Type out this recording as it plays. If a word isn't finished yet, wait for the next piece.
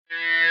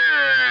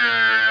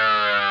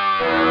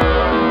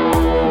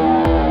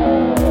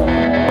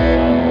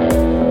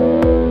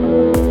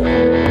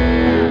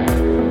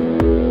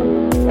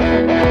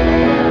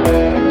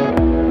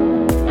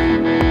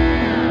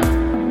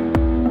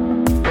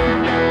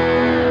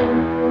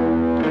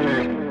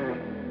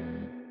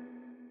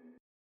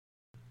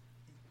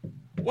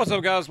What's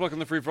up, guys? Welcome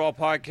to the Free For All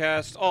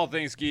Podcast, all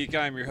things geek.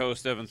 I'm your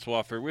host, Evan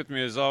Swafford. With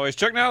me, as always,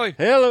 Chuck Nally.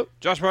 Hello.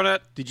 Josh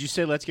Barnett. Did you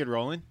say let's get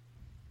rolling?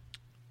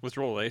 Let's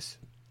roll, Ace.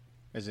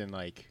 As in,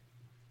 like,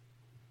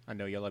 I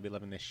know y'all be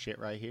loving this shit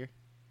right here.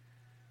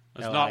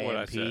 That's not what I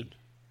LIMP. said.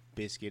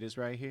 Biscuit is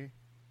right here.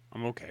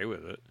 I'm okay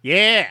with it.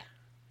 Yeah.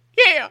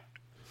 Yeah.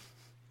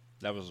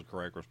 That was the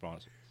correct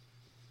response.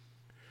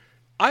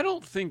 I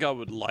don't think I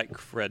would like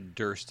Fred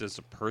Durst as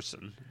a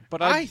person,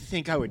 but I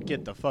think I would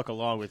get the fuck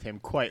along with him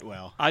quite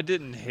well. I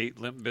didn't hate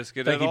Limp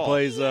Bizkit Think at he all.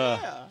 plays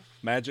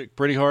Magic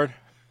pretty hard?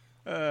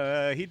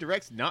 He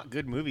directs not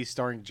good movies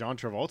starring John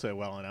Travolta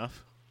well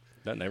enough.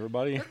 Doesn't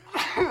everybody?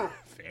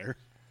 Fair.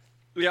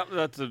 Yeah,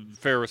 that's a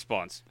fair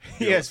response.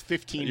 He has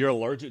 15. You're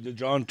allergic to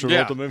John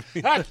Travolta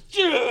movies?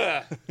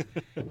 Achoo!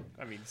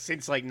 I mean,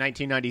 since like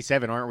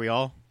 1997, aren't we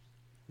all?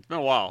 It's been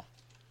a while.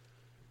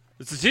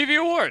 It's the TV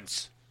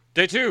Awards.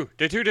 Day two.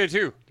 They two.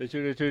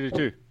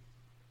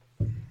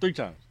 3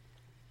 times.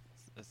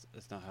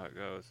 That's not how it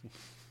goes.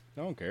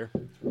 I don't care.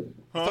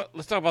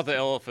 Let's talk about the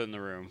elephant in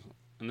the room.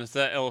 And it's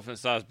that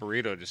elephant-sized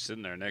burrito just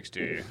sitting there next to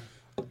you.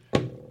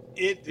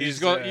 It You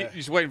is. you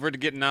just waiting for it to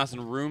get nice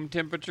and room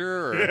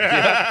temperature?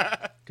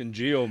 Or?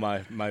 Congeal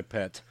my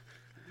pet.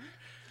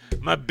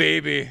 My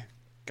baby.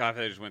 God,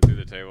 they just went through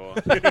the table.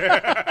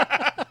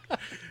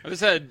 I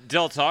just had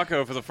Del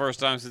Taco for the first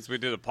time since we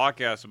did a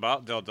podcast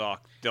about Del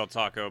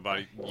Taco about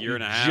a year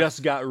and a half.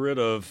 Just got rid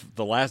of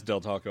the last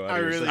Del Taco. I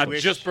really I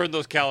wish- just burned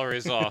those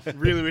calories off.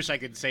 really wish I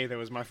could say that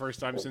was my first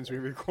time since we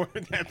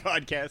recorded that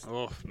podcast.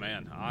 Oh,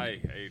 man, I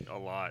ate a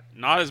lot.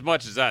 Not as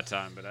much as that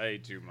time, but I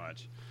ate too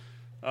much.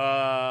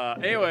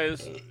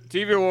 Anyways,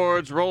 TV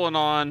Awards rolling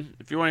on.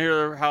 If you want to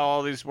hear how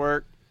all these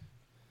work,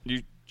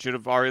 you should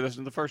have already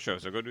listened to the first show,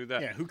 so go do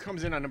that. Yeah, who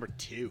comes in on number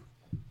 2?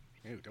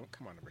 Ew, don't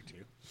come on number 2.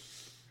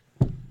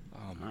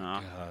 Oh,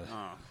 my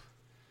God.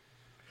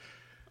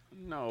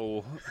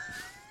 No.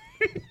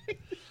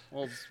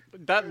 Well,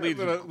 that leads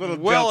little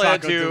well Del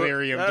Taco into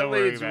delirium, that don't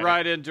worry leads about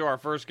right into our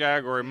first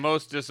category,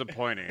 most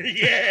disappointing.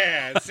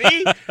 Yeah,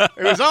 see?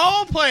 It was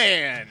all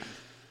planned.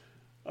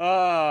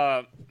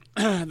 The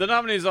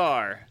nominees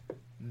are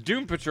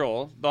Doom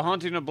Patrol, The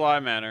Haunting of Bly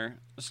Manor,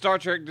 Star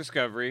Trek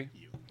Discovery,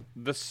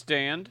 The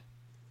Stand,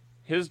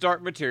 His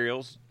Dark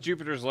Materials,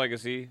 Jupiter's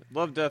Legacy,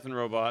 Love, Death, and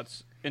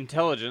Robots,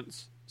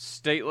 Intelligence,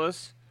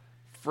 Stateless,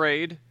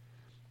 Frayed,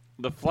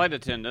 The Flight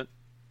Attendant,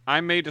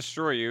 I May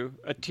Destroy You,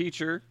 A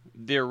Teacher,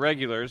 The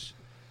Irregulars,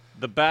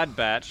 The Bad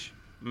Batch,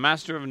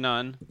 Master of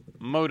None,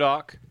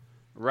 MODOK,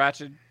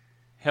 Ratchet,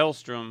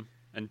 Hellstrom,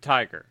 and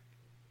Tiger.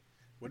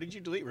 What did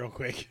you delete real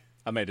quick?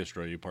 I May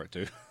Destroy You, part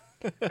 2.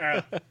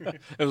 It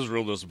was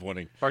real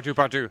disappointing. Part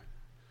two.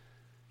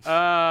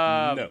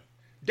 No.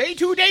 Day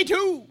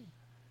 2.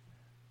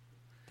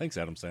 Thanks,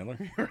 Adam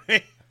Sandler.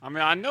 I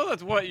mean, I know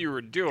that's what you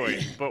were doing,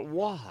 but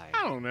why?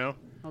 I don't know.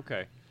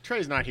 Okay.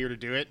 Trey's not here to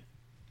do it.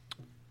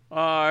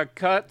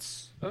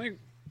 Cuts. I think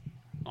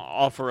I'll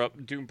offer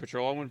up Doom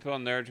Patrol. I wouldn't put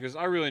on there because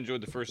I really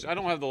enjoyed the first. I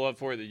don't have the love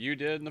for it that you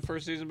did in the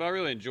first season, but I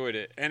really enjoyed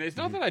it. And it's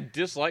not that I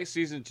dislike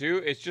season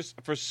 2. It's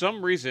just for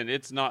some reason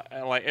it's not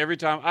like every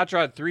time I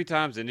tried 3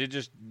 times and it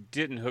just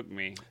didn't hook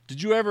me.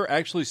 Did you ever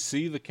actually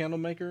see the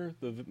Candlemaker,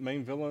 the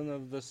main villain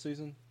of this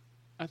season?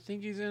 I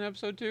think he's in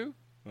episode 2.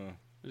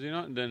 Is he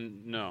not?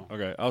 Then no.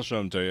 Okay, I'll show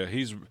him to you.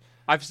 He's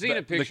I've seen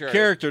a picture. The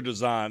character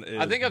design is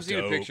I think I've seen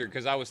dope. a picture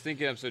because I was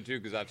thinking episode 2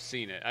 because I've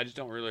seen it. I just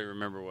don't really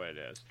remember what it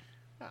is.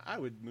 I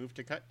would move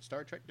to cut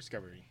Star Trek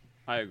Discovery.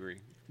 I agree.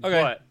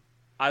 Okay. But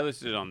I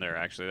listed it on there,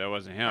 actually. That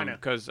wasn't I him. know.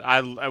 Because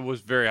I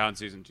was very high on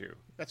season 2.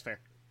 That's fair.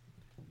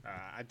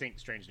 I think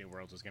Strange New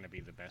Worlds is going to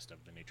be the best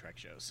of the new Trek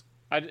shows.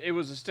 It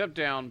was a step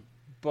down,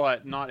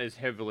 but not as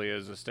heavily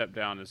as a step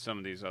down as some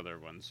of these other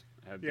ones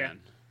have Yeah. been.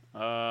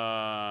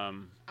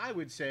 I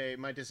would say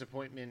my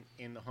disappointment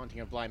in The Haunting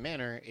of Bly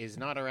Manor is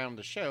not around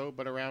the show,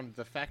 but around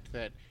the fact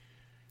that,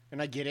 and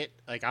I get it,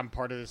 like, I'm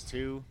part of this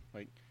too,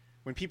 like,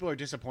 when people are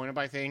disappointed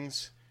by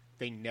things,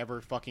 they never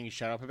fucking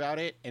shut up about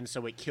it, and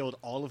so it killed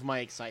all of my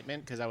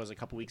excitement because I was a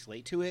couple weeks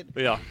late to it.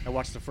 Yeah. I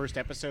watched the first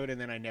episode, and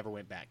then I never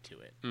went back to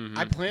it. Mm-hmm.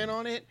 I plan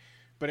on it,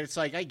 but it's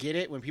like, I get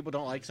it, when people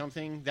don't like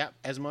something that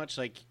as much,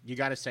 like, you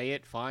gotta say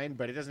it, fine,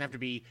 but it doesn't have to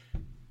be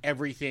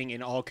everything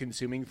and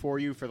all-consuming for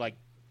you for, like,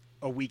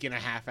 a week and a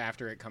half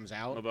after it comes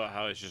out. About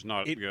how it's just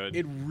not good.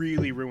 It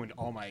really ruined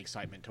all my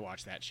excitement to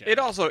watch that show. It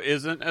also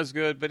isn't as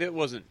good, but it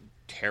wasn't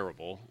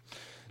terrible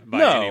by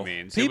no, any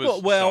means. It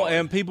people was solid.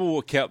 and people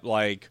kept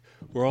like,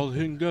 "Where all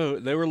didn't go."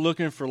 They were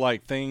looking for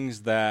like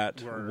things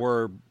that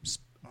were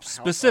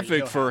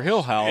specific for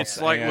Hill House.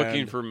 It's like and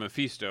looking for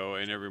Mephisto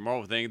in every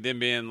Marvel thing, then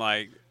being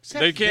like,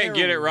 Except they can't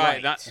get it they're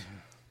right.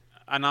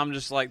 And I'm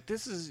just like,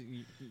 this is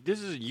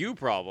a you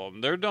problem.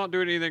 They're not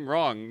doing anything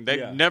wrong.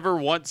 They never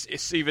once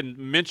even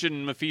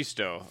mentioned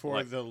Mephisto.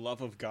 For the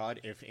love of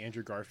God, if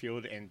Andrew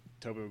Garfield and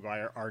Tobey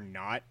Maguire are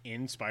not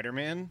in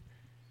Spider-Man,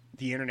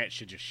 the internet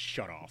should just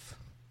shut off.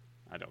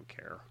 I don't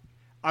care.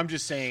 I'm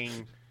just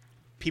saying,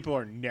 people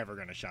are never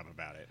going to shop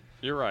about it.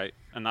 You're right,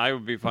 and I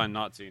would be fine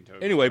not seeing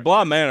Toby. Anyway,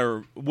 Bly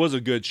Manor was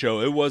a good show.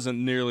 It wasn't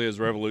nearly as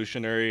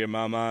revolutionary in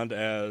my mind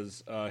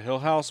as Hill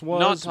House was.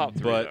 Not top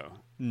 3, but though.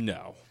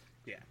 No.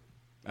 Yeah.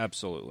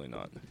 Absolutely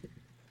not.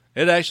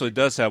 It actually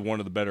does have one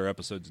of the better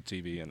episodes of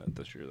TV in it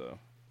this year, though.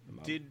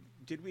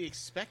 Did we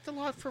expect a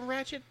lot from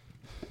Ratchet?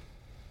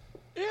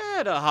 It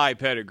had a high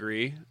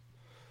pedigree.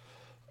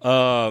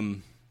 Yeah.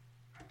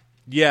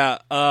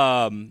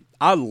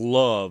 I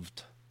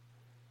loved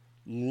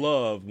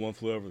One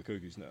Flew Over the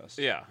Cuckoo's Nest.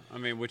 Yeah, I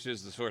mean, which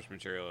is the source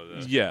material of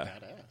this. Yeah.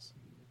 Badass.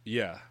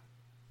 Yeah.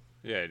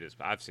 Yeah, it is.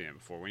 I've seen it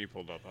before. When you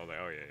pulled up, I was like,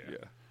 oh, yeah.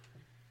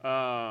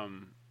 Yeah.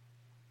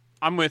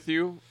 I'm with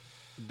you.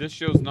 This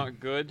show's not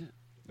good.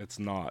 It's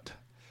not.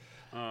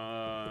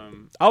 I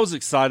I was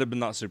excited, but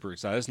not super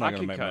excited. It's not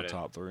going to make my cut it.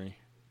 top 3.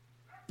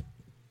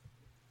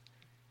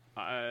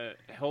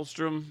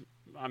 Hellstrom,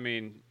 I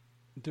mean,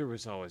 there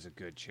was always a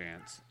good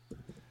chance.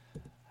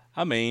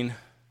 I mean,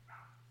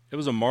 it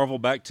was a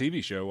Marvel-backed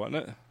TV show,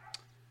 wasn't it?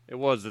 It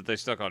was that they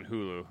stuck on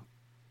Hulu.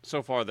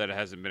 So far, that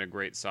hasn't been a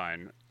great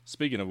sign.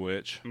 Speaking of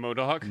which,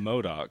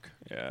 MODOK?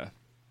 Yeah.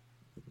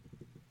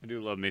 I do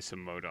love me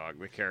some MODOK,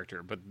 the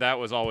character, but that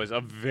was always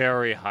a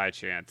very high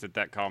chance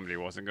that comedy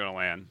wasn't going to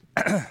land.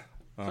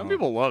 Some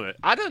people love it.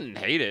 I didn't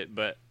hate it,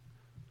 but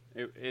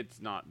it's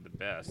not the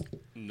best.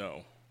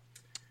 No.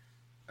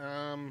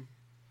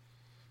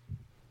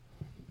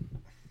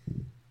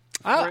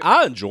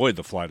 I enjoyed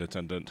The Flight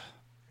Attendant.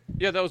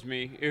 Yeah, that was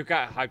me. It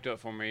got hyped up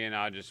for me, and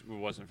it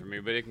wasn't for me,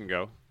 but it can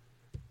go.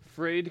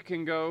 Freed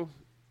can go.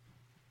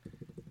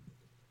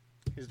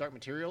 His Dark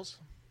Materials?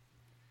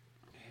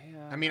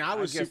 Yeah, I mean, I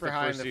was guess super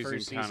high in the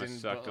first kind of season,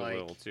 sucked but, a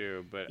little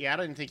too. But yeah, I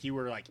didn't think you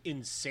were like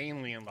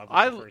insanely in love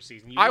with the first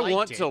season. I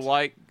want to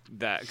like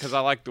that because I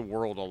like the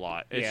world a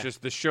lot. It's Yeah.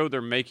 just the show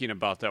they're making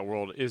about that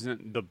world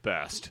isn't the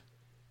best.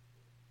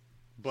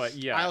 But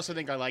yeah, I also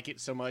think I like it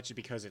so much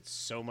because it's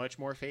so much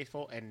more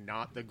faithful and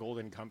not the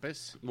Golden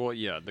Compass. well,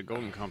 yeah, the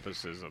Golden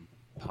Compass is a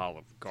pile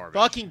of garbage.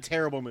 Fucking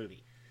terrible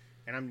movie.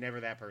 And I'm never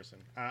that person.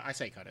 I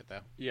say cut it, though.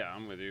 Yeah,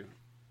 I'm with you.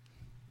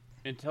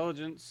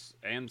 Intelligence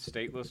and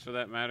Stateless, for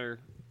that matter,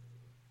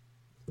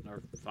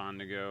 are fine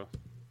to go.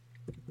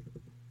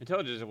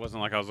 Intelligence, it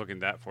wasn't like I was looking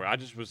that for. I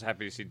just was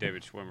happy to see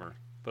David Schwimmer.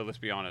 But let's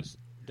be honest,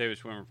 David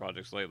Schwimmer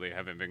projects lately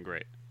haven't been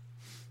great.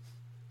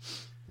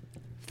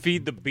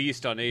 Feed the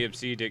Beast on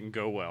AMC didn't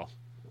go well.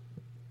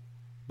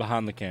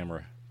 Behind the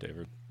camera,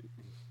 David.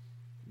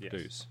 Yes.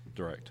 Deuce.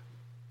 Direct.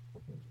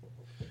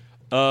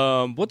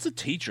 What's a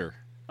teacher?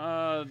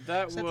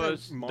 That Is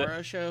was that the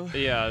Mara show?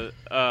 Yeah,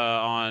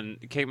 on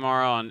Kate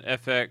Mara on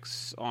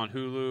FX on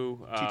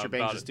Hulu. Teacher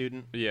bangs about a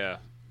student. Yeah,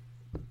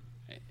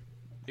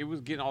 it was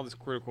getting all this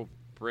critical.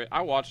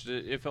 I watched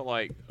it. It felt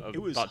like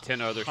It was about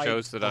 10 other hyped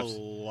shows that a I've.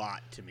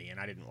 lot to me, and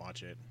I didn't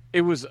watch it.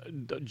 It was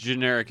a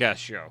generic ass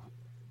show,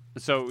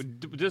 so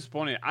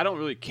disappointing. I don't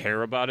really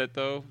care about it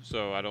though,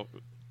 so I don't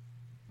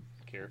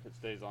care if it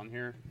stays on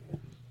here.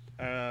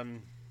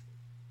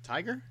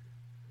 Tiger?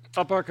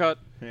 Uppercut.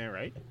 Yeah,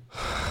 right.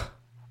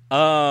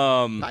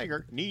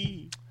 Tiger.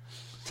 Knee.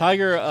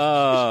 Tiger,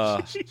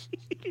 I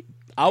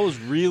was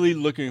really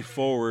looking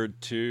forward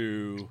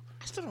to...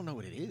 I still don't know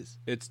what it is.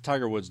 It's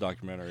Tiger Woods'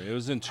 documentary. It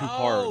was in 2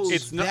 parts.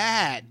 It's not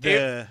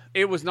that.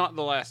 It was not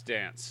The Last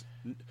Dance,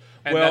 and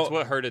Well, that's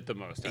what hurt it the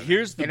most.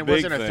 Here's the And it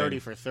big wasn't thing. a 30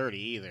 for 30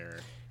 either.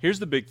 Here's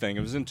the big thing.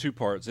 It was in 2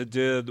 parts. It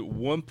did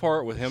 1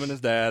 part with him and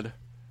his dad,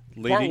 Part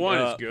leading 1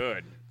 is up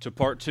good. to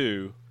part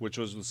 2, which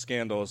was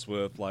scandalous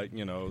with, like,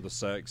 you know, the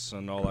sex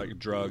and all that,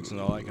 drugs and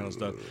all that kind of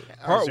stuff.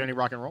 Was there any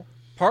rock and roll?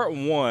 Part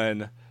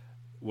 1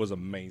 was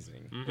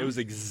amazing. Mm-hmm. It was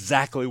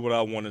exactly what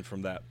I wanted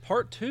from that.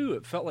 Part 2,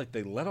 it felt like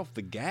they let off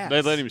the gas.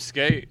 They let him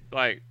skate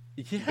like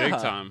Yeah. big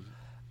time.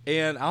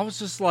 And I was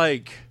just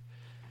like,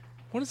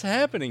 what is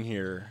happening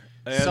here?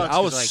 And Sucks I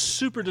was 'cause, like-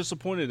 super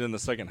disappointed in the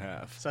second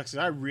half. Sucks 'cause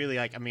I really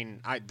like. I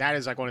mean, that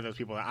is like one of those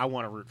people that I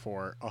want to root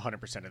for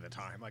 100% of the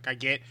time. Like, I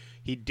get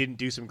he didn't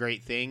do some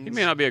great things. He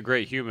may not be a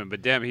great human,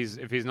 but damn,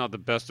 if he's not the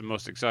best and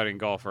most exciting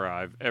golfer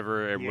I've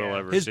ever and will Yeah.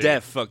 ever His see.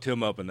 dad fucked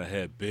him up in the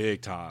head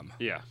big time.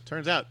 Yeah.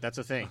 Turns out that's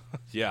a thing.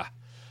 Yeah.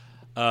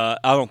 I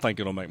don't think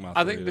it'll make my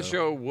I 3, think the though.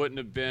 show wouldn't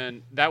have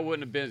been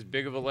as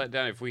big of a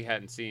letdown if we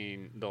hadn't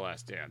seen The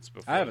Last Dance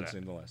before. I haven't that.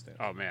 seen The Last Dance.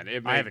 Oh man,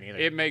 I haven't either.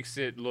 It makes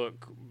it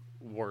look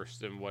worse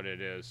than what it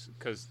is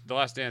because The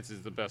Last Dance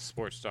is the best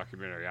sports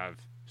documentary I've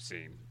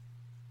seen.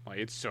 Like,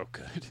 it's so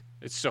good.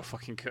 It's so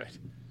fucking good.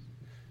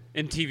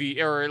 In TV,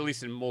 or at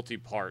least in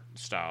multi-part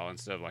style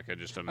instead of like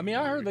I mean,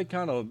 I heard they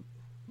kind of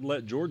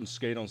let Jordan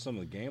skate on some of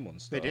the gambling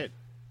stuff. They did.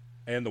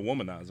 And the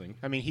womanizing.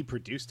 I mean, he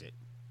produced it.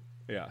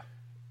 Yeah.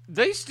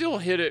 They still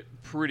hit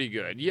it pretty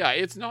good. Yeah,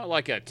 it's not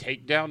like a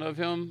takedown of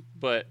him,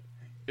 but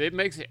it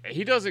makes it.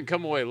 He doesn't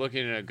come away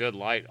looking in a good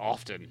light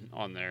often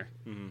on there.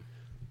 Mm-hmm.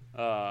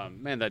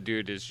 Man, that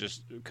dude is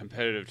just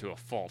competitive to a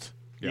fault.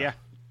 Yeah.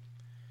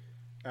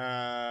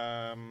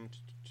 I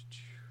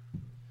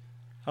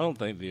don't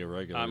think the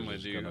irregulars. I'm with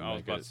is you. gonna I was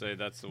make about it. to say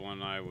that's the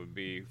one I would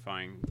be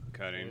fine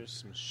cutting. There's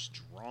some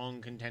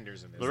strong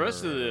contenders in this. The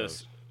rest of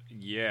this,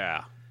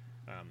 yeah.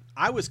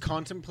 I was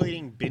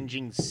contemplating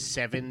binging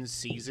 7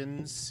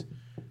 seasons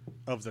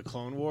of the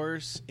Clone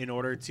Wars in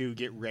order to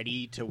get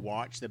ready to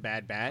watch The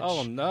Bad Batch.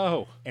 Oh,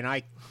 no. And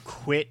I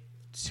quit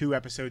 2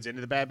 episodes into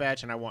The Bad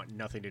Batch, and I want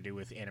nothing to do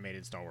with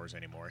animated Star Wars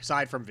anymore,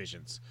 aside from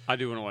Visions. I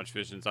do want to watch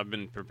Visions. I've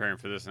been preparing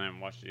for this and I haven't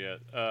watched it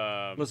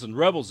yet. Listen,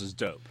 Rebels is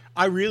dope.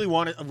 I really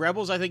want it.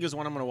 Rebels, I think, is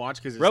one I'm going to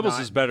watch because Rebels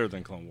is better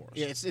than Clone Wars.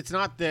 Yeah, it's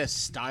not the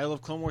style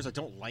of Clone Wars. I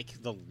don't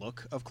like the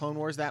look of Clone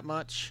Wars that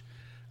much.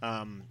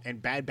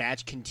 And Bad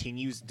Batch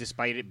continues,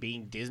 despite it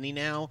being Disney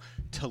now,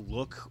 to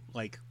look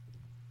like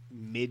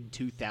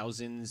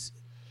mid-2000s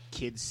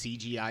kids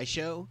CGI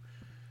show.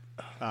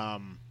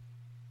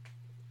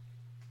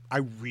 I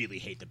really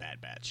hate the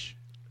Bad Batch.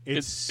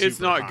 It's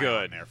not high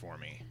good on there for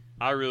me.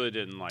 I really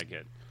didn't like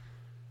it.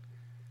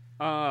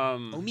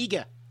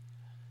 Omega.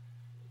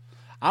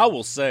 I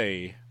will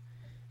say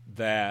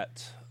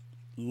that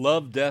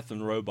Love, Death,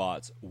 and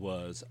Robots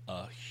was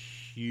a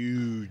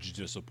huge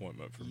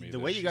disappointment for me. The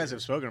way you guys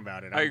have spoken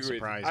about it, I I'm agree.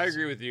 surprised. I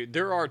agree with you.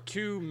 There are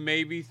 2,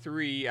 maybe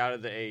 3 out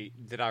of the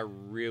 8 that I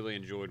really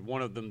enjoyed.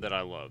 One of them that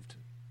I loved.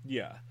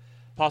 Yeah.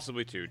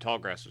 Possibly 2.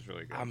 Tallgrass was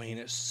really good. I mean,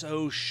 it's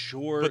so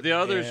short. But the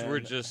others were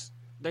just...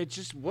 They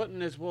just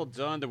wasn't as well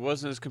done. There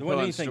wasn't as compelling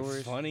there wasn't anything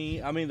stories.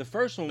 funny. I mean, the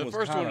first one was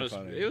kind of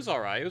funny. It was all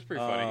right. It was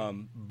pretty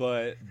funny.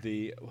 But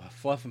the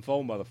Fluff and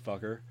Fold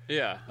motherfucker.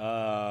 Yeah.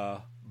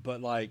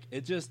 But, like,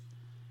 it just...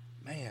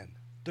 Man,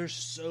 there's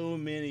so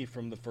many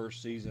from the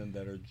first season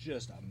that are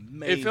just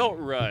amazing. It felt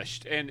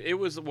rushed, and it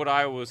was what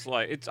I was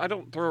like. I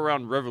don't throw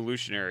around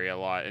revolutionary a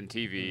lot in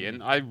TV,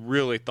 and I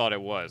really thought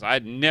it was.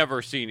 I'd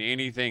never seen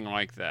anything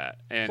like that.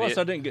 And plus,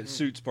 I didn't get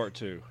Suits Part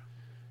 2.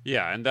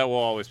 Yeah, and that will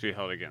always be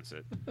held against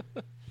it.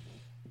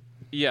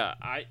 Yeah,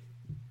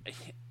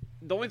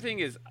 the only thing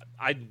is,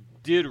 I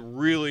did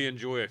really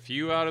enjoy a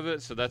few out of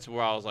it, so that's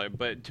where I was like.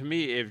 But to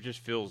me,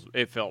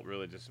 it felt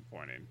really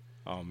disappointing.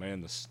 Oh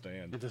man, The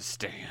Stand. The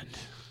Stand.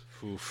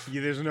 Oof.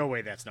 Yeah, there's no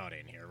way that's not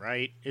in here,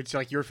 right? It's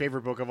like your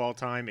favorite book of all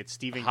time. It's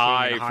Stephen King.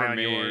 High High for on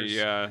me, yours.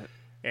 yeah.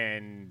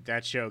 And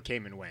that show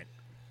came and went.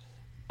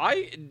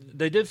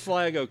 They did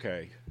flag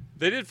okay.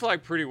 They did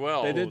flag pretty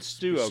well. They did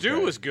Stu okay.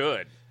 Stu was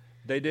good.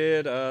 They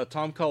did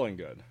Tom Cullen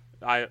good.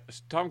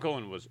 Tom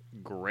Cullen was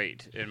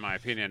great, in my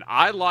opinion.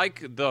 I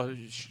like the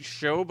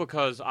show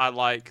because I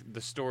like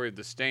the story of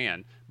The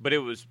Stand, but it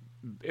was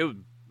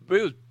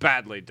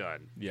badly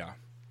done. Yeah.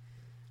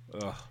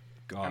 Ugh,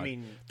 God. I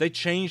mean, they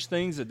changed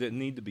things that didn't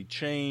need to be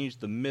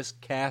changed. The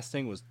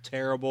miscasting was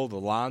terrible. The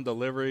line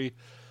delivery.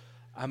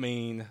 I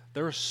mean,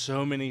 there were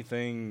so many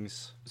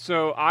things.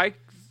 So I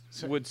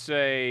would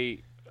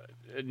say,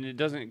 and it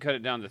doesn't cut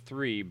it down to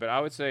 3, but I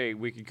would say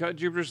we could cut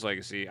Jupiter's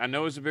Legacy. I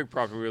know it's a big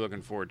property. We're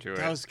looking forward to it.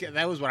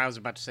 That was what I was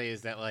about to say.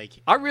 Is that like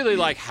I really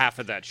like half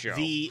of that show.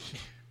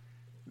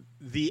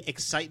 The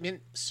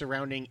excitement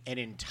surrounding an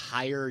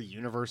entire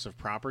universe of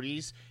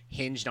properties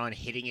hinged on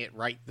hitting it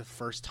right the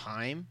first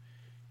time,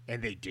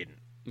 and they didn't.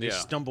 They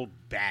stumbled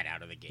bad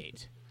out of the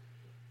gate.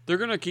 They're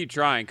going to keep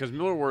trying because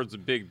Miller World's a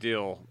big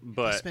deal,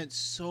 but... They spent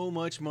so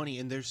much money,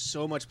 and there's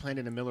so much planned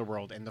in the Miller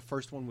World, and the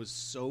first one was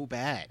so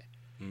bad.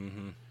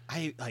 Mm-hmm.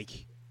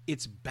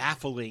 It's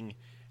baffling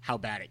how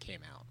bad it came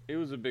out. It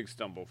was a big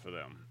stumble for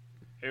them.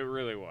 It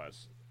really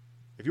was.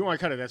 If you want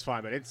to cut it, that's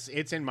fine, but it's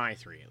in my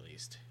 3 at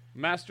least.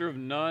 Master of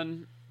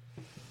None,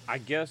 I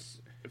guess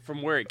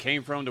from where it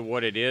came from to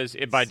what it is,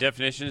 it by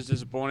definition is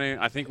disappointing.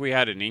 I think we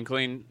had an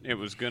inkling it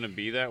was going to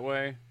be that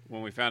way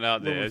when we found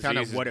out that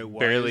Aziz is what it was,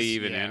 barely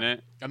even in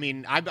it. I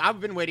mean, I've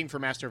been waiting for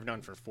Master of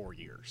None for 4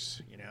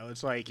 years. You know,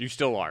 it's like... You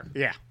still are.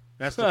 Yeah,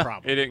 that's the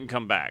problem. It didn't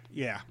come back.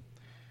 Yeah.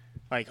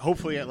 Like,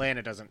 hopefully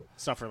Atlanta doesn't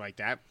suffer like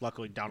that.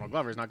 Luckily, Donald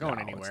Glover's not going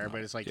anywhere.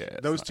 But it's like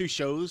those 2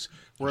 shows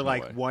were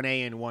like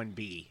 1A and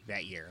 1B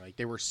that year. Like,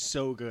 they were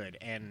so good,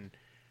 and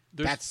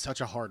that's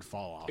such a hard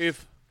fall off.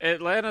 If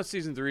Atlanta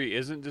Season 3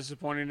 isn't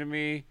disappointing to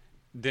me,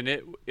 then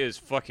it is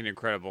fucking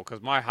incredible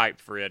because my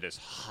hype for it is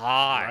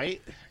high.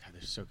 Right? God,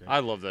 they're so good. I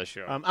love that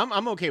show.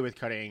 I'm okay with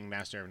cutting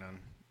Master of None.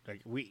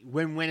 Like,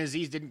 when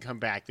Aziz didn't come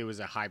back, there was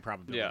a high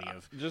probability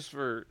of... just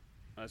for...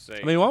 I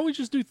mean, why don't we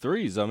just do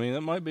 3s? I mean,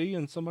 that might be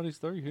in somebody's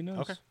 3. Who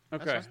knows?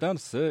 Okay. It's down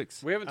to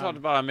 6. We haven't talked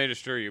about I May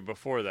Destroy You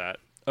before that.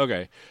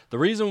 Okay. The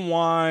reason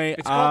why...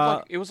 It's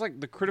called it was like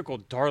the critical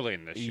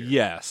darling this year.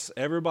 Yes.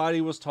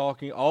 Everybody was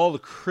talking. All the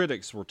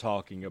critics were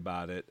talking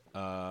about it.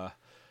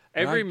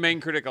 Every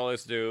main critic I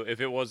listened to, if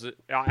it was...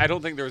 I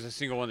don't think there was a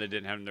single one that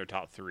didn't have in their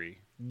top 3.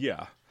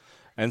 Yeah.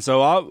 And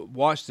so I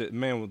watched it.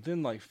 Man,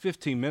 within like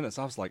 15 minutes,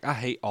 I was like, I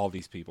hate all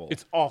these people.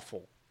 It's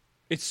awful.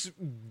 It's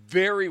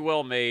very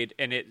well made,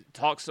 and it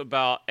talks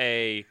about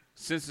a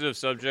sensitive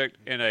subject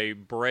in a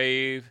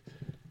brave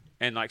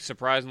and, like,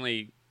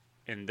 surprisingly,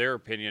 in their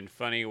opinion,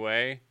 funny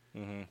way.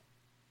 Mm-hmm.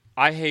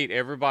 I hate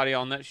everybody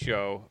on that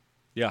show.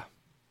 Yeah.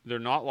 They're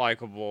not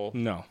likable.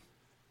 No.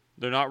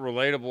 They're not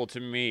relatable to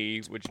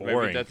me, which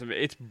boring. maybe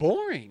it's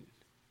boring.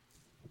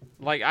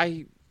 Like,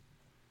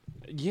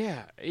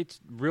 it's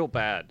real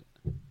bad.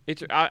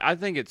 I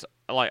think it's,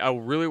 like, a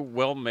really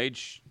well-made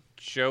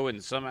show in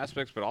some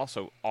aspects, but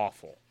also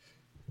awful.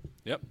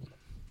 Yep.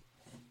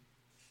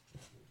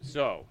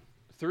 So,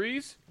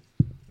 Threes?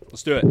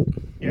 Let's do it.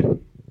 Yeah.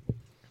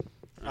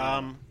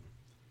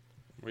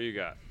 What you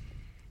got?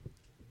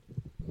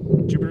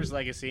 Jupiter's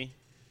Legacy,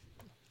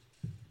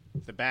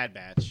 The Bad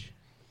Batch,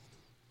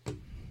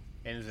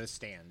 and The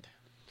Stand.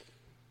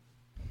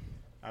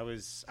 I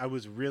was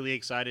really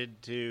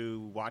excited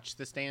to watch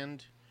The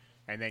Stand,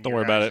 and then Don't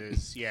worry about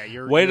it. Yeah,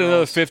 you're Wait you're another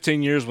all-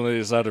 15 years when they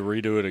decide to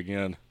redo it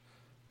again.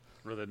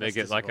 Really That's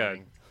make it like a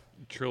disappointing.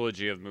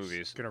 trilogy of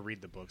movies. Gonna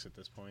read the books at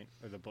this point,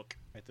 or the book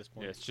at this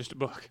point. Yeah, it's just a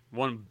book.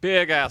 One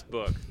big-ass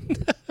book.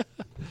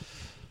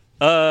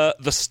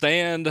 The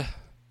Stand,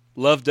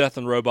 Love, Death,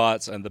 and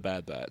Robots, and The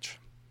Bad Batch.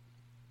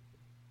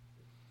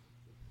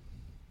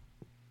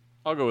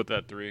 I'll go with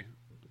that 3.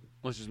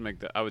 Let's just make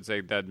that. I would say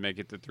that'd make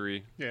it to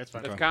 3. Yeah, that's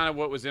fine. That's kind of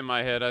what was in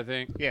my head, I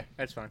think. Yeah,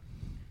 that's fine.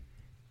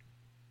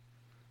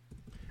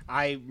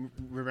 I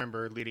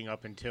remember leading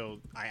up until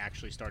I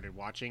actually started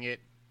watching it,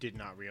 did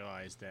not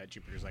realize that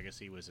Jupiter's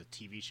Legacy was a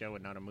TV show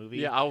and not a movie.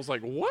 Yeah, I was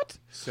like, what?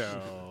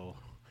 So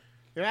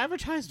it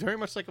advertised very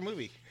much like a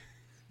movie.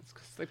 It's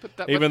 'cause they put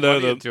that Even much though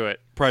money the- into it.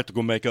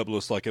 Practical makeup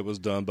looks like it was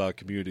done by a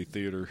community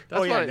theater.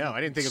 That's Oh, yeah, why no,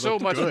 I didn't think it so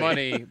looked much good.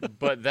 money,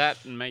 but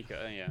that and make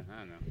yeah, I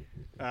don't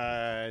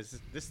know. Is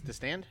this The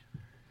Stand?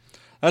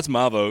 That's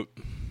my vote.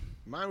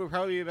 Mine would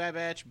probably be a Bad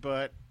Batch,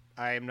 but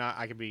I am not.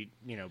 I could be,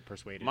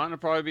 persuaded. Mine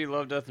would probably be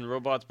Love, Death, and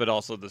Robots, but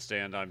also The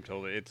Stand. I'm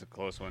totally it's a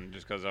close one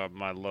just because of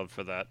my love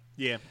for that.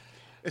 Yeah,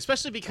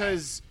 especially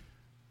because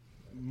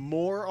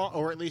more,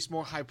 or at least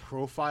more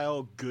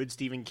high-profile, good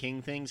Stephen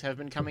King things have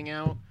been coming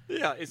out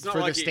Yeah, it's not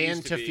for like The it Stand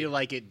used to be. feel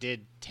like it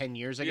did 10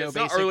 years ago. Yeah, it's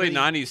basically,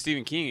 not early '90s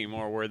Stephen King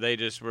anymore, where they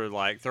just were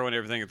like throwing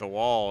everything at the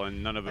wall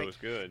and none of it was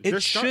good. It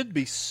There's should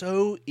be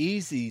so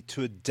easy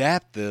to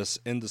adapt this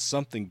into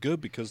something good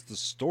because the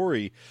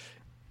story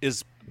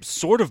is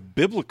sort of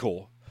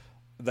biblical.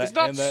 It's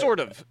not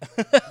sort of.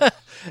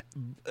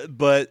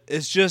 But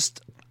it's just,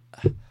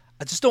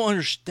 I just don't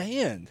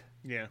understand.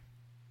 Yeah.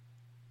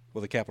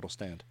 With a capital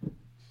stand.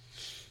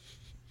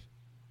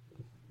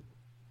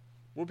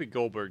 Whoopi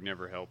Goldberg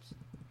never helps.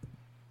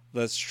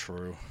 That's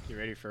true. You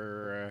ready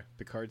for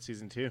Picard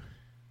season 2?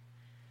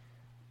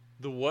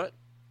 The what?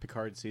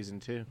 Picard season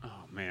 2. Oh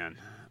man,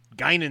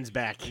 Guinan's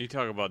back. you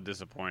talk about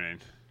disappointing.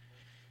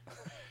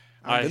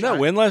 Didn't that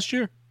win last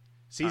year?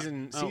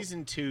 Season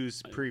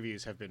 2's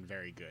previews have been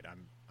very good.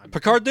 I'm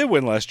Picard did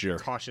win last year.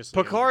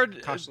 cautiously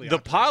Picard, cautiously the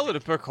optimistic. pilot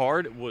of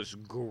Picard was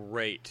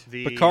great.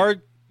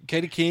 Picard,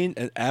 Katie Keene,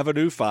 and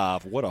Avenue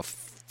 5. What a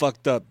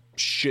fucked up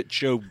shit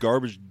show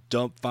garbage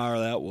dump fire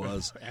that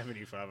was.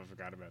 Avenue 5, I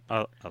forgot about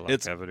that. I like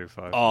It's Avenue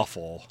 5.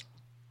 Awful.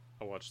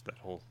 I watched that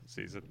whole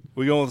season.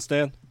 We going with the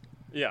stand?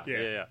 Yeah.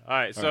 Yeah. All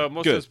right, so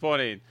most good.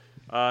 disappointing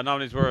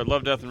nominees were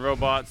Love, Death, and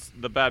Robots,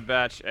 The Bad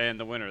Batch, and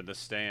the winner, The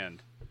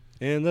Stand.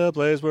 In the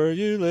place where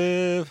you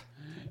live.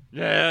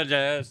 Yeah,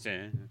 The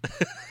Stand.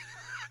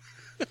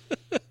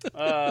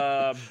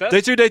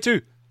 Best, Day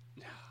two.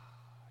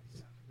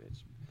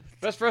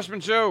 Best freshman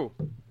show,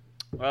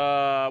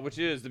 which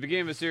is the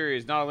beginning of a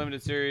series, not a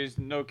limited series,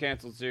 no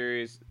canceled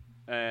series,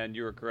 and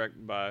you were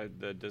correct by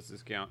the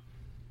distance count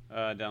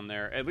down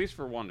there, at least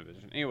for one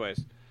division.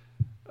 Anyways,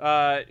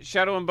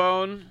 Shadow and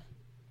Bone,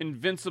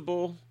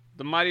 Invincible,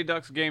 The Mighty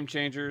Ducks Game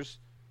Changers,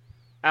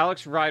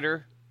 Alex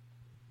Rider,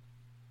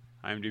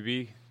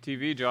 IMDb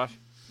TV, Josh,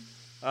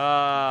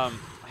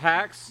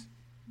 Hacks,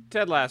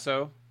 Ted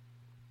Lasso,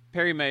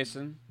 Perry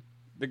Mason,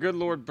 The Good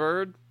Lord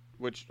Bird,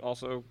 which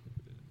also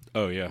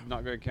Oh, yeah.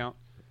 not going to count.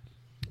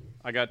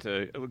 I got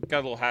a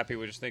little happy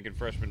with just thinking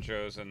freshman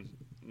shows and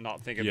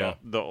not thinking Yeah.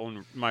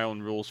 about my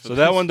own rules for So this.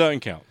 that one doesn't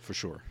count, for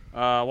sure.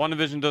 One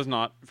Division does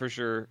not, for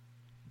sure.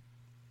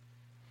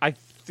 I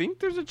think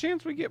there's a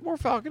chance we get more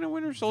Falcon and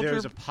Winter Soldier.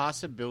 There's a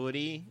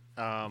possibility,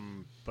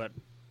 but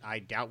I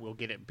doubt we'll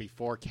get it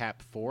before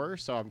Cap 4,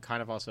 so I'm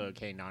kind of also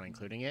okay not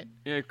including it.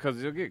 Yeah, because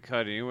it'll get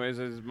cut anyways,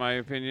 is my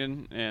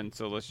opinion. And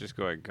so let's just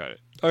go ahead and cut it.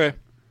 Okay.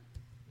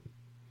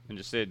 And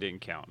just say it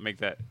didn't count. Make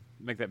that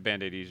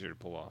Band-Aid easier to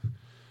pull off.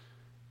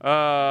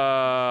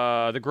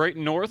 The Great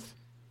North,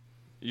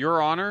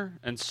 Your Honor,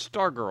 and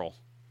Stargirl.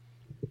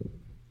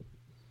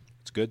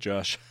 It's good,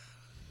 Josh.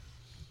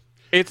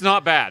 It's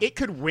not bad. It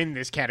could win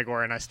this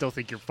category, and I still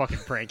think you're fucking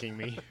pranking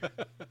me.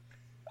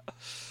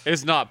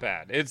 It's not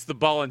bad. It's the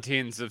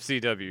Ballantines of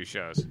CW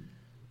shows.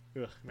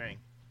 Ugh, man.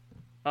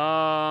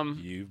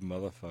 You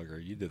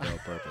motherfucker. You did that on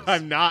purpose.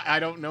 I'm not. I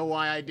don't know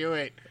why I do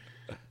it.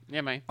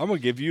 Yeah, man. I'm going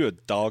to give you a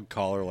dog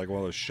collar, like one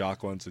of those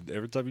shock ones, and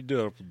every time you do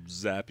it, I'll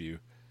zap you.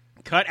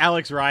 Cut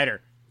Alex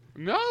Rider.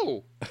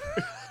 No.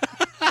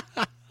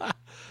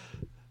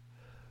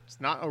 It's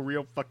not a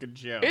real fucking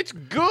show. It's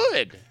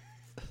good.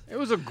 It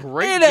was a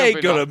great It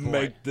ain't jumping going off to point.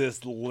 make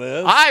this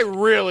list. I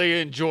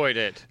really enjoyed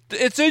it.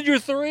 It's in your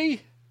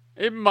 3?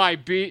 It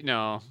might be.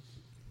 No.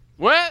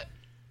 What?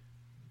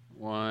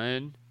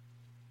 1,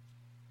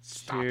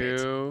 Stop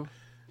 2.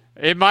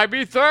 It might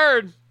be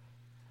 3rd.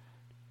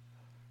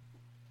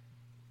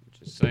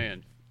 Just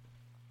saying.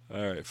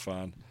 All right,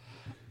 fine.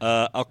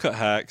 I'll cut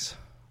Hacks.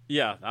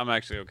 Yeah, I'm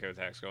actually okay with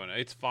Hacks going.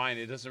 It's fine.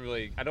 It doesn't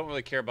really. I don't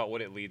really care about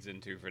what it leads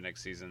into for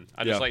next season.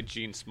 I Yeah. just like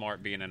Gene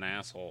Smart being an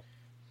asshole.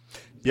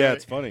 Yeah,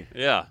 it's funny.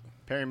 Yeah.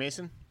 Perry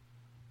Mason.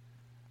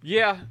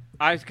 Yeah.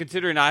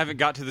 Considering I haven't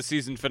got to the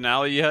season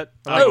finale yet,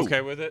 Oh. I'm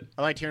okay with it.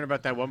 I liked hearing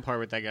about that one part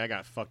where that guy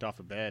got fucked off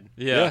a bed.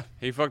 Yeah.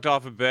 He fucked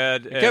off a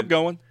bed. It kept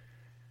going.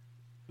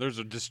 There's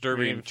a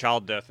disturbing Man.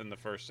 child death in the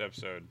first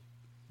episode.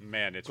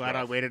 Man, it's Glad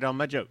I rough. waited on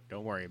my joke.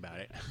 Don't worry about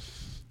it.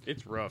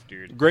 It's rough,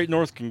 dude. Great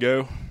North can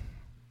go.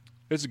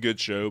 It's a good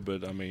show,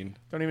 but I mean,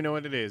 Don't even know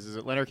what it is. Is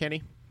it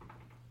Letterkenny?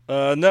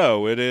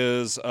 no, it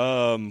is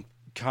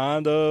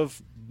kind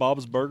of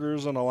Bob's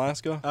Burgers in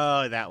Alaska.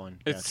 Oh, that one.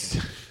 It's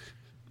Gotcha.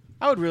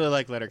 I would really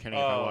like Letterkenny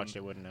if I watched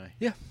it, wouldn't I?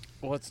 Yeah.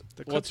 what's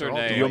clips her are all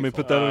name? Do you want me to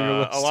put that on your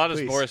list? Alanis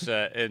Please.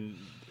 Morissette in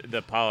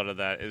the pilot of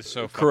that is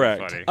so fucking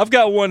Correct. funny. I've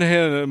got one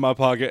hand in my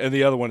pocket, and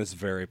the other one is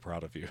very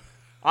proud of you.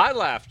 I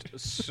laughed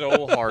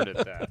so hard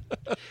at that.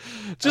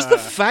 Just the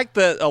fact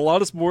that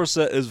Alanis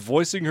Morissette is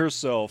voicing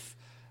herself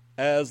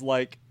as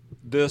like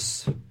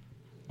this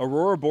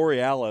Aurora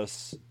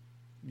Borealis,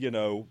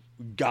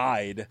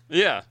 guide.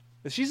 Yeah,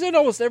 She's in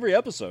almost every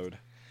episode.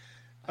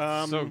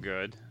 so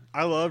good.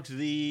 I loved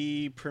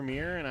the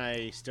premiere, and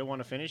I still want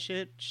to finish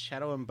it.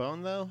 Shadow and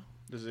Bone, though,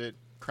 does it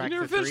crack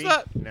never the 3? finished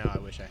that? No, I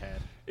wish I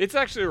had. It's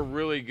actually a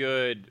really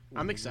good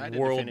I'm excited to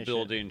world finish it.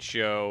 building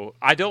show.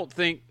 I don't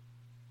think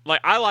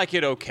I like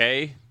it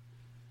okay.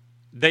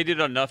 They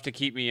did enough to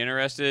keep me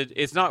interested.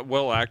 It's not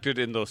well acted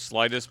in the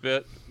slightest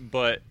bit,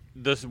 but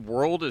this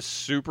world is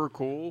super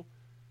cool.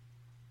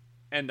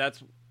 And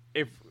that's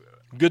if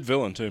Good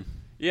villain too.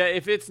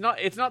 if it's not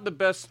the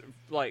best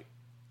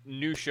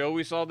new show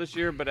we saw this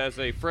year, but as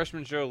a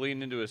freshman show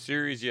leading into a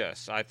series,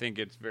 yes, I think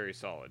it's very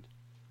solid.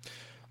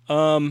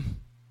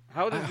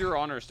 How does your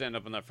honor stand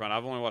up on that front?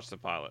 I've only watched the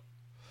pilot.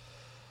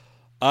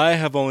 I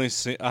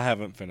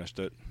haven't finished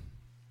it.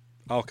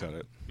 I'll cut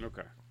it.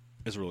 Okay.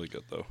 It's really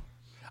good though.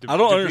 Do- I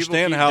don't do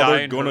understand people keep how they're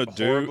dying going to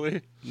do.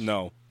 horribly?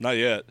 No, not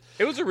yet.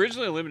 It was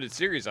originally a limited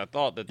series. I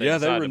thought that they Yeah,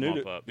 they decided renewed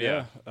to it. bump up.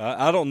 Yeah,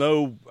 I don't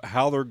know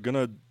how they're going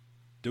to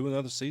do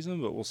another season,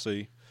 but we'll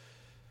see.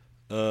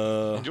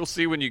 You'll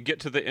see when you get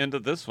to the end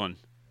of this one.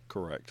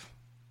 Correct.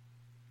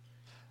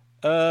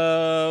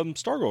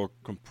 Stargirl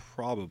can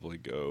probably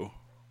go.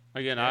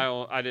 Again,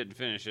 I didn't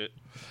finish it.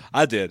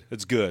 I did.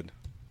 It's good.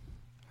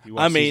 You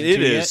I watched mean,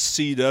 season it 2 is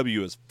yet?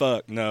 CW as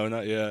fuck. No,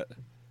 not yet.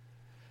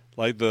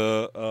 Like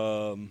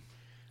the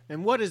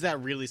And what does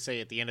that really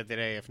say at the end of the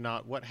day? If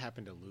not, what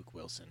happened to Luke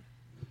Wilson?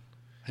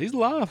 he's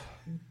alive.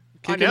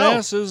 Kicking know.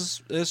 ass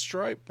is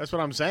Stripe. That's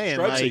what I'm saying.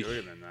 Stripesy. Like,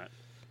 Good in that.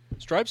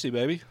 Stripesy,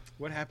 baby.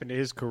 what happened to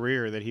his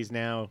career that he's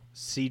now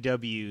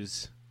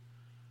CW's?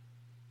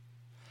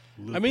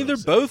 Luke I mean,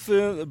 Wilson? they're both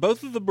in.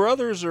 Both of the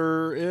brothers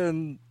are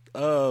in.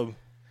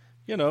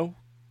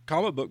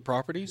 Comic book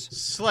properties.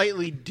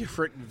 slightly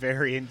different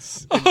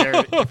variants in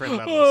their different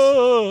levels.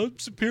 Oh,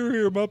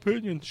 superior, in my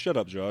opinion. Shut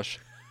up, Josh.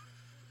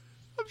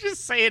 I'm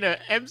just saying, a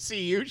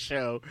MCU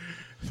show,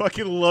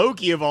 fucking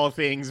Loki of all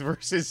things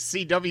versus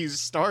CW's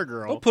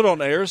Stargirl. Don't put on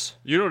airs.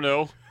 You don't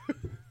know.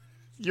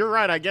 You're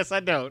right. I guess I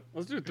don't.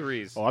 Let's do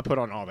threes. Oh, I put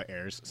on all the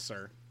airs,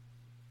 sir.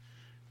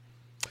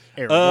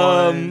 Air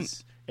Um,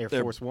 Ones, Air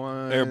Force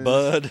One, Air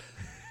Bud.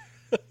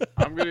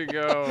 I'm gonna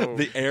go.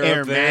 The air,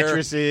 Air up there.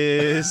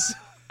 mattresses.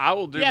 I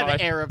will do yeah, my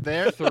the air up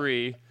there.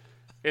 3: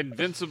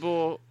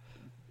 Invincible,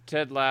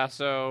 Ted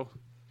Lasso,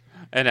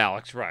 and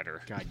Alex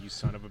Rider. God, you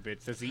son of a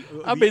bitch. That's the.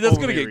 I mean, that's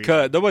going to get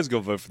cut. Nobody's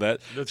going to vote for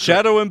that. That's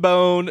Shadow and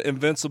Bone,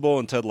 Invincible,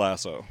 and Ted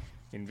Lasso.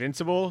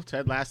 Invincible,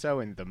 Ted Lasso,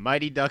 and the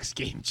Mighty Ducks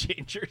Game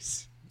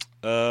Changers.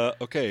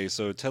 Okay,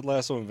 so Ted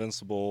Lasso,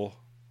 Invincible.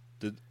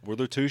 Were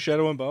there 2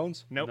 Shadow and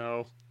Bones? Nope.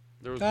 No,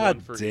 there was God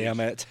one for damn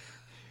each. it.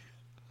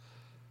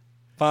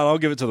 Fine, I'll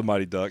give it to the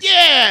Mighty Ducks.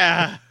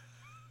 Yeah,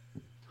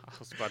 I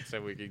was about to say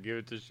we could give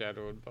it to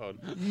Shadow and Bone.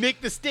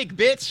 Nick the Stick,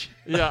 bitch.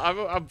 Yeah,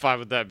 I'm fine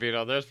with that being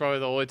on there. It's probably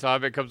the only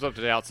time it comes up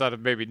today outside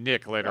of maybe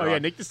Nick later Oh on. yeah,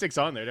 Nick the Stick's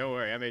on there. Don't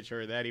worry, I made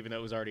sure of that, even though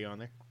it was already on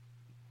there.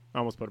 I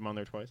almost put him on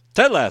there twice.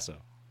 Ted Lasso.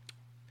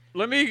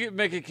 Let me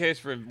make a case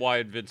for why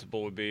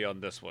Invincible would be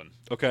on this one.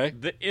 Okay.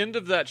 The end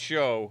of that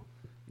show,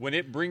 when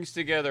it brings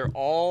together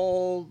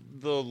all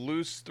the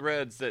loose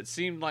threads that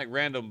seemed like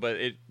random, but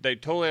they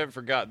totally haven't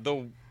forgot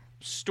the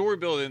story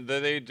building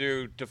that they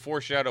do to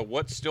foreshadow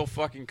what's still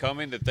fucking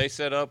coming that they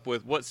set up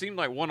with what seemed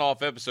like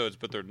one-off episodes,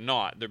 but they're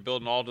not. They're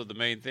building all to the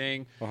main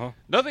thing. Uh-huh.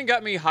 Nothing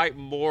got me hyped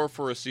more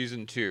for a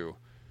season 2.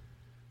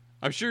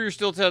 I'm sure you're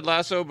still Ted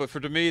Lasso, but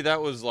to me,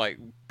 that was like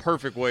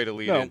perfect way to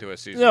lead into a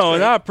season 2. No,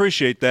 and I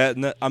appreciate that.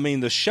 And I mean,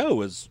 the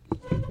show is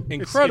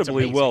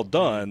incredibly amazing. well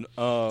done.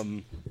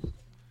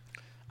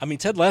 I mean,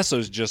 Ted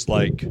Lasso's just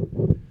like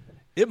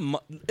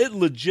it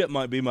legit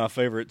might be my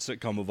favorite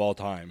sitcom of all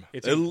time.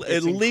 It's at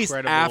least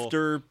incredible.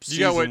 after You season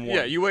gotta wait, 1.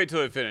 yeah, you wait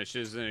till it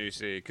finishes, then you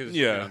see, because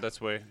Yeah. that's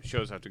the way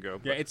shows have to go.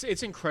 Yeah, But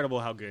it's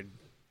incredible how good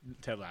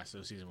Ted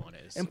Lasso season 1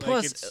 is. And Like,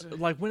 plus, it's-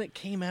 like when it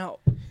came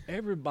out,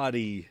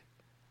 everybody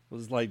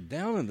was like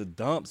down in the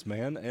dumps,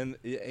 man. And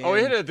it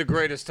hit at the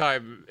greatest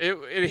time.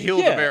 It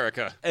healed Yeah.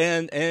 America.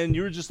 And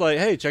you were just like,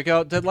 hey, check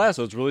out Ted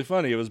Lasso. It's really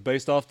funny. It was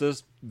based off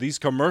these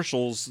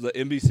commercials that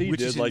NBC Which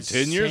did is like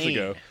 10 years insane.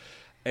 ago.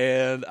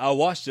 And I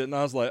watched it, and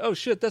I was like, oh,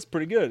 shit, that's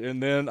pretty good.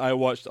 And then I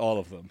watched all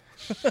of them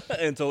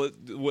until it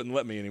wouldn't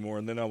let me anymore,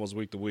 and then I was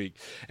week to week.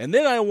 And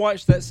then I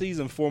watched that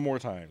season 4 more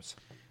times.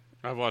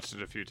 I've watched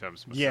it a few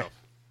times Yeah.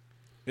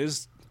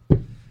 myself.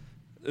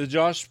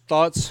 Josh,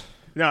 thoughts?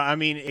 No, I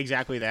mean,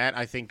 exactly that.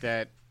 I think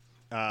that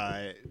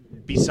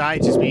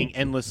besides just being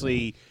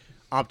endlessly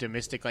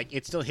optimistic, like,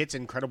 it still hits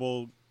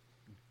incredible,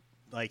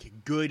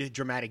 like, good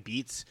dramatic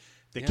beats.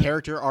 The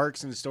character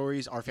arcs and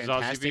stories are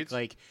fantastic. beats?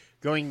 Like,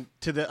 going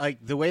to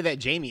the way that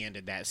Jamie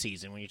ended that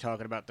season, when you're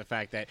talking about the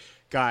fact that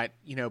got,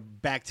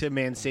 back to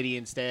Man City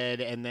instead,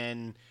 and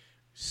then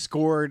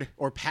scored,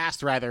 or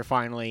passed rather,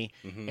 finally,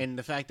 and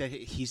the fact that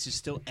he's just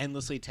still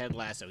endlessly Ted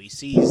Lasso. He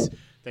sees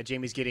that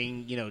Jamie's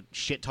getting,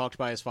 shit talked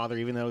by his father,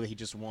 even though he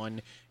just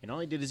won, and all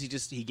he did is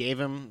he gave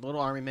him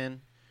little army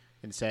men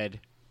and said,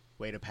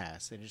 way to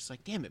pass. And it's just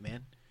like, damn it,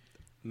 man.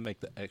 Make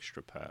the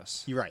extra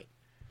pass. You're right.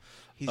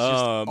 He's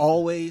just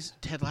always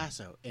Ted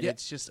Lasso, and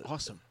it's just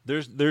awesome.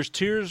 There's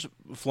tears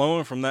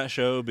flowing from that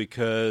show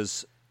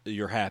because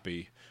you're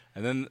happy,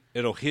 and then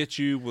it'll hit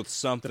you with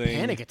something.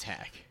 Panic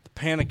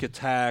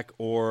attack,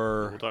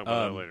 or We'll talk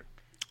about that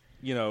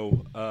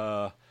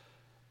later.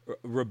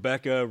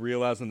 Rebecca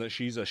realizing that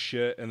she's a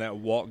shit, and that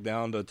walk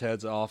down to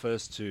Ted's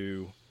office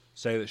to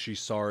say that she's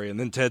sorry, and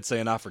then Ted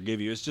saying, "I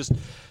forgive you." It's just.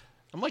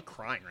 I'm like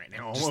crying right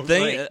now. Almost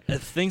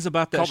Things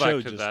about that Call show.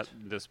 back to that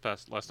this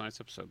past last night's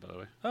episode, by the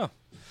way. Oh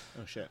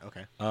shit.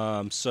 Okay.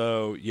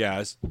 So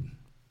yeah,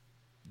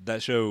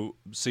 that show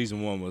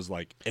season 1 was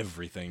like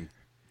everything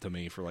to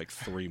me for like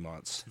 3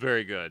 months.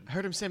 Very good. I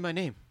heard him say my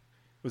name.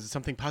 Was it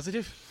something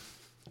positive?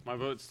 My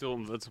vote's still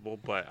invincible,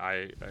 but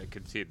I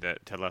concede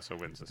that Ted Lasso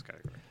wins this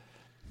category.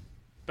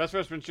 Best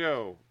freshman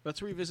show.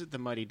 Let's revisit the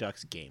Mighty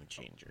Ducks Game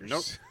Changers.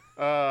 Nope.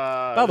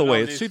 By the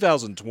way, it's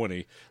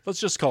 2020. Let's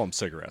just call them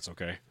cigarettes,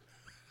 okay?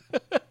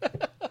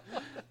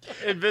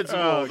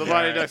 Invincible, the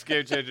Mighty Ducks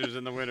Game Changers,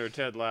 and the winner,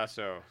 Ted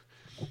Lasso.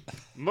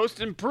 Most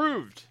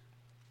improved.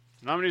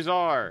 Nominees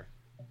are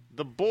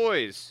The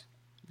Boys,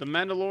 The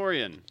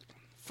Mandalorian,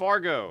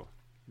 Fargo,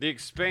 The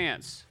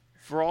Expanse,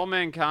 For All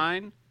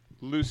Mankind,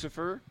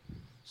 Lucifer,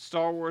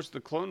 Star Wars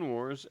The Clone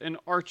Wars, and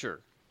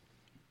Archer.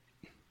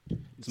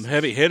 Some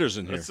heavy hitters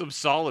in here. That's some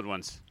solid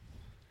ones.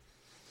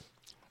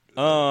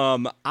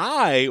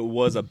 I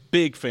was a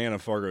big fan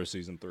of Fargo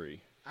season 3.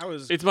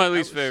 It's my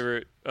least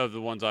favorite of the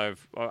ones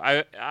I've.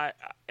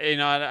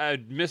 I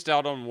missed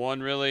out on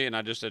one really, and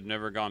I just had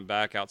never gone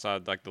back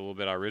outside like the little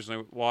bit I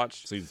originally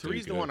watched. Season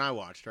 3's the one I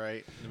watched,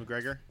 right? The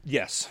McGregor.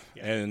 Yes,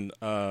 Yeah. and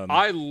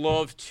I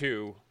loved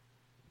 2,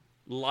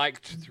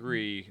 liked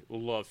 3,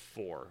 loved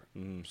 4.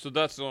 So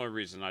that's the only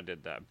reason I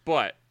did that.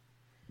 But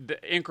the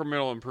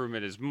incremental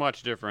improvement is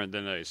much different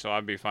than these, so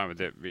I'd be fine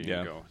with it being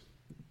going.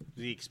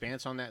 The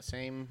Expanse on that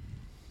same.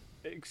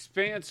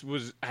 Expanse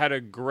had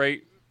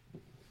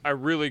a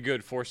really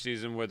good 4th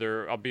season where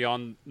they're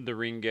beyond the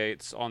ring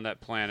gates on that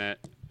planet.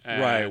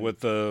 right with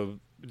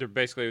they're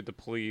basically with the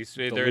police.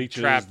 the They're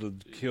leeches, trapped the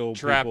kill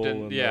trapped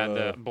people, in and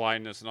the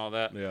blindness and all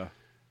that. yeah.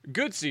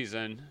 Good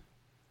season,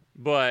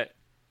 but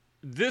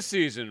this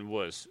season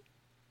was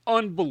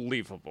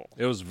unbelievable.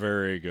 It was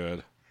very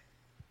good.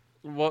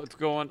 What's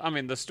going? I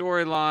mean, the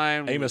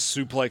storyline. Amos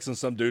suplexing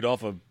some dude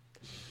off of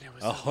It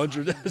was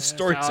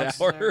 100-story Alex,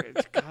 tower.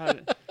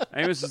 God,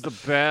 Amos is the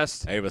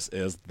best. Amos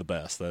is the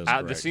best. That is The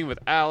correct. scene with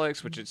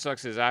Alex, which it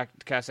sucks, his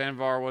Cass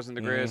Anvar wasn't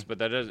the greatest,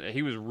 but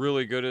he was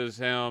really good as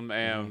him.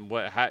 And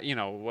what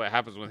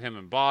happens with him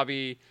and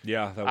Bobby,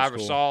 Yeah, that was cool.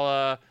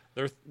 Iversala,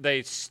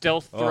 they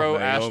stealth throw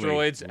Naomi.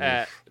 asteroids Oof.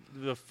 at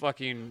the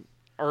fucking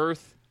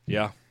Earth.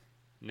 Yeah,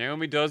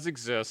 Naomi does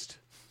exist.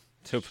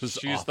 it was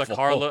She's awful. the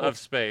Carla of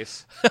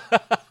space.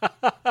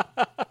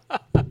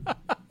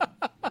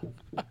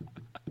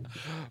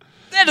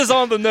 That is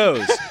on the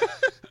nose.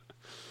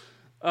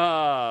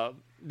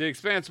 The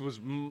Expanse was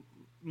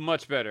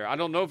much better. I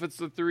don't know if it's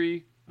the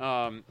 3.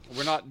 We're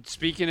not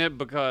speaking it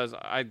because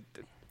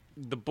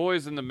The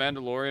Boys and The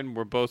Mandalorian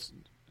were both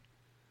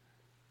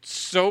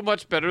so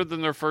much better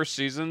than their first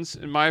seasons,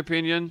 in my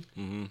opinion.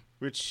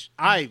 Which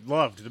I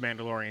loved The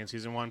Mandalorian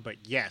season 1, but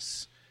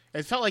yes.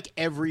 It felt like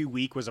every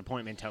week was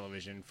appointment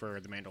television for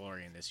The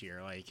Mandalorian this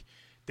year. Like,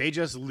 they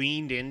just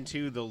leaned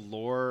into the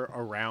lore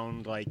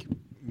around, like,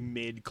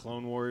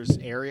 mid-Clone Wars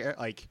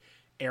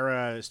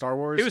era Star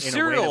Wars. It was in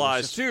a way that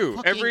serialized just too.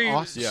 fucking Every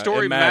awesome.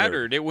 story it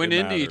mattered. It went It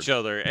into mattered. each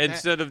other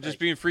instead of just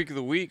being Freak of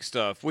the Week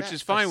stuff, which That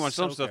is fine on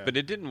some Ahsoka. stuff, but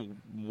it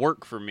didn't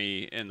work for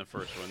me in the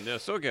first one. The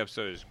Ahsoka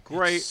episode is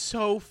great.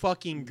 So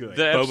fucking good.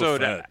 The Boba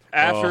episode Fett.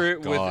 after Oh,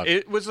 it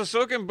God. was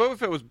Ahsoka and Boba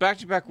Fett was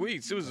back-to-back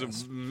weeks. It was an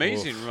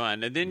amazing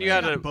run, and then you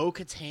had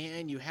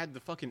Bo-Katan, you had the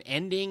fucking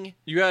ending.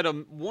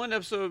 one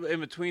episode in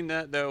between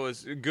that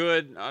was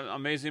good,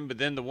 amazing, but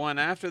then the one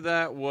after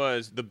that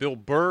was the Bill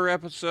Burr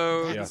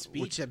episode. That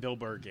speech that Bill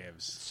Burr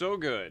gives. So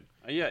good.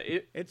 Yeah,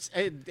 It's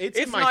it's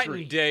in my night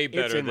 3. and day It's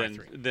better in my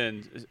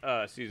than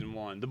 3. season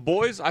 1. The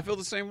Boys, I feel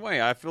the same way.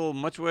 I feel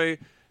much way.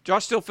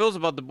 Josh still feels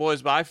about The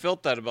Boys, but I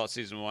felt that about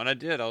season 1. I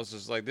did. I was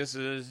just like, this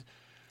is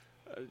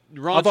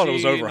I thought it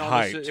was raunchy and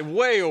all this overhyped. shit.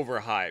 Way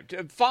overhyped.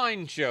 A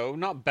fine show,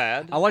 not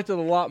bad. I liked it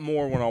a lot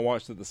more when I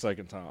watched it the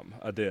second time.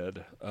 I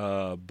did,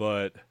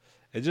 but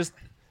it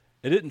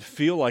didn't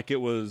feel like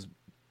it was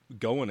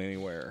going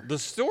anywhere. The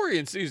story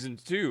in season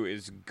 2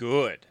 is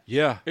good.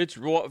 Yeah, It's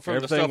from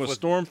everything the stuff with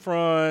with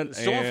Stormfront.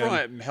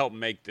 Stormfront helped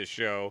make the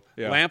show.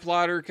 Yeah.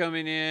 Lamplighter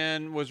coming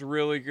in was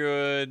really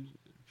good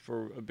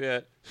for a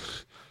bit.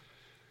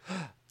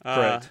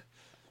 Correct.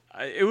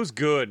 It was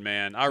good,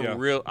 man. I Yeah.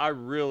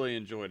 really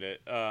enjoyed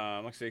it. Like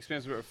I say,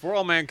 Expanse For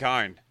All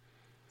Mankind.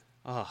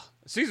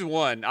 Season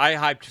 1, I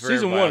hyped for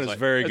Season everybody. I one was is like,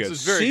 very "This good.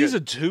 is very Season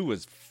good." 2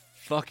 is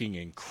fucking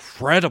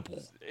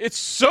incredible. It's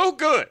so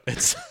good.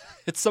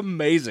 It's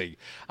amazing.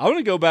 I want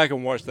to go back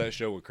and watch that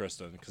show with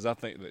Kristen because I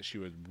think that she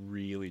would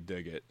really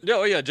dig it.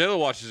 Oh yeah, Jayla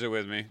watches it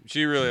with me.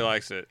 She really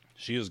likes it.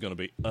 She is going to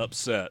be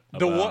upset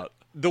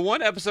The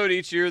one episode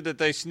each year that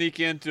they sneak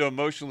in to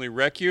emotionally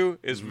wreck you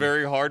is Mm-hmm.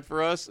 very hard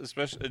for us.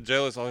 Especially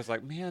Jayla's always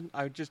like, "Man,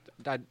 I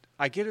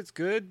get it's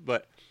good,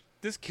 but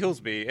this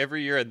kills me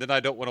every year, and then I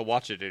don't want to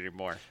watch it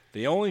anymore."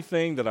 The only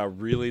thing that I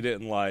really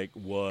didn't like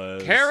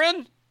was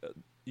Karen,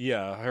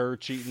 Yeah, her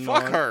cheating.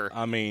 Fuck on her.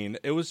 I mean,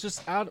 it was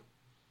just out.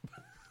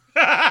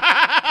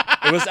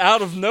 It was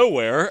out of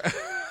nowhere.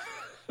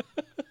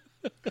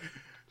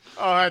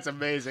 Oh, that's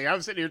amazing.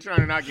 I'm sitting here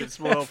trying to not get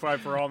spoiled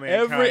for all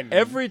mankind.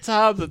 Every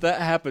time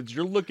that happens,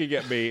 you're looking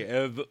at me,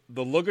 and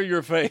the look on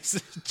your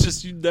face,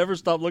 just you never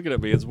stop looking at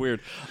me. It's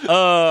weird.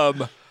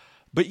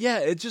 But yeah,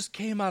 it just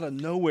came out of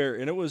nowhere,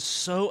 and it was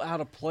so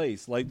out of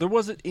place. Like there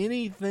wasn't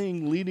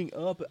anything leading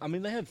up. I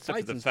mean, they had except for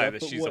fights the and fact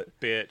stuff. that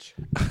But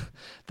she's a bitch.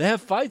 they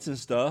had fights and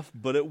stuff,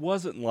 but it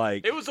wasn't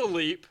like. It was a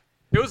leap.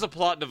 It was a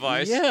plot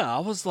device. Yeah, I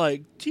was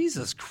like,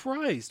 Jesus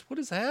Christ, what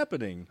is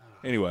happening?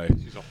 Anyway,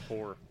 She's a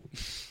whore.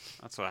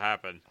 That's what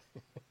happened.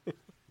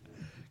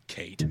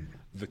 Kate,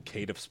 the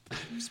Kate of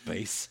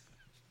space.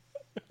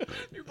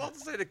 You're about to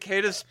say the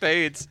Kate of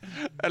Spades,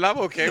 and I'm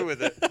okay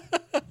with it.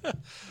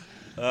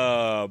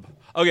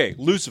 Okay,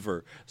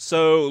 Lucifer.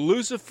 So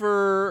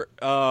Lucifer,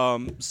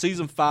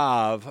 season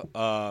 5.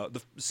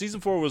 The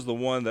season 4 was the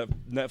one that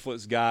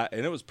Netflix got,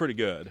 and it was pretty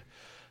good.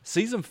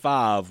 Season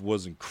 5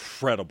 was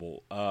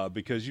incredible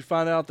because you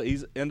find out that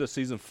he's into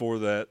season 4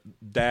 that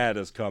Dad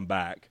has come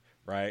back,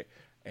 right?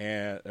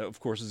 And of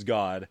course, it's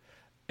God,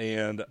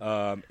 and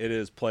it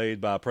is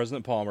played by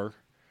President Palmer,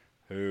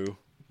 who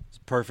is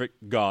a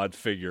perfect God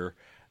figure.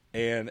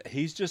 And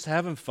he's just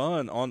having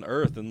fun on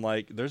Earth. And,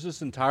 like, there's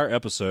this entire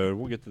episode,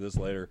 we'll get to this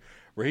later,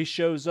 where he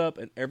shows up,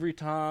 and every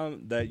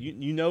time that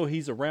you know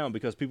he's around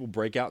because people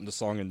break out into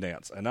song and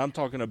dance. And I'm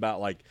talking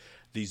about, like,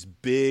 these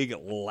big,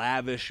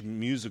 lavish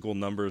musical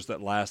numbers that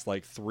last,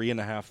 like,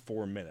 3.5,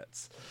 4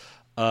 minutes.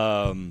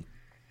 And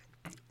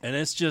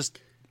it's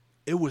just,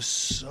 it was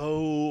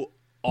so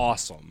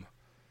awesome.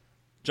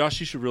 Josh,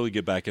 you should really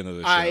get back into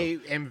this show. I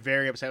am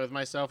very upset with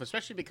myself,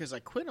 especially because I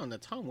quit on the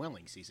Tom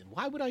Welling season.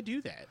 Why would I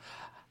do that?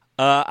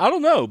 I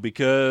don't know,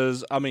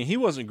 because, I mean, he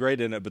wasn't great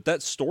in it, but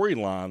that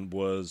storyline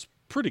was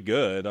pretty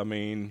good. I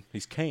mean,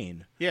 he's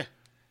Cain. Yeah.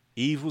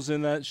 Eve was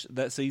in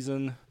that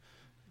season.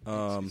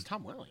 It's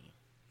Tom Welling.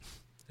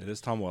 It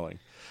is Tom Welling.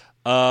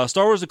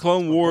 Star Wars The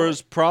Clone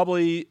Wars,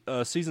 probably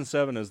season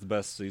 7 is the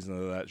best season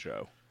of that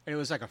show. And it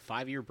was like a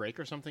 5-year break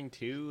or something,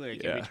 too,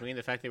 like Yeah. in between.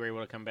 The fact they were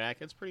able to come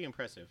back, it's pretty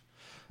impressive.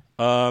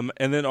 And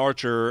then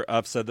Archer,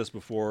 I've said this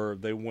before,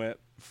 they went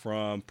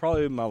from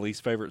probably my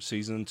least favorite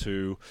season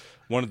to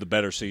one of the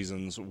better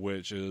seasons,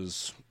 which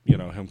is, you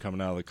know, him coming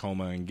out of the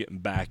coma and getting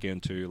back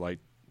into, like,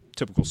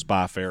 typical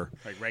spy fare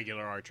Like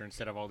regular Archer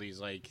instead of all these,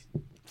 like,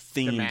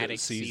 themed thematic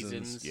seasons.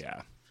 seasons.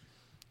 Yeah.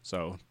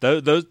 So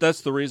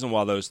that's the reason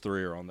why those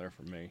 3 are on there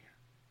for me.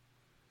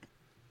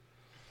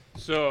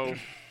 So,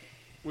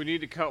 we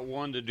need to cut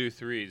 1 to do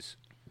 3s.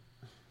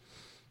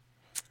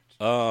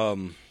 I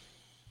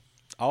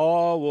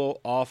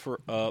will offer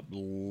up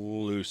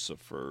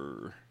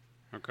Lucifer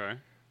Okay.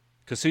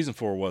 because season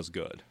 4 was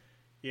good.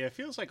 Yeah, it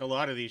feels like a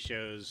lot of these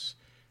shows,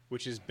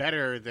 which is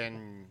better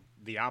than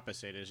the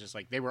opposite, is just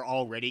like they were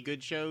already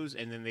good shows,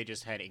 and then they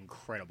just had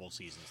incredible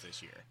seasons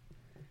this year.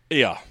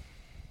 Yeah.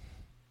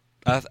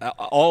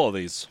 All of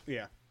these.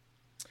 Yeah.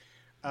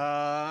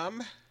 I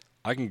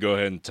can go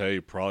ahead and tell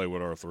you probably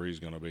what our 3 is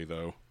going to be,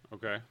 though.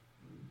 Okay.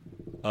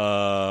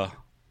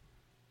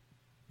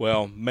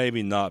 Well,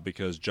 maybe not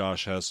because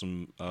Josh has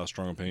some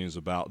strong opinions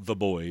about The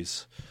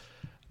Boys,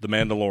 The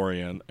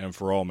Mandalorian, and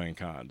For All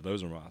Mankind.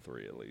 Those are my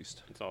 3, at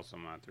least. It's also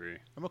my 3.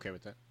 I'm okay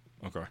with that.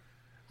 Okay.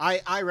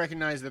 I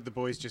recognize that The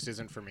Boys just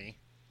isn't for me.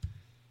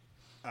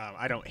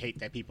 I don't hate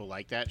that people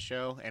like that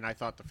show, and I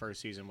thought the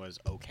first season was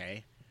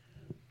okay.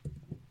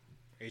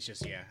 It's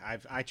just, yeah,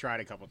 I tried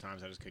a couple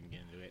times. I just couldn't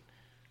get into it.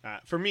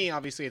 For me,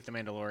 obviously, it's The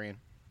Mandalorian.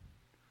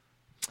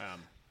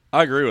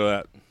 I agree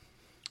with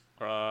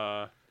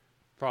that.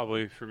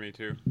 Probably for me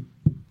too.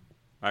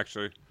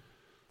 Actually,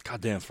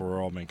 Goddamn, For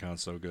All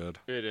Mankind's so good.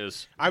 it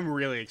is. I'm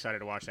really excited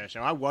to watch that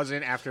show. I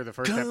wasn't after the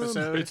first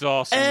episode. It's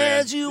awesome, man.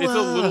 As you It's a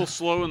are. little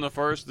slow in the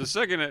first. The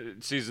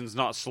second season's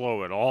not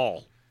slow at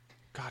all.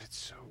 God, it's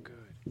so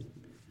good.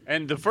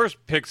 And the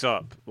first picks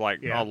up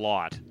like Yeah. a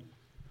lot.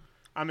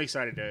 I'm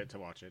excited to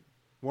watch it.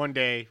 One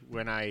day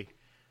when I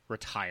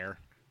retire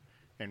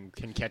and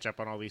can catch up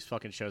on all these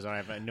fucking shows, I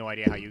have no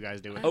idea how you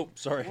guys do it. Oh,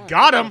 sorry.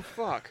 Got him!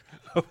 Fuck.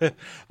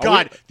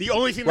 God, the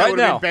only thing that Right would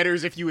have now. been better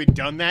is if you had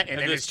done that and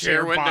then this his chair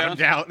chair went bottomed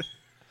down? out.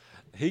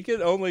 He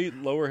could only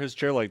lower his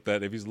chair like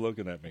that if he's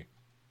looking at me.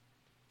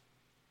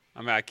 I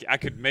mean, I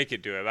could make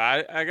it do it,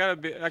 but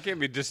I can't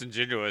be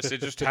disingenuous.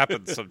 It just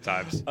happens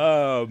sometimes.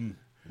 $10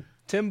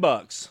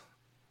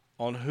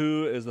 on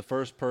who is the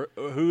first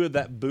who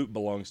that boot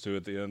belongs to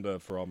at the end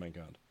of For All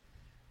Mankind.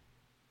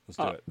 Let's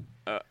do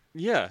it.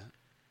 Yeah.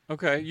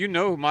 Okay, you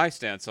know my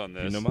stance on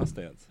this. You know my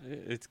stance.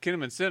 It's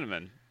Kinnaman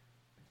Cinnamon.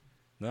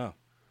 No,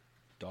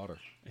 daughter.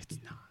 It's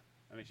not.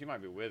 I mean, she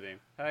might be with him.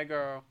 Hey,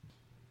 girl.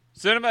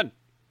 Cinnamon.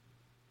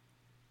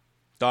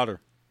 Daughter.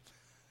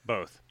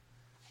 Both.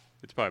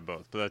 It's probably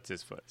both, but that's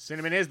his foot.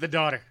 Cinnamon is the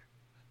daughter.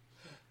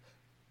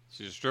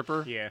 She's a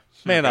stripper? Yeah.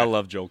 Man, Okay. I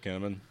love Joel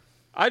Kinnaman.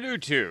 I do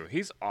too.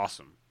 He's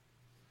awesome.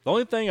 The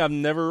only thing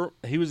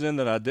he was in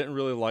that I didn't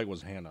really like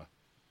was Hannah.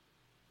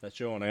 That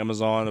show on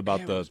Amazon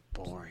about It the was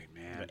boring,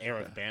 man. The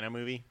Eric Bana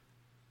movie.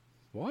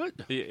 what?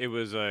 It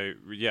was a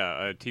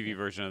TV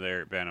version of the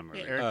Eric Bana movie.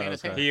 Yeah, Eric Bana's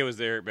okay. Hannah. He was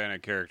the Eric Bana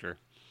character.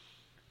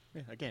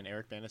 Yeah, again,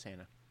 Eric Bana's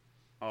Hannah.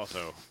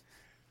 Also,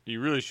 you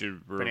really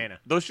should. Banana.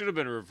 Those should have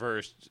been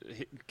reversed.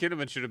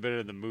 Kinnaman should have been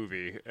in the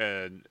movie,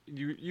 and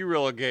you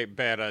relegate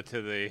Bana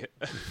to the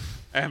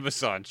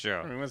Amazon I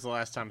show. mean, when's the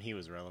last time he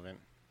was relevant?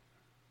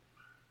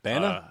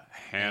 Bana?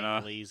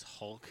 Hannah. Lee's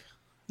Hulk.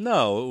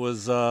 No, it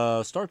was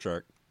Star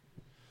Trek.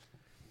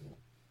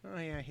 Oh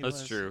yeah, he That's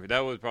was. true. That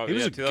was probably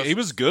He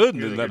was good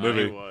in Really that good.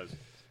 He movie. was.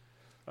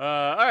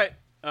 All right.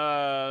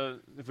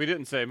 If we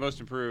didn't say most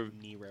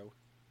improved, Nero.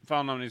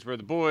 final nominees were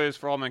The Boys,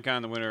 For All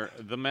Mankind, the winner,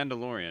 The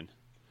Mandalorian.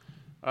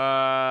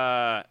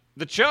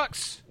 The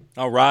Chucks,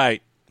 All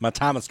right, my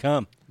time has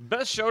come.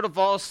 best show to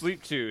fall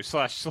asleep to /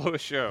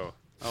 slowest show.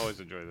 I always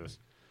enjoy this.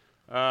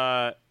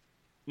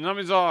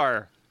 Nominees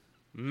are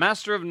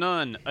Master of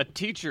None, A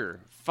Teacher,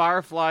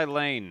 Firefly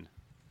Lane,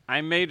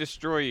 I May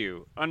Destroy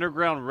You,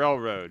 Underground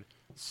Railroad,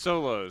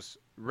 Solos,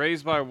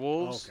 Raised by Oh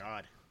Wolves,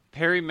 God.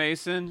 Perry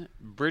Mason,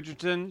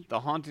 Bridgerton, The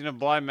Haunting of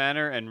Bly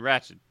Manor, and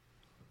Ratchet.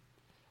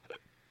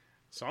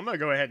 So I'm gonna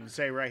go ahead and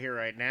say right here,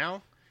 right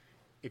now,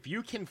 if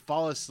you can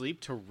fall asleep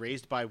to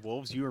Raised by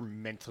Wolves, you are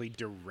mentally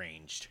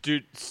deranged.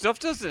 Dude, stuff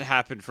doesn't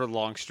happen for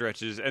long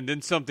stretches, and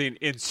then something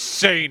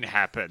insane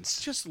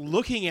happens. Just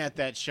looking at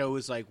that show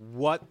is like,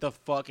 what the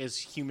fuck is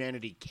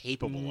humanity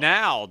capable of?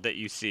 Now that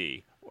you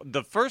see,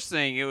 the first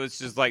thing, it was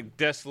just like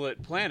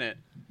desolate planet,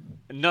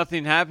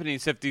 nothing happening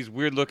except these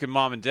weird-looking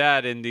mom and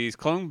dad and these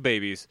clone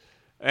babies,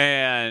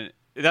 and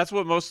that's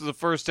what most of the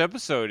first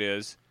episode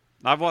is.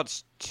 I've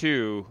watched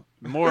 2.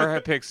 More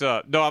picks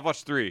up. No, I've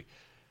watched 3.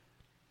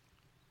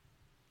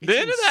 The It's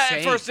end of that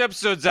insane. first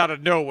episode's out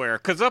of nowhere,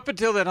 because up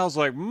until then I was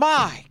like,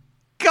 my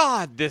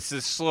God, this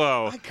is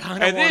slow. I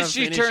kinda And then wanna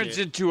she finish turns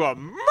it. into a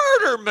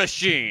murder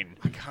machine.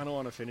 I kind of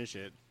want to finish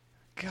it.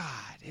 God,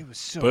 it was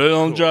so Put it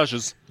on cool.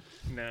 Josh's.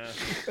 Nah,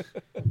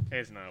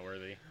 it's not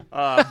worthy.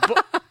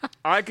 But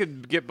I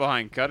could get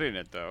behind cutting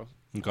it, though.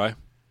 Okay,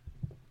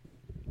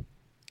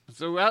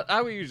 So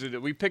how we usually do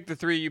it? We pick the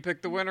 3, you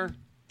pick the winner?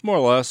 more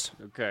or less.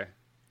 Okay.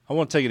 I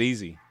want to take it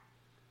easy.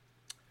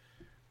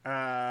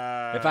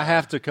 If If I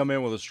have to come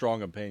in with a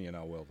strong opinion,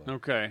 I will. Though.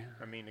 Okay.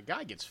 I mean, the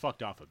guy gets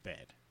fucked off a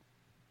bed.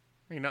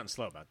 Ain't nothing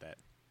slow about that.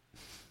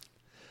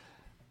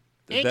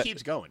 And That-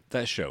 keeps going.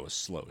 That show is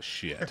slow as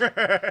shit.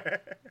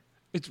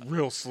 It's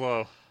real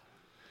slow.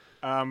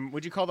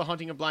 Would you call The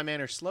Haunting of Bly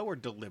Manor slow or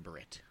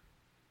deliberate?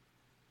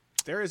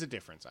 There is a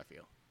difference, I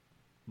feel.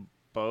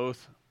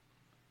 Both.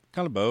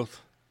 Kind of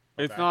both.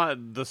 It's Okay.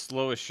 not the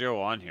slowest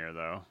show on here,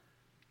 though.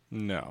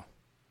 No,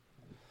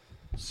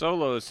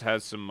 Solos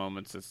has some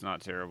moments that's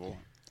not terrible.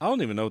 I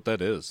don't even know what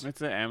that is.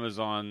 It's an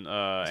Amazon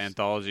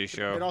anthology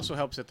show. It also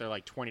helps that they're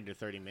like 20 to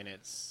 30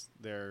 minutes.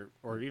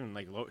 Or even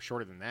like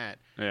shorter than that.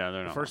 Yeah,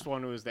 they're The not. first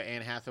one was the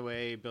Anne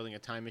Hathaway building a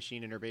time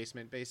machine in her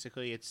basement.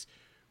 Basically, it's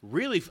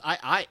really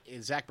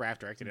Zach Braff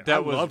directed it. I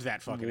That was loved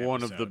that fucking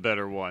one episode. of the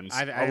better ones.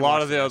 I a lot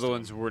watched of the the other rest of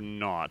ones were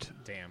not.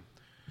 Damn.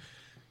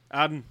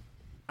 I'm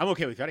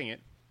okay with cutting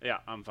it. Yeah,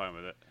 I'm fine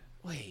with it.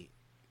 Wait,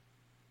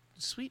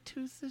 Sweet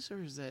Tooth this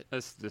or is that?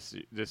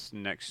 This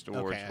next Okay,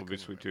 awards I will be couldn't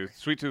Sweet remember. Tooth.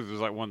 Sweet Tooth was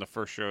like one of the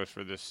first shows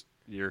for this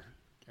year.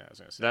 I was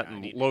gonna say, That I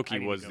and need- Loki I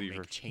need to was go the make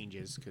first.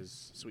 changes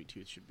because Sweet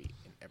Tooth should be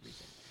in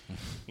everything,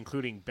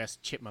 including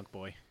Best Chipmunk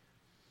Boy.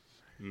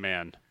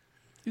 Man.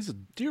 He's a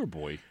deer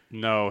boy.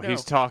 No, No.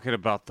 he's talking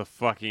about the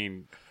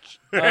fucking.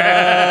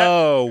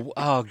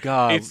 oh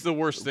God! It's the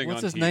worst thing What's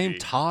on his TV. name?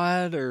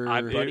 Todd or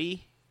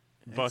Buddy,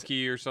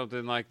 Bucky or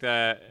something like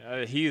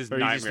that. He is or are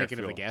you nightmare just thinking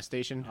fuel. of the gas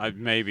station?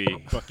 Maybe.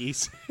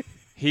 Bucky's.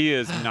 He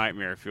is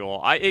nightmare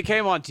fuel. It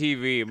came on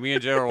TV, and me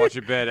and Joe were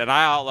watching bed, and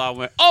I out loud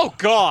went, "Oh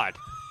God!"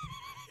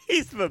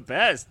 He's the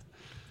best.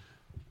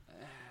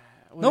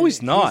 No,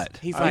 he's not.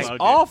 he's That's like-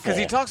 awful. Because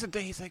he talks to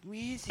he's like,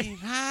 "Missy,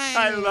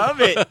 hi." I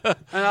love it.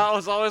 And I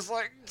was always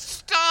like,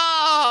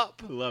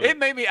 "Stop!" Love it it.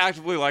 made me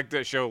actively like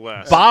that show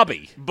less.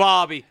 Bobby.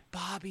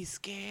 Bobby's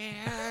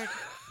scared.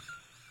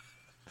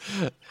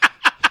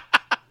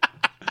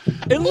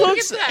 It Look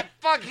looks at that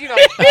fucking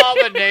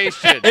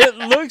abomination. It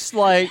looks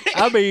like,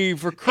 I mean,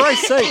 for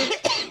Christ's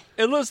sake,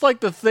 it looks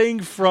like the thing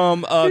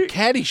from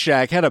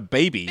Caddyshack had a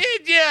baby.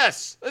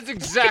 Yes, that's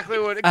exactly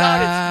what it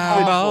got.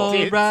 It's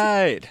awful. All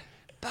right.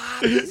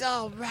 Bobby's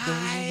all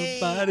right.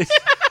 Body.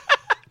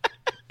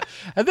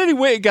 And then he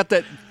went and got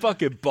that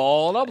fucking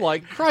ball, and I'm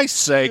like, Christ's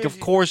sake, of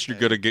course you're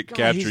going to get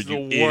captured, He's the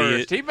you worst.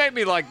 idiot. He made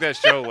me like that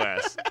show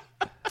less.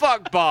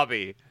 Fuck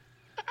Bobby.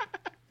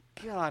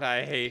 God,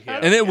 I hate him.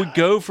 And it would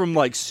go from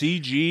like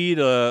CG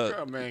to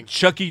Oh, man.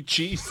 Chuck E.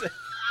 Cheese.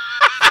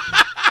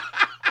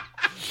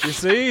 You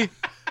see?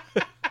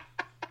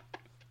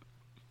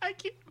 I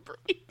can't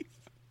breathe.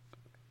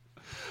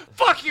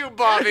 Fuck you,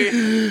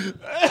 Bobby.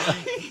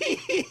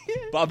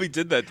 Bobby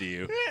did that to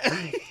you.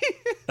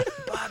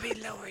 Bobby,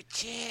 lower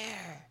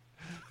chair.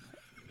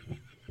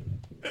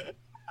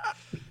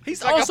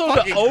 He's like a also the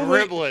fucking only.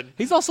 gremlin.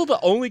 He's also the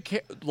only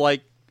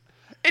like.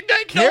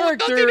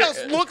 Nothing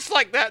else looks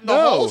like that in the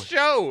No. whole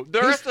show. The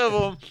rest of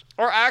them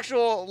are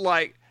actual,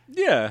 like,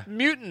 Yeah.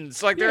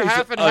 mutants. Like, Yeah, they're he's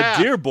half and a half.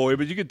 deer boy,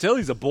 but you can tell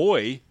he's a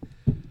boy.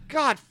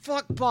 God,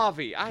 fuck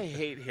Bobby. I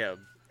hate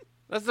him.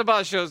 That's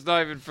about show's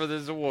not even for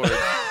this award.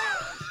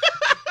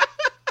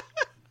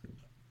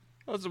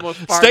 That's the most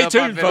fired Stay up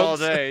tuned, I've been all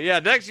folks. day. Yeah,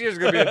 next year's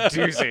going to be a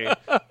doozy.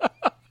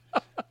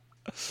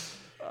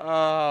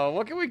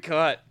 What can we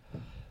cut?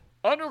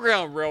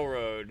 Underground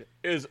Railroad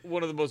is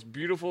one of the most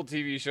beautiful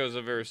TV shows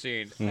I've ever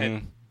seen.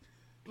 And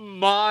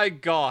my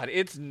God,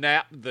 it's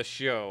napped the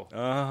show.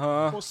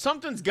 Uh-huh. Well,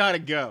 something's got to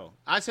go.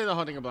 I say The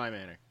Haunting of Bly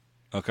Manor.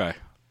 Okay.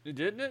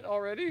 Didn't it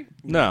already?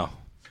 No.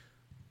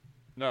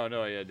 No,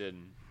 yeah, it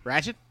didn't.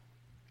 Ratchet?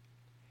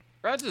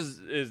 Rats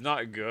is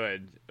not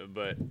good,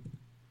 but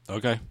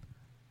Okay.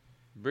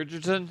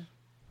 Bridgerton,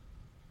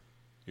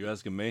 You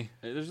asking me?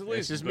 there's at It's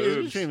least just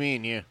boobs. between me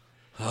and you.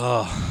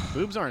 Oh.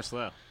 Boobs aren't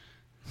slow.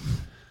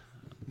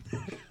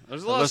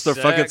 There's a lot Unless of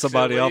they're fucking sex,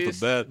 somebody at off the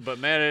least, bed. But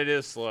man, it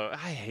is slow.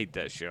 I hate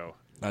that show.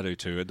 I do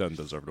too. It doesn't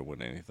deserve to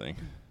win anything.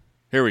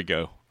 Here we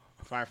go.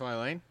 Firefly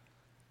Lane?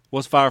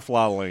 What's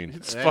Firefly Lane?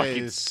 It That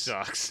fucking is-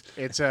 sucks.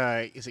 It's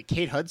is it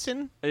Kate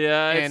Hudson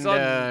Yeah, it's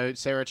and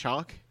Sarah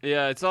Chalk?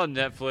 it's on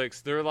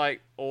Netflix. They're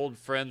like old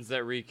friends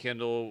that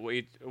rekindle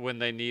when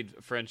they need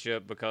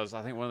friendship because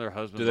I think one of their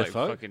husbands Do they like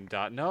fuck? fucking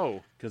died.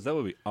 No, Because that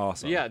would be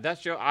awesome. yeah,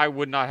 that show I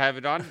would not have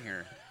it on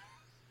here.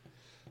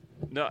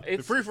 No, The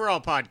it's Free for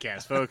All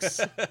podcast, folks.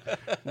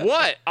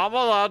 what I'm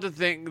allowed to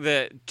think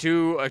that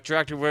two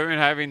attractive women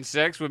having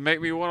sex would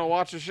make me want to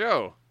watch a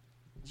show.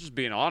 Just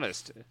being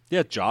honest.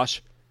 Yeah,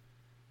 Josh.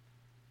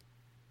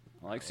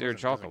 I like Sarah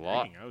Chalk a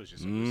lot. I was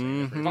just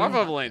saying.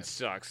 Firefly Lane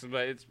sucks,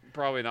 but it's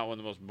probably not one of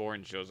the most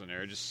boring shows on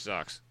there. It just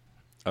sucks.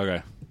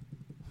 Okay.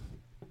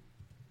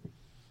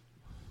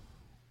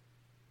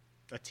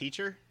 A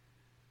teacher?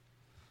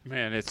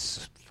 Man,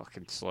 it's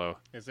fucking slow.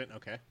 Is it?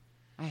 Okay.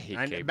 I hate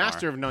And Kmart.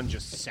 Master of None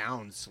just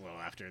sounds slow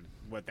after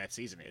what that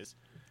season is.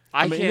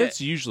 I mean, can't. it's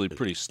usually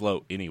pretty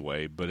slow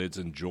anyway, but it's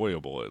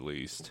enjoyable at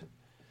least.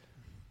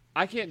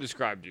 I can't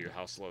describe to you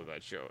how slow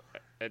that show.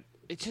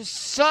 It just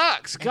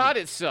sucks. God,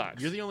 it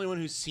sucks. You're the only one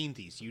who's seen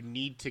these. You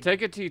need to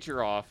Take a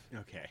teacher off.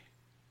 Okay.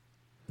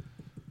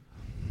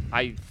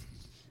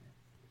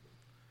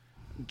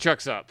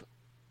 Chuck's up.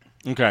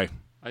 Okay.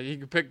 You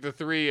can pick the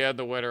three and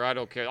the winner. I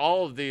don't care.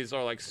 All of these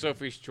are like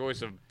Sophie's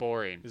Choice of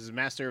boring. This is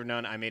Master of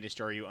None, I May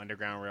Destroy You,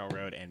 Underground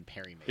Railroad, and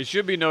Perry Mason. It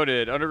should be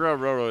noted,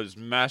 Underground Railroad is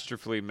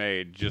masterfully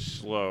made, just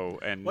slow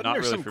and Wasn't not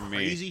there really some for me.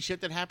 crazy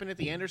shit that happened at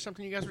the end or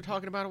something you guys were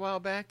talking about a while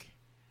back?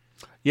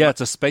 Yeah,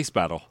 it's a space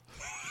battle.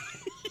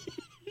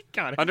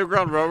 God.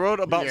 Underground Railroad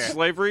about Yeah.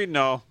 slavery?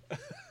 No,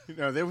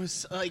 No, there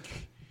was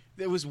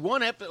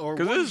one episode or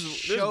because one this is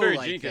show Barry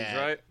like Jenkins, that.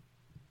 right?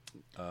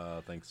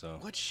 I think so.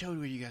 What show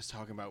were you guys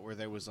talking about where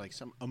there was like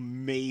some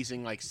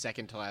amazing like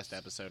second to last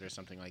episode or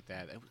something like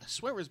that? I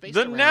swear it was based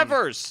The around...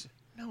 Nevers.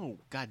 No,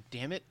 god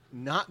damn it.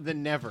 Not the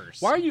Nevers.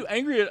 Why are you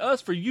angry at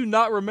us for you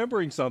not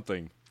remembering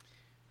something?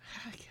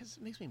 Because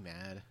it makes me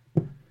mad.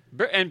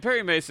 And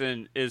Perry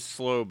Mason is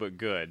slow but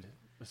good.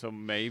 So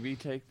maybe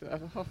take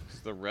that off.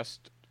 'Cause the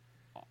rest,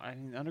 I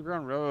mean,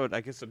 Underground Road,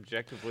 I guess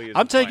objectively is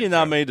I'm a fine taking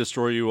I show. May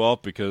Destroy You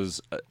off because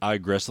I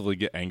aggressively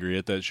get angry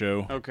at that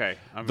show. Okay.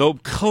 The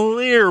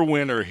clear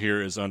winner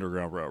here is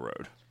Underground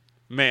Railroad.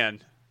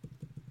 Man,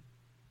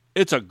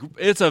 It's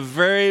a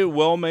very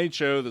well made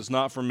show that's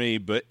not for me,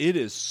 but it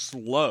is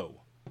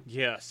slow.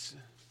 yes.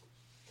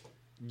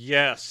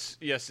 Yes,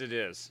 it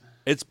is.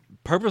 It's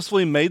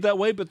purposefully made that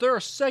way, but there are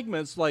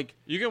segments like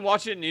You can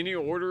watch it in any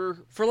order.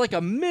 for like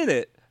a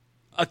minute,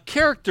 a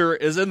character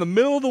is in the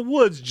middle of the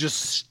woods just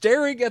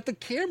staring at the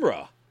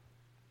camera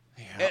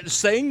and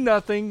saying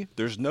nothing.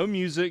 There's no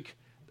music.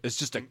 It's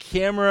just a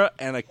camera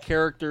and a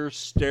character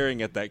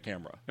staring at that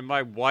camera. And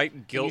my white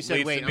And guilt you said,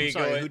 leads wait, to me I'm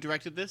sorry, going, who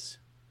directed this?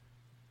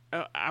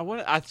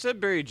 I said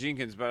Barry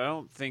Jenkins, but I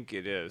don't think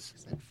it is.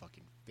 That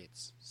fucking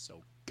fits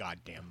so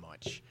goddamn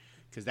much.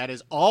 Because that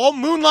is all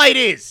Moonlight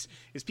is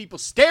people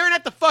staring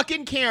at the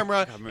fucking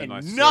camera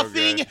Moonlight's and so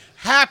nothing good.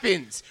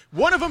 happens.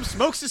 One of them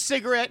smokes a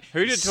cigarette.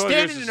 Who did 12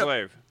 Years standing a in a-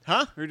 Slave?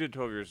 Huh? Who did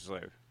 12 Years a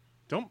Slave?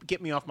 Don't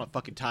get me off my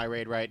fucking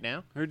tirade right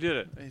now. Who did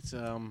it? It's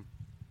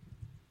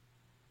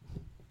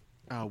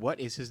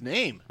what is his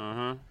name?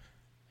 Uh-huh.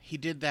 He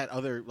did that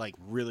other like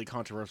really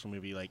controversial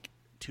movie like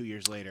 2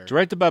 years later.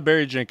 Directed by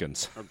Barry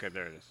Jenkins. Okay,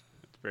 there it is.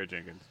 It's Barry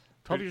Jenkins.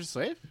 12 Years a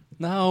Slave?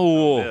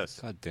 No. Yes.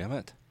 God damn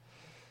it.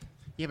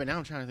 Yeah, but now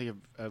I'm trying to think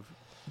of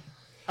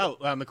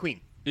McQueen.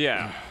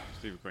 Yeah,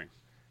 Steve McQueen.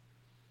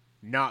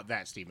 Not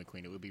that Steve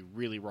McQueen. It would be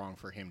really wrong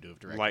for him to have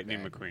directed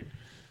Lightning that. McQueen.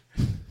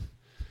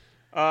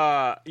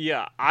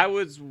 Yeah, I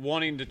was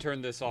wanting to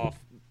turn this off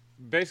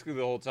basically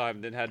the whole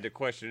time, then had to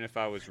question if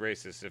I was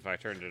racist if I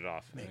turned it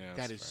off. Man, Yeah,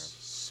 that that's is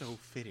so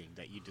fitting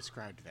that you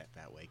described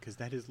that way, because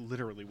that is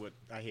literally what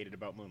I hated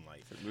about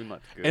Moonlight.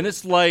 Moonlight's good. And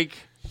it's like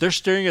they're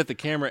staring at the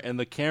camera, and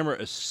the camera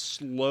is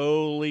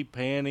slowly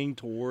panning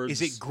towards.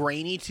 Is it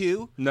grainy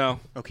too? No.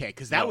 Okay,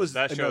 because that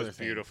another show's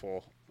thing.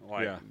 beautiful.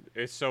 Like, Yeah.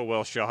 it's so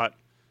well shot.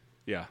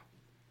 Yeah.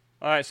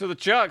 All right, so the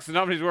Chucks, the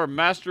nominees were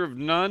Master of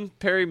None,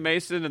 Perry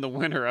Mason, and the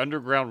winner,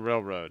 Underground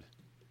Railroad.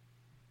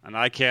 And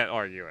I can't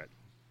argue it.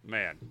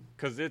 Man,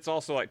 because it's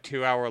also like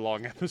 2-hour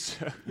long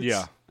episodes.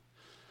 Yeah.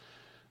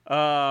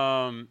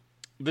 The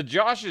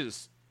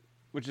Joshes,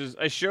 which is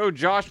a show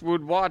Josh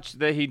would watch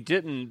that he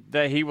didn't,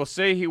 that he will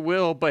say he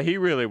will, but he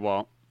really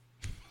won't.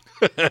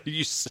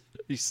 you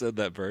said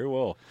that very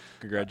well.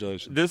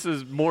 Congratulations. This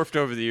has morphed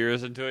over the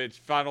years into its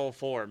final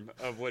form,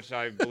 of which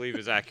I believe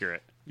is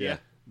accurate. Yeah.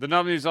 The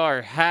nominees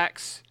are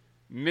Hacks,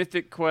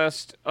 Mythic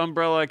Quest,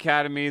 Umbrella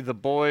Academy, The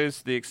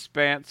Boys, The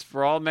Expanse,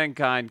 For All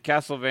Mankind,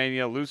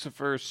 Castlevania,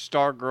 Lucifer,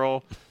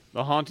 Stargirl,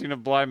 The Haunting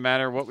of Bly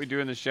Manor, What We Do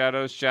in the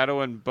Shadows, Shadow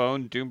and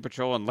Bone, Doom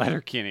Patrol, and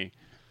Letterkenny.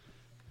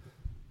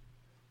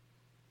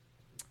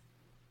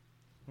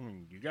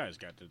 You guys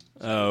got to.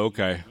 Oh,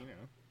 okay. You know.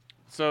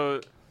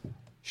 So,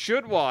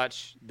 should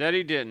watch, that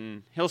he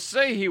didn't. He'll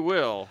say he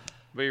will,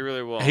 but he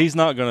really won't. He's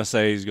not going to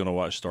say he's going to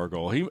watch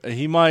Stargirl.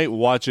 He might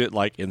watch it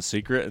like in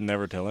secret and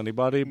never tell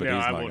anybody, but No,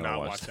 he's I not will going to not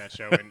watch watch it. that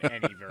show in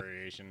any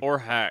variation. Or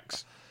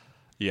Hacks.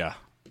 Yeah.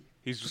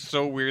 He's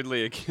so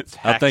weirdly against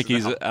Hacks. I think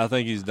now.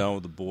 he's done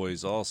with The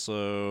Boys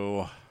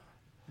also.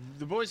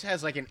 The Boys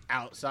has like an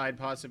outside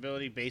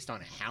possibility based on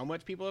how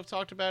much people have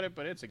talked about it,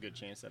 but it's a good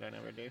chance that I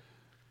never do.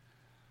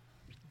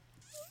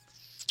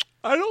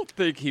 I don't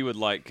think he would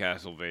like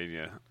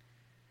Castlevania.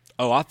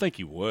 Oh, I think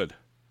he would.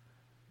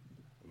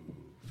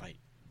 Fight.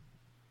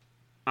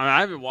 I mean,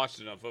 I haven't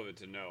watched enough of it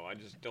to know. I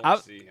just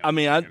don't see how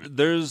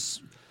there's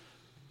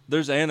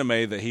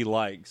anime that he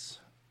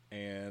likes,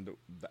 and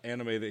the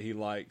anime that he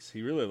likes,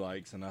 he really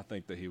likes, and I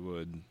think that he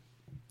would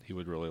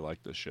really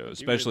like this show,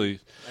 especially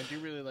I do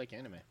really like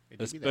anime. It do be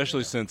that especially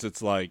way, though. since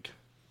it's like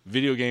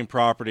video game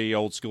property,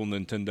 old school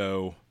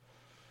Nintendo.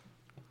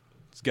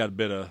 It's got a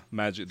bit of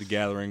Magic the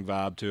Gathering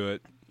vibe to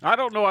it. I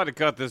don't know how to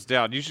cut this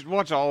down. You should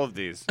watch all of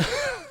these.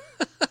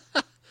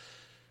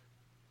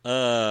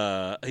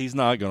 He's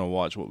not going to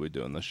watch What We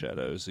Do in the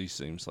Shadows. He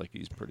seems like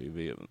he's pretty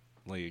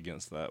vehemently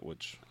against that,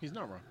 which He's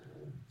not wrong.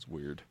 is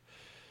weird.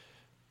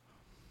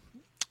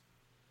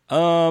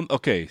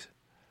 Okay.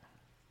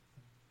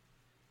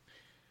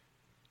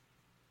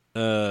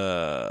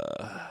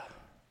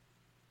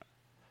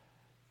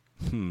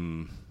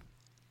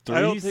 I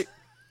don't Threes? think.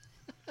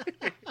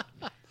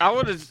 I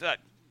would have.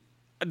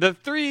 The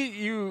three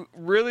you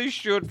really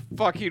should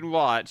fucking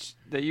watch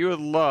that you would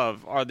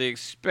love are The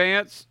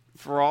Expanse,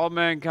 For All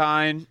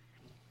Mankind.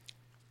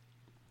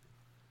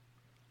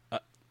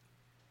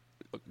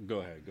 Go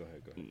ahead.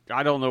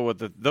 I don't know what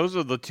those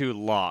are the two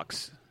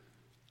locks.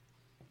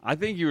 I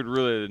think you would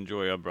really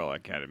enjoy Umbrella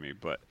Academy,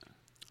 but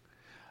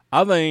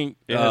I think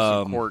it has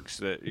some quirks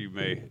that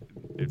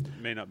it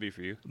may not be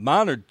for you.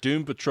 mine are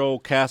Doom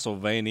Patrol,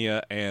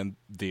 Castlevania, and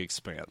The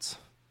Expanse.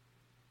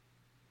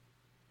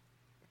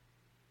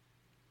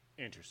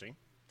 Interesting.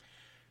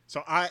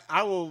 So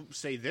I will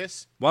say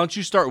this. Why don't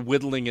you start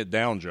whittling it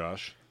down,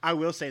 Josh? I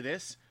will say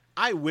this.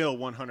 I will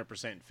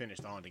 100% finish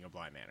The Haunting of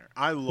Bly Manor.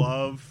 I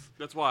love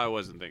That's why I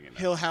wasn't thinking that.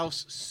 Hill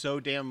House so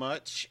damn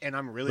much, and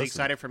I'm really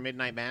excited for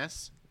Midnight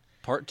Mass.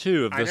 Part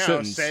 2 of the I know,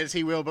 sentence. says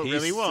he will, but he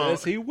really won't.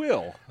 says he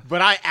will.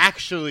 But I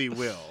actually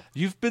will.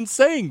 You've been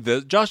saying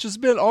this. Josh, it's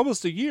been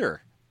almost a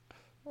year.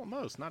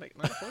 Almost, not a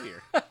full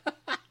year.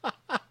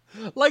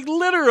 Like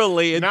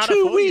literally in Not a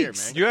 2 full year,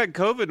 weeks. man. You had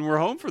COVID and we're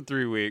home for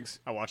 3 weeks.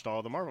 I watched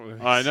all the Marvel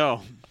movies. I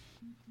know.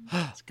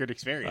 It's a good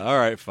experience. All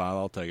right, fine.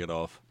 I'll take it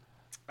off.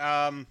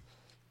 I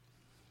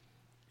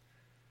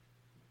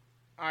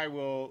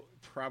will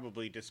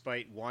probably,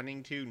 despite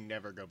wanting to,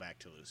 never go back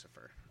to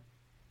Lucifer.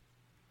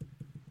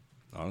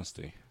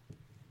 Honesty.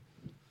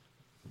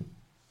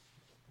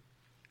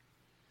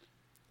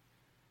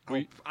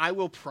 I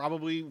will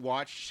probably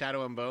watch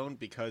Shadow and Bone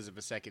because of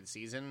a second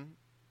season,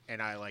 and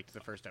I liked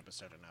the first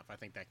episode enough. I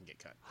think that can get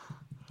cut.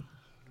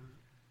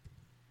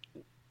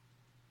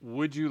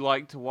 Would you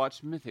like to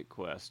watch Mythic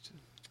Quest?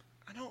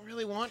 I don't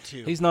really want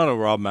to. He's not a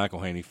Rob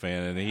McElhaney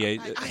fan, and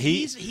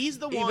he's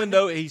the one. even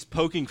though he's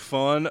poking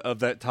fun of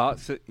that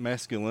toxic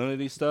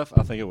masculinity stuff,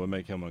 I think it would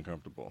make him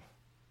uncomfortable.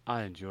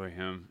 I enjoy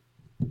him.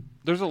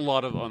 There's a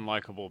lot of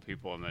unlikable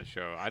people on that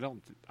show. I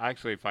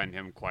actually find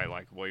him quite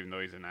likable, even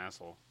though he's an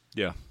asshole.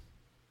 Yeah.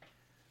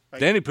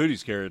 Danny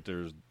Pudi's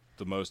character is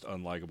the most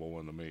unlikable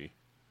one to me.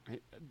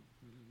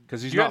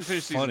 Because he's You not haven't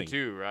finished funny.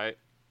 season 2, right?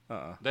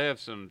 Uh-uh. They have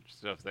some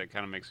stuff that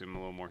kind of makes him a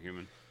little more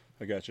human.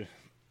 I got you.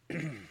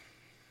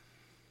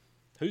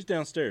 Who's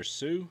downstairs?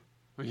 Sue?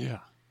 Yeah.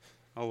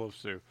 I love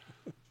Sue.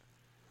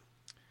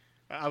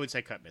 I would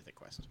say cut Mythic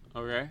Quest.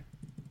 Okay.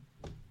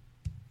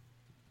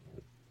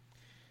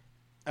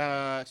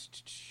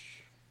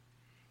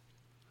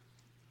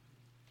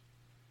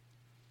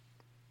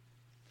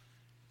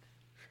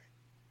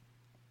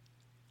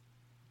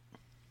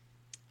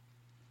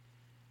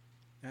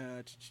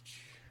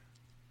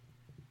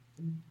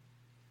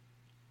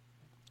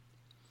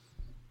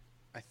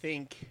 I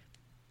think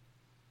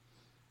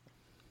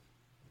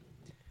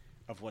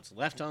of what's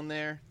left on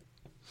there,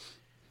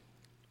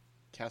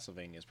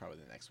 Castlevania is probably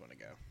the next one to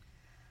go.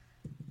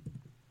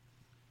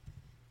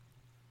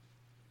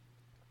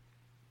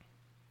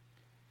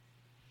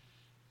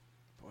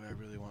 Boy, I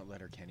really want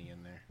Letterkenny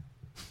in there.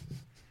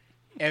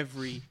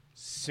 Every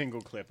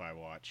single clip I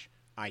watch,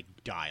 I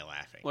die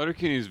laughing.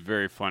 Letterkenny is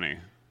very funny.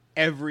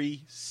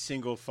 Every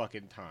single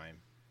fucking time.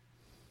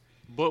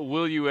 But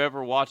will you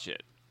ever watch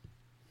it?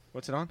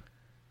 What's it on?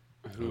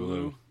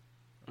 Hulu.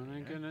 I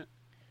ain't getting it.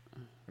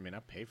 I mean, I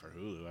pay for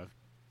Hulu.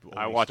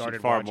 I watch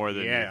it far more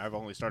than you. I've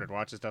only started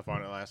watching stuff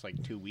on it the last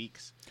 2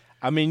 weeks.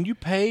 I mean, you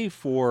pay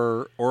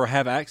for or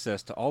have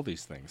access to all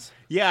these things.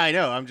 Yeah, I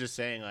know. I'm just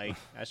saying, I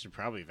should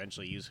probably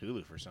eventually use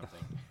Hulu for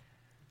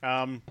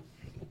something.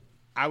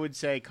 I would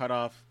say cut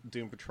off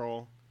Doom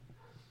Patrol.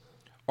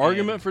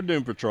 Argument for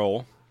Doom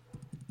Patrol.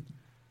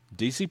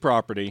 DC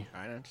property.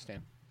 I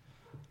understand.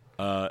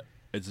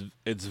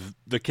 It's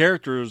the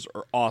characters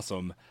are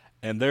awesome,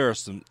 and there are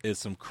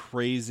some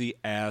crazy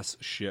ass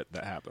shit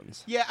that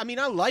happens. Yeah, I mean,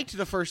 I liked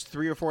the first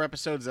 3 or 4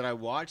 episodes that I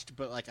watched,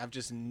 but I've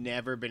just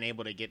never been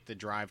able to get the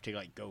drive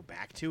to go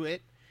back to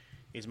it.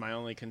 Is my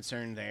only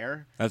concern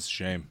there. That's a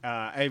shame.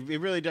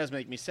 It really does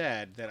make me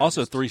sad that.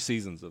 Also, 3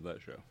 seasons of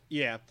that show.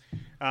 Yeah,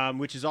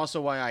 which is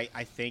also why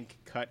I think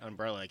cut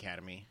Umbrella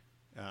Academy.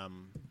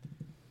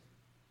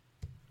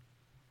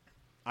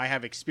 I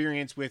have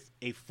experience with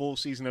a full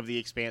season of The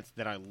Expanse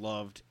that I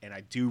loved, and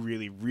I do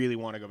really, really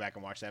want to go back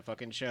and watch that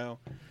fucking show.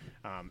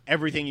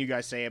 Everything you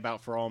guys say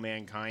about For All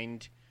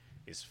Mankind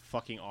is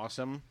fucking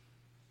awesome,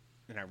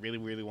 and I really,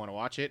 really want to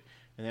watch it.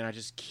 And then I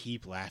just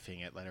keep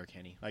laughing at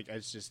Letterkenny.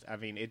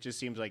 It just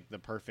seems like the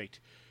perfect,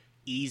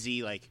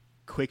 easy,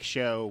 quick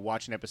show.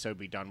 Watch an episode,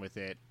 be done with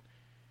it,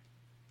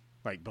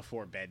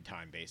 before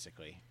bedtime,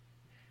 basically.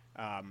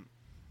 I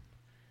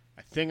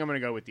think I'm going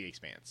to go with The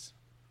Expanse.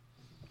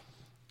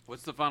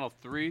 What's the final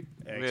 3?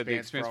 We had The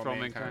Expanse, For All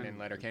Mankind, and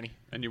Letterkenny.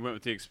 And you went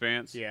with The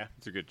Expanse? Yeah.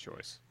 It's a good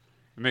choice.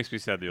 It makes me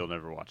sad that you'll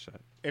never watch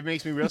that. It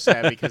makes me real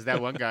sad because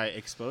that one guy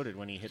exploded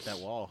when he hit that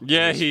wall.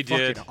 Yeah, It was he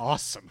did. fucking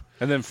awesome.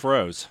 And then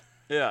froze.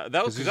 Yeah,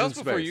 that was 'Cause he's that in was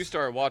before space. you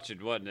started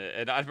watching, wasn't it?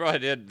 And I probably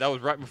did. That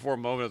was right before a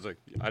moment. I was like,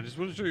 I just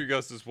want to show you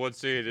guys this one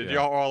scene, and Yeah.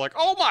 y'all are all like,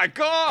 "Oh my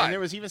god!" And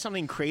there was even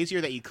something crazier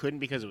that you couldn't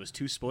because it was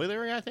too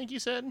spoilery, I think you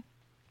said?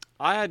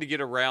 I had to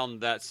get around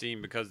that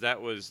scene because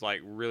that was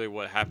really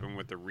what happened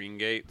with the ring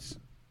gates.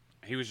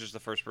 He was just the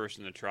first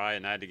person to try,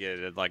 and I had to get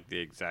it at the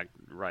exact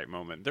right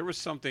moment. There was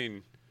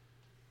something,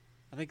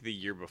 I think the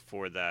year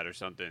before that or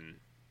something,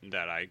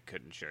 that I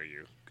couldn't show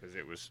you because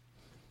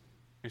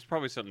it's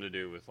probably something to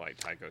do with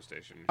Tycho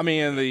Station. I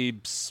mean, in the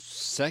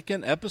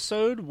second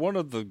episode, one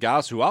of the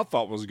guys who I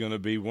thought was going to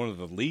be one of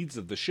the leads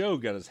of the show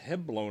got his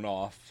head blown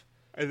off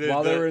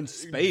while they were in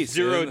space.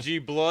 Zero G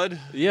blood.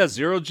 Yeah,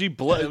 Zero G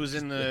blood. It was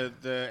in the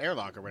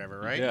airlock or whatever,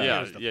 right? Yeah. Yeah,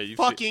 It was the yeah,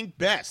 fucking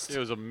best. It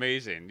was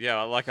amazing.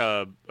 Yeah,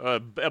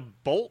 a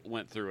bolt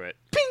went through it.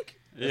 Pink!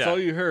 That's all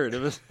you heard.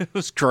 It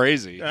was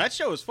crazy. Yeah, that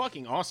show was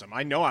fucking awesome.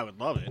 I know I would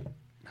love it.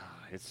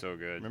 It's so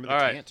good. Remember the all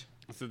right. chant?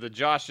 So the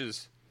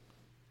Joshes,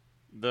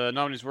 the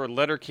nominees were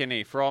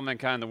Letterkenny, For All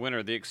Mankind, the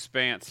winner, The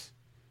Expanse.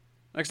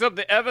 Next up,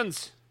 the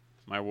Evans.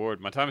 My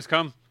ward, my time has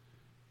come.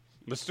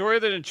 The story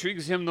that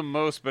intrigues him the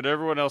most, but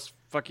everyone else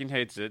fucking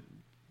hates it.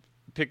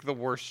 Pick the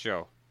worst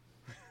show.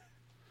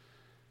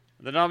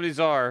 The nominees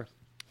are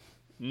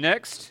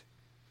Next,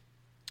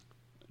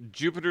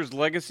 Jupiter's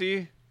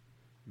Legacy,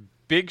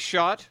 Big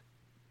Shot.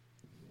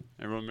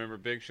 Everyone remember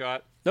Big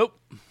Shot? Nope.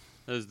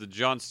 That is the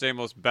John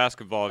Stamos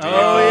basketball game.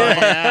 Oh,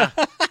 yeah.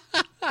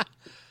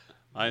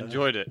 I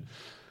enjoyed it.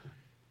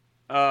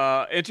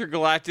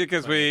 Intergalactic,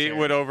 as we Planetary.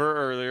 went over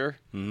earlier.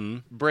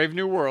 Mm-hmm. Brave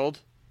New World.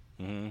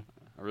 Mm-hmm.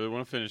 I really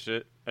want to finish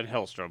it. And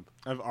Hellstrom.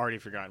 I've already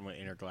forgotten what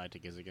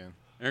Intergalactic is again.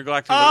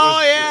 Intergalactic.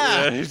 Oh,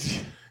 yeah.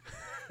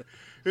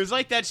 It was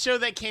like that show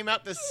that came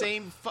out the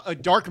same...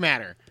 Dark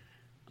Matter.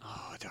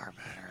 Oh, Dark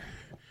Matter.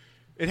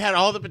 It had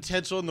all the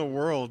potential in the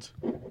world.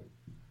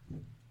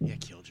 Yeah,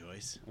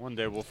 Killjoys. One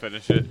day we'll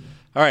finish it.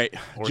 All right.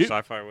 Or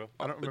Sci-Fi will.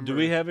 I don't remember. Do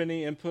we have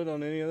any input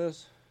on any of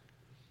this?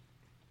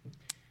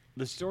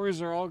 The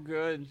stories are all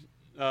good.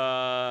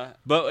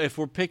 But if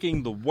we're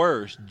picking the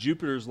worst,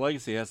 Jupiter's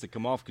Legacy has to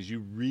come off because you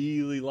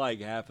really like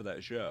half of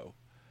that show.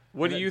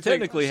 What And do you think?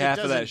 technically, half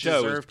of that show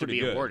is deserve to pretty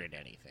be good. awarded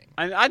anything.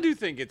 I do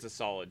think it's a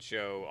solid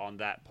show on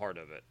that part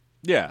of it.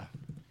 Yeah.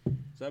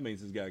 So that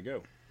means it's got to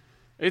go.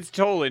 It's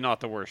totally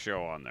not the worst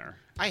show on there.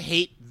 I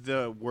hate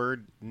the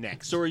word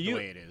next. So are the you-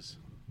 way it is,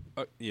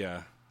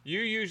 Yeah.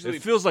 You usually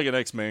It feels like an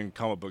X-Men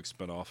comic book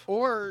spinoff.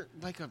 or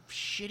like a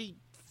shitty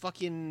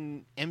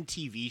fucking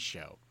MTV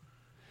show,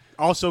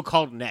 also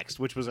called Next,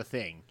 which was a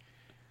thing.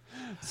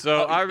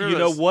 so I remember You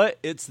know what?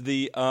 It's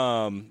the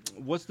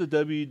what's the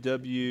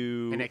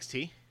WW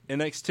NXT.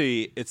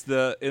 NXT? It's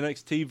the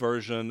NXT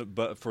version,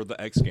 but for the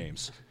X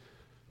Games.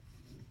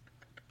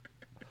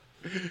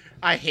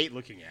 I hate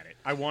looking at it.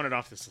 I want it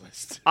off this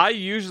list. I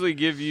usually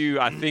give you.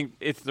 I think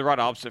it's the right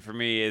opposite for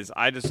me. Is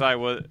I decide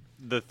what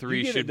the three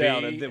You get it should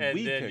down, be, and then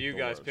we pick you the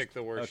guys worst. pick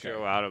the worst Okay.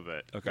 show out of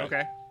it. Okay.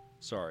 Okay.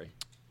 Sorry.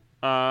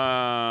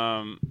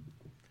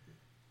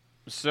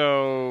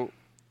 So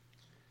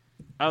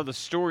out of the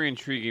story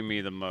intriguing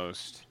me the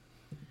most,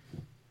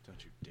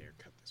 Don't you dare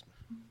cut this.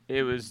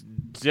 it was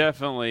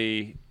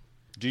definitely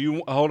Do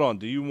you hold on?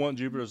 Do you want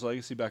Jupiter's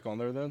Legacy back on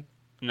there then?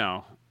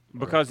 no,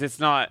 because it's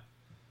not.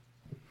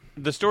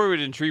 The story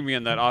would intrigue me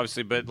in that,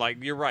 obviously, but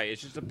like you're right,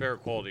 it's just a better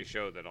quality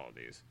show than all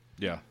these.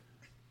 Yeah.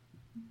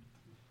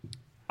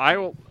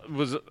 I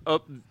was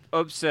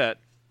upset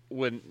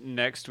when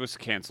Next was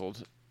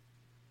canceled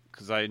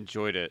because I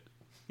enjoyed it.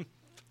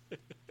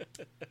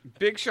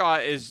 Big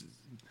Shot is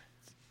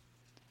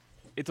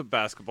it's a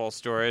basketball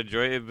story.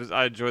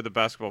 I enjoyed the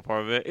basketball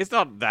part of it. It's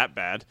not that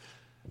bad.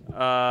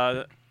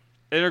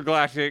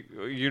 Intergalactic,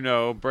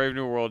 Brave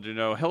New World,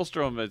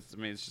 Hellstrom is. I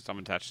mean, it's just I'm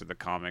attached to the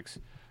comics.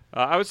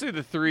 I would say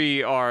the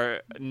three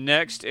are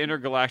Next,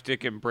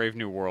 Intergalactic, and Brave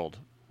New World.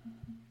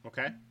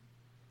 Okay.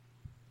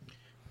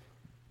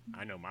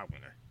 I know my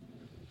winner.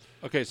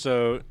 Okay,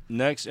 so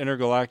next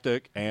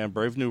Intergalactic and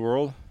Brave New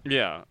World.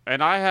 Yeah,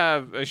 and I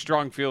have a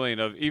strong feeling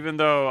of, even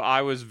though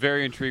I was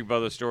very intrigued by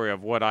the story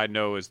of what I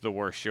know is the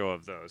worst show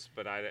of those,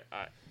 but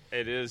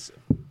it is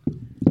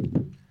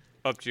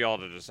up to y'all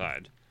to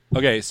decide.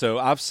 Okay, so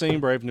I've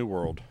seen Brave New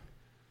World.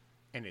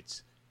 And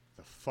it's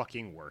the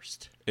fucking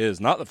worst. It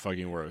is not the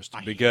fucking worst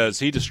because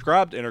he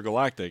described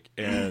Intergalactic,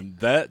 and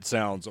that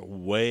sounds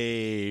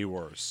way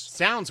worse.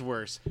 Sounds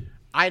worse.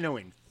 I know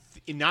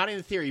not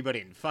in theory, but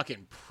in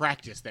fucking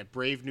practice, that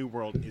Brave New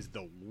World is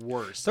the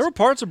worst. There were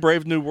parts of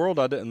Brave New World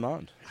I didn't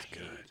mind. I hate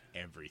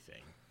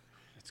everything.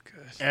 It's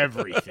good.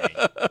 Everything.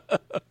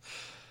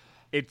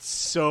 It's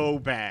so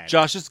bad.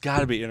 Josh, it's got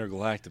to be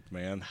Intergalactic,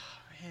 man.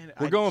 Man,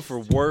 We're going for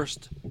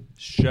worst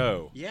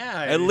show.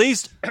 Yeah. At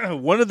least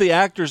one of the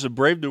actors of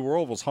Brave New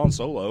World was Han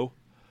Solo.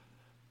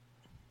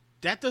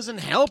 That doesn't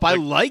help. I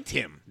liked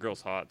him.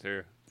 Girl's hot,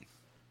 too.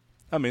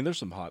 I mean, there's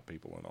some hot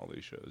people in all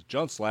these shows.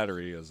 John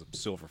Slattery is a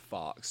Silver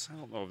Fox. I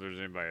don't know if there's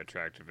anybody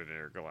attractive in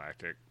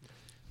Intergalactic.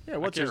 Yeah,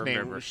 what's can't his name?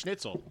 remember.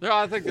 Schnitzel. No,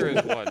 I think there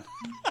is one.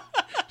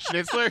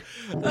 Schnitzler?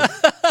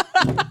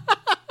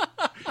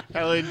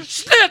 Helen.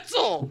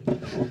 Schnitzel!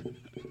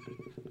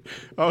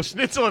 Oh,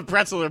 Schnitzel and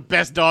Pretzel are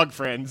best dog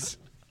friends.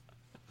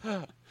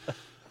 Oh,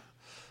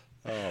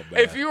 man.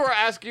 If you were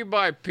asking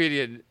my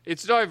opinion,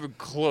 it's not even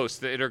close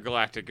that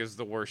Intergalactic is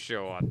the worst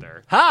show on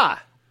there.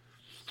 Ha!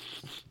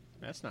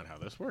 That's not how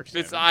this works.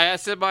 It's Evan. I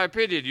said my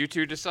opinion. You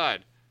two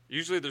decide.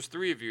 Usually there's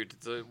three of you.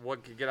 One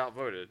can get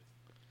outvoted.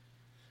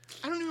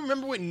 I don't even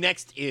remember what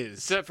Next is.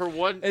 Except for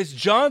one. It's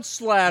John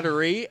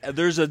Slattery.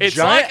 There's a It's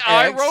giant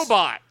like X,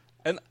 iRobot.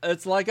 and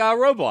it's like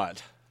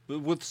iRobot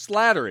with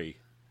Slattery.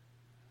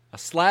 A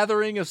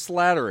slathering of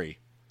Slattery.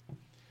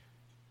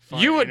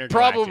 Fun You would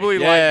Intergalactic. probably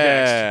like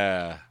Next.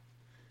 Yeah.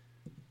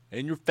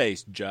 In your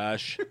face,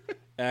 Josh.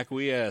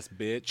 Acquiesce,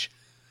 bitch.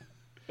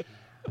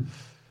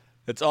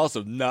 It's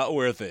also not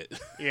worth it.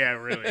 Yeah,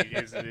 really. It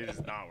is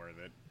not worth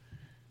it.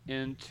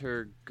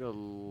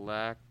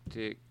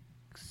 Intergalactic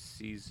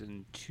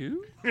Season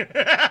 2?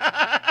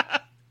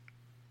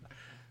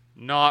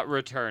 Not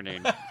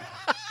returning.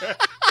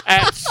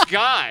 At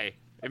Sky.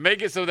 It may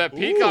get some of that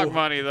Peacock Ooh.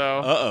 money, though.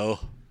 Uh-oh.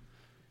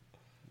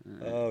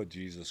 Oh,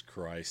 Jesus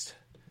Christ.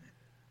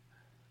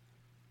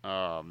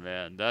 Oh,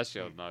 man. That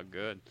show's not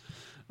good.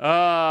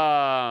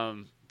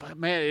 But,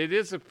 man, it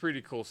is a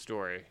pretty cool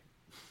story.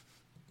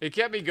 It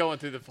kept me going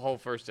through the whole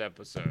first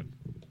episode.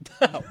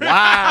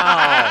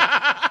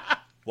 Wow.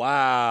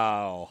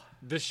 Wow.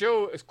 The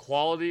show's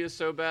quality is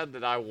so bad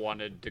that I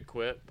wanted to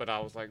quit, but I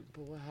was like,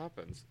 but what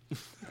happens?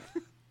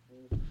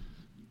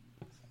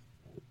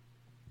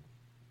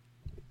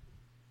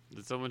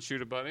 Did someone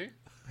shoot a bunny?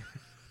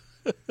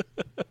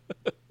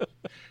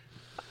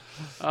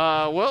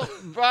 Well,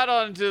 right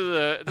on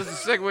to this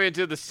is a segue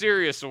into the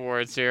serious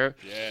awards here.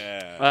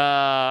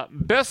 Yeah.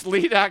 Best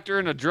lead actor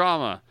in a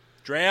drama.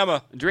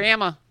 Drama.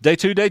 Drama. Day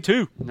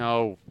two.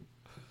 No.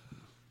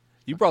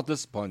 You brought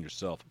this upon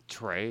yourself.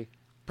 Trey.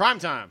 Prime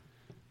time.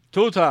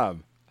 Tool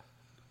time.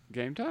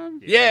 Game time?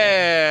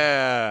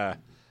 Yeah.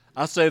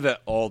 I say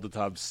that all the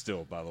time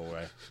still, by the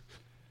way.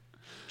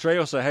 Trey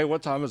will say, hey,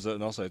 what time is it?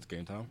 And I'll say, it's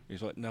game time.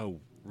 He's like, no,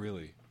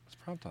 really. It's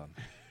prime time.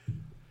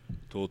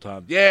 Tool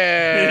time.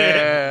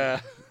 Yeah.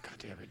 God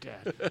damn it,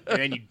 Dad.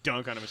 And then you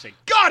dunk on him and say,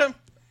 got him!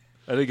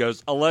 And he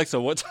goes, Alexa,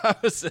 what time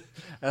is it?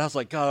 And I was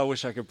like, God, I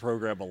wish I could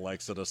program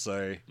Alexa to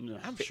say.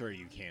 I'm sure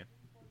you can.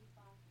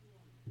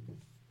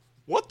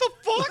 What the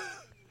fuck?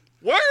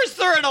 Where is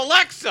there an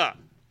Alexa?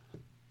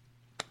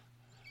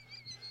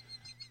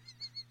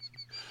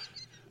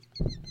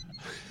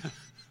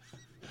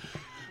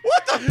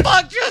 What the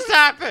fuck just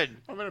happened?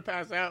 I'm gonna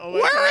pass out. Oh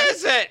Where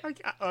is it?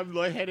 I'm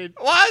lightheaded.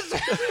 Why is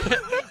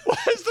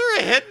there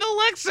a hidden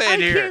Alexa in I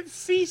here? can't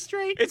see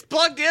straight. It's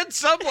plugged in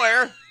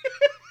somewhere.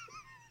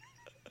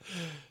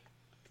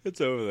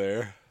 It's over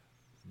there,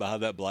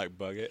 behind that black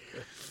bucket.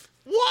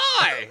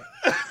 Why?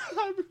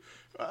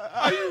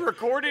 Are you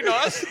recording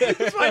us?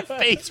 Is my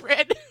face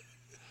red?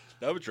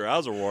 No, but your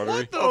eyes are watery.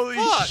 What the Holy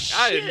fuck? I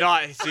shit. did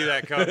not see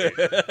that coming.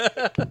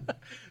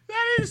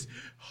 That is,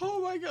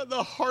 oh my god,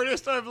 the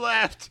hardest I've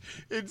laughed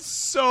in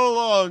so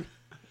long.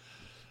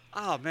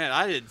 Oh man,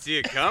 I didn't see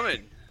it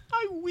coming.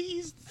 I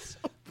wheezed so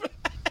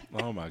bad.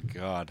 Oh my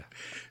god.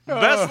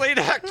 Best lead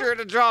actor in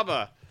a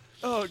drama.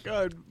 Oh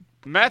god.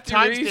 Matthew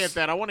Timestamp Reese.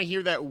 that. I want to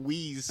hear that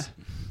wheeze.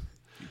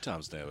 You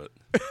timestamp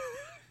it.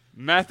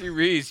 Matthew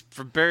Reese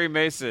from Barry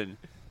Mason.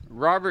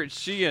 Robert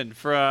Sheehan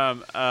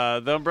from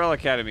The Umbrella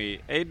Academy.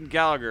 Aidan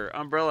Gallagher,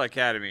 Umbrella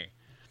Academy.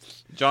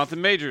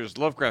 Jonathan Majors,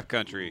 Lovecraft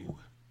Country.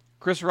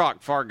 Chris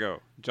Rock, Fargo.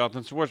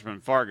 Jonathan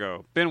Schwartzman,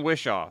 Fargo. Ben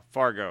Whishaw,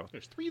 Fargo.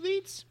 There's 3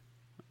 leads?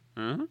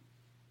 Uh-huh.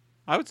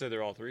 I would say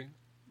they're all 3.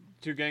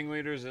 2 gang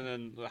leaders, and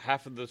then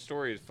half of the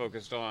story is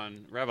focused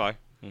on Rabbi.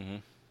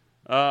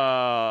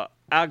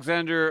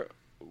 Alexander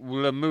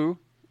Lemieux.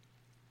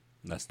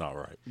 That's not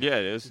right. Yeah,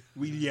 it is.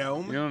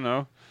 William. You don't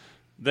know.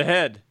 The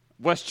Head.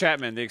 Wes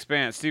Chapman, The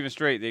Expanse. Stephen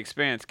Strait, The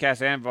Expanse. Cass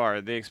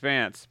Anvar, The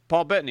Expanse.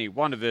 Paul Bettany,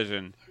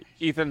 WandaVision.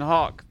 Ethan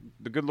Hawke,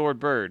 The Good Lord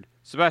Bird.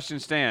 Sebastian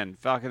Stan,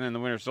 Falcon and the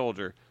Winter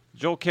Soldier.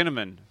 Joel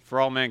Kinnaman, For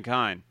All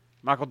Mankind.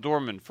 Michael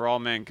Dorman, For All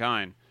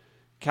Mankind.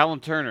 Callum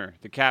Turner,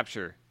 The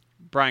Capture.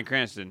 Bryan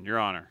Cranston, Your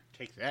Honor.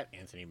 Take that,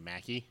 Anthony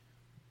Mackie.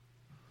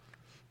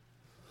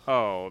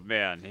 Oh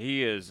man,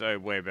 he is a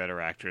way better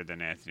actor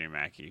than Anthony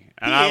Mackie,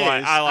 and He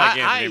I like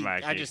is. Anthony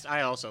Mackie.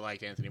 I also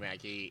liked Anthony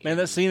Mackie. Man,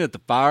 that scene at the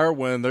fire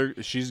when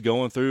she's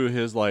going through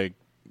his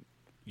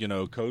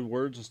code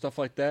words and stuff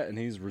like that, and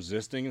he's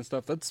resisting and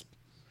stuff.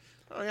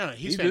 Oh yeah,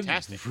 he's he did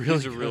fantastic. really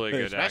He's a really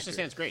good Sebastian actor.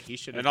 Stan's great. He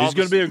should. And If He's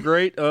going to be a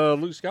great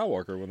Luke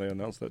Skywalker when they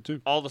announce that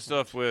too. All the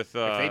stuff with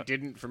they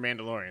didn't for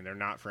Mandalorian, they're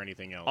not for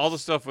anything else. all the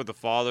stuff with the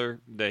father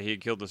that he had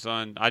killed the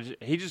son.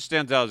 He just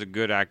stands out as a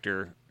good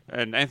actor,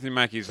 and Anthony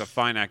Mackie's a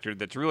fine actor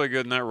that's really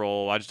good in that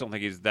role. I just don't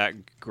think he's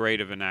that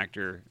great of an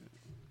actor.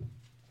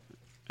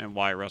 And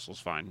Wyatt Russell's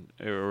fine,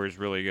 or is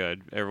really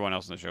good. Everyone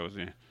else in the show was.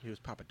 Yeah. He was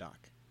Papa Doc.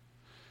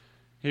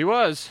 He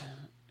was.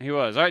 All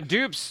right,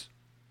 dupes.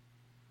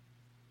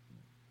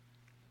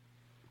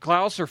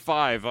 Klaus or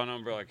 5 on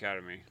Umbrella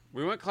Academy?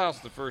 We went Klaus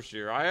the first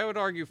year. I would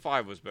argue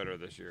 5 was better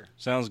this year.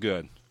 Sounds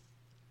good.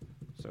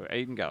 So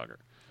Aidan Gallagher.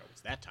 Oh,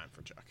 it's that time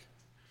for Chuck.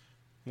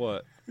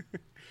 What?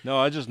 No,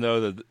 I just know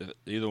that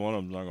either one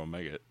of them's not going to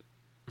make it.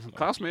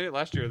 Klaus made it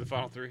last year, the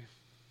final 3. It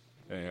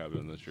ain't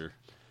happening this year.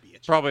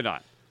 Bitch. Probably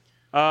not.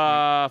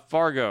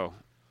 Fargo.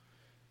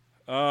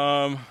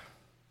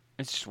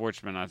 It's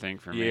Schwartzman, I think,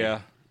 for me.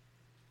 Yeah.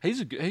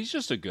 He's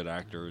just a good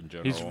actor in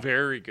general. He's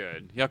very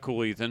good. Yeah,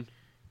 cool, Ethan.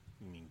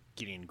 You mean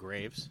Gideon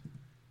Graves?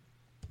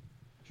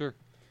 Sure.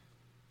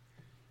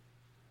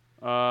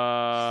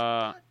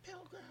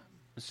 Pilgrim.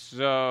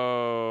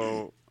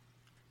 So,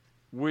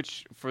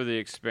 which for The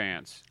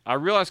Expanse? I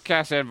realize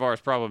Cass Anvar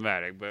is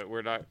problematic, but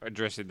we're not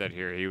addressing that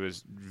here. He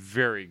was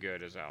very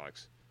good as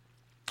Alex.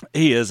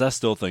 He is. I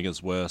still think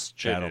it's Wes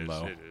Chatham,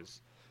 though. It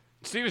is.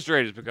 Stephen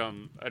Strait has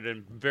become a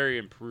very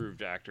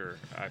improved actor,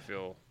 I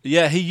feel.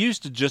 Yeah, he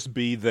used to just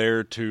be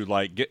there to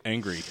get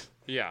angry,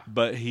 Yeah.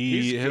 but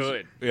He's has,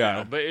 good.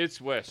 Yeah, But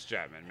it's Wes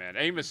Chapman, man.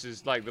 Amos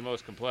is like the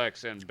most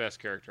complex and best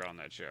character on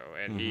that show,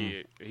 and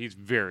he's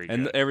very good.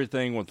 and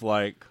everything with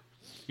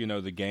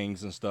the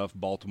gangs and stuff.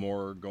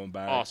 Baltimore going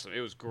back. Awesome.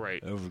 It was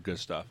great. It was good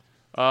stuff.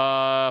 For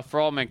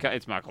All Mankind,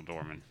 it's Michael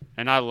Dorman.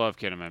 And I love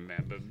Kinnaman,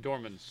 man, but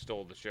Dorman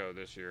stole the show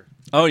this year.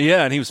 Oh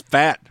yeah, and he was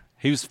fat.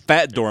 He was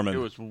fat Dorman. It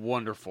was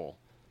wonderful.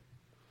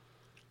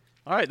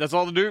 All right, that's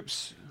all the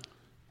dupes.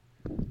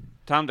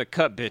 Time to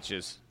cut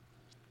bitches.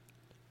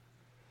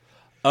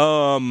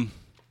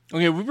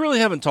 Okay, we really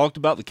haven't talked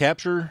about The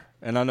Capture,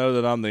 and I know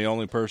that I'm the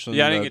only person.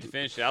 Yeah, I didn't get to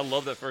finish it. I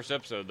love that first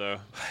episode, though.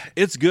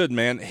 It's good,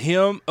 man.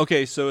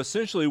 Okay, so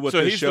essentially what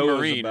So the he's show the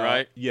Marine, is about,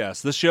 right?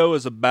 Yes, the show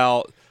is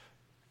about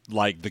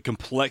the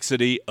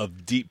complexity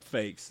of deep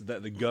fakes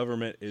that the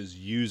government is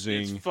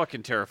using. It's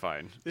fucking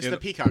terrifying. This is the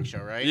Peacock show,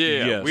 right?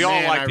 Yeah, Yes. we all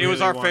Man, liked I it. It was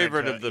really our wanted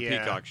favorite to- of the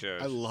yeah. Peacock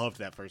shows. I loved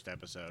that first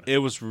episode. It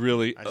was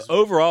really just-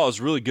 overall it was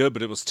really good,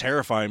 but it was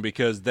terrifying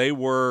because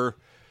the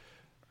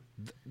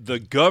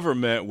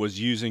government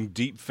was using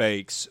deep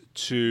fakes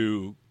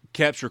to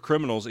capture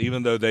criminals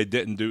even though they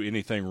didn't do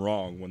anything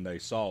wrong when they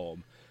saw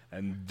them.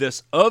 And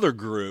this other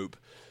group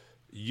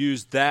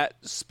used that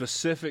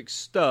specific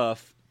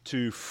stuff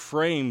to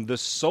frame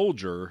this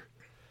soldier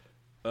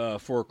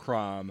for a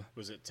crime,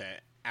 Was it to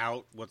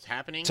out what's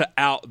happening? to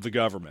out the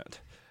government.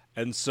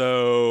 And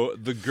so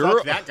the girl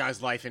Fuck that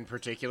guy's life in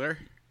particular.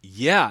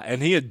 Yeah,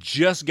 and he had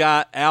just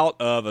got out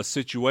of a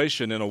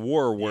situation in a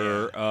war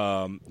where,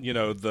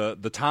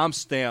 the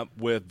timestamp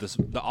with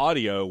the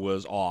audio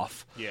was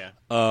off. Yeah.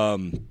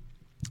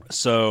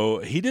 So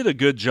he did a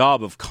good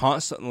job of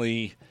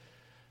constantly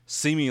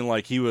seeming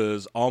like he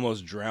was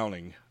almost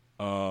drowning.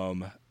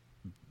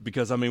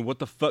 Because, I mean, what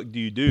the fuck do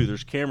you do?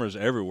 There's cameras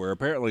everywhere.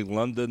 Apparently,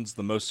 London's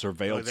the most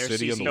surveilled their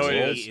city in the No, world.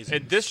 it is.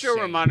 This show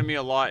insane. reminded me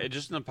a lot,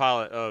 just in the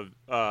pilot of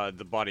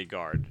The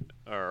Bodyguard,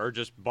 or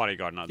just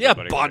Bodyguard, not Yeah,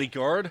 The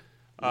Bodyguard.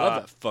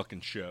 Love that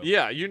fucking show.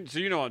 Yeah, you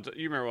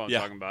remember what I'm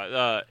talking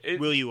about.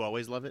 Will you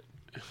always love it?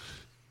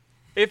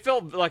 It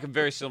felt like a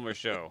very similar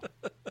show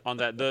on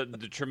that. The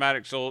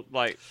traumatic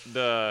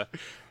the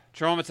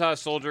traumatized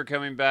soldier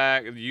coming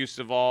back, the use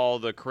of all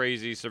the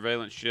crazy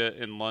surveillance shit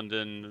in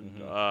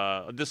London.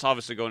 This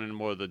obviously going into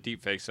more of the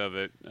deep fakes of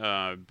it, but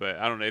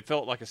I don't know. It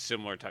felt like a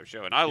similar type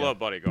show, and I love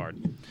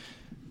Bodyguard.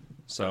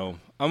 So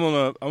I'm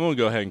gonna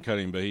go ahead and cut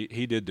him, but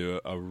he did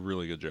do a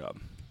really good job.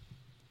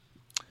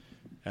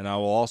 And I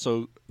will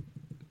also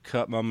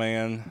cut my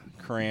man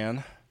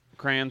Cran.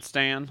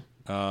 Stan.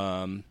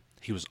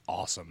 He was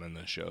awesome in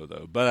this show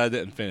though, but I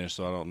didn't finish,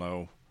 so I don't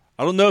know.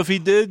 I don't know if he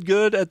did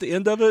good at the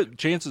end of it.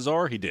 Chances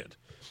are he did.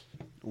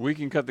 We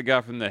can cut the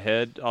guy from the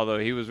head, although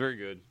he was very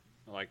good.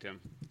 I liked him.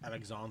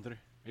 Alexandre.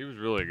 He was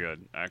really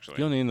good, actually.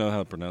 You don't even know how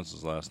to pronounce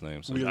his last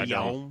name. So I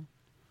don't.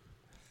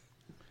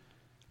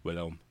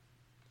 Willem.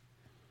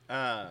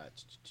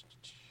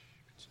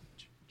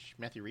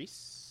 Matthew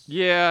Reese.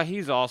 Yeah,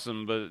 he's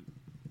awesome, but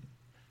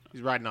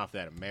He's riding off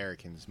that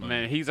Americans money.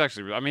 man, he's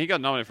actually. I mean, he got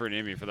nominated for an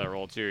Emmy for that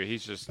role too.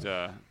 He's just.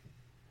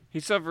 He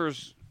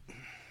suffers.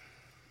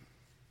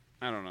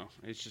 I don't know.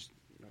 It's just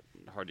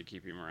hard to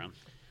keep him around.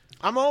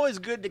 I'm always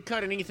good to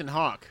cut an Ethan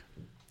Hawke.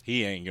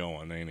 He ain't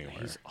going anywhere.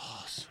 He's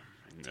awesome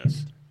in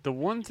this. The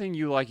one thing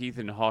you like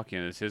Ethan Hawke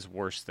in is his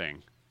worst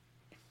thing.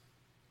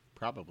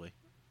 Probably.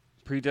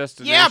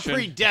 Predestination. Yeah,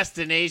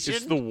 Predestination.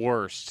 It's the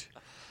worst.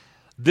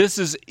 This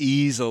is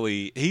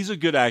easily. He's a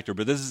good actor,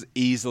 but this is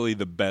easily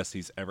the best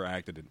he's ever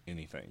acted in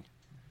anything.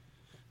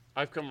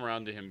 I've come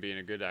around to him being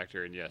a good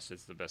actor, and yes,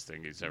 it's the best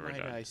thing he's ever Might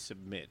done. I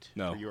submit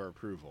No. for your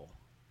approval?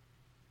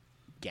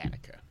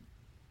 Gattaca.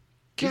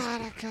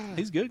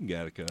 He's good in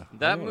Gattaca.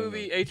 That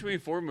movie,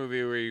 A24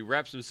 movie, where he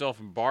wraps himself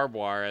in barbed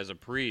wire as a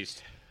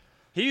priest.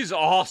 He's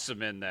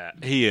awesome in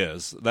that. He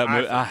is. I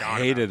forgot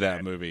hated about that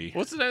that. movie.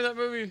 What's the name of that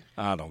movie?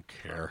 I don't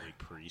care. Harley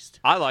Priest.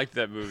 I liked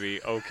that movie,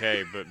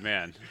 okay, but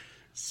man,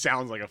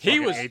 Sounds like a He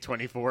fucking was-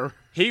 A24.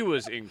 he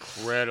was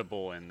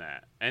incredible in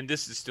that. And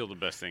this is still the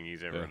best thing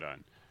he's ever Yeah.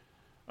 done.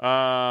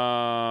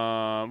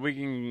 We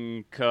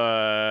can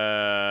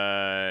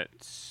cut.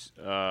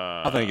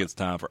 I think it's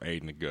time for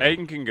Aiden to go.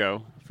 Aiden can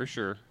go for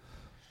sure.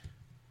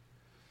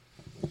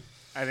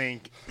 I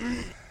think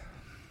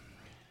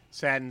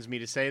saddens me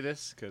to say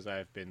this because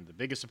I've been the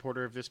biggest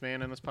supporter of this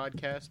man on this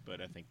podcast,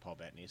 but I think Paul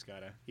Bettany's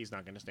he's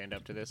not going to stand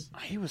up to this.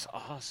 He was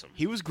awesome.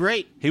 He was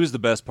great. He was the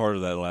best part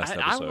of that last I'm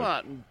episode.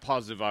 not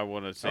positive I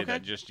want to say Okay.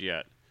 that just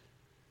yet.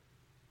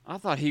 I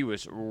thought he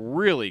was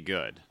really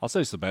good. I'll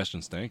say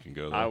Sebastian Stan can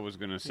go, though. I was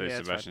going to say Yeah,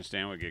 that's Sebastian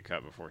Stan would get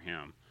cut before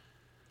him.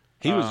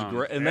 He was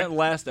great. In that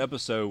last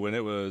episode, when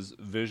it was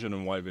Vision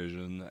and White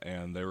Vision,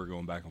 and they were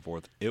going back and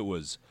forth, it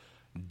was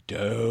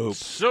dope.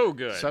 So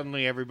good.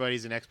 Suddenly,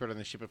 everybody's an expert on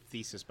the ship of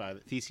Theseus. By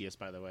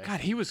the way,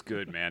 God, he was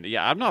good, man.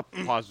 Yeah, I'm not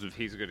positive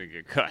he's going to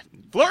get cut.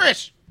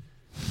 flourish.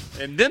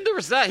 And then there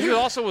was that. He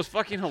also was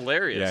fucking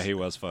hilarious. Yeah, he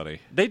was funny.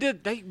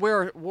 They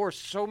wore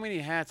so many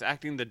hats,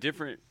 acting the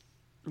different,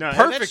 No, that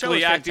show perfectly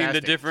was acting the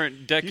fantastic. different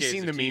You decades.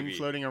 seen the of meme TV.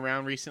 floating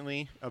around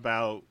recently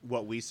about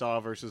what we saw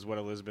versus what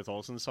Elizabeth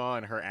Olsen saw,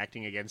 and her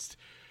acting against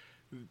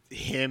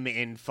him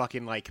in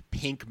fucking like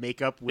pink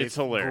makeup with It's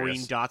hilarious.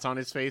 green dots on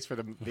his face for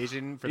the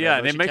vision. For the Yeah,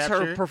 and it motion makes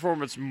capture. her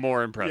performance more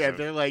Yeah, impressive.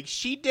 they're like,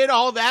 she did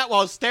all that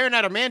while staring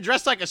at a man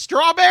dressed like a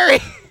strawberry.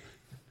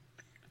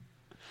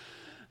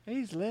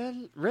 He's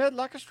red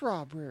like a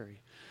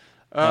strawberry.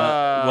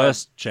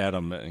 Les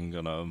Chatham ain't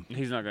gonna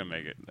He's not going to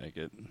make it. make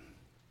it.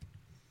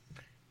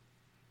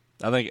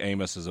 I think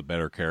Amos is a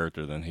better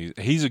character than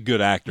he's a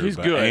good actor. He's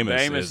but good. Amos,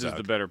 but Amos is is a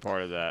the better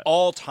part of that.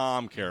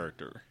 all-time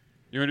character.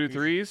 You want to do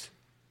threes?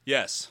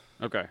 Yes.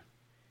 Okay.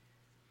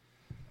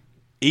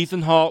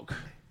 Ethan Hawke,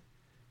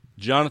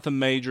 Jonathan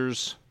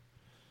Majors,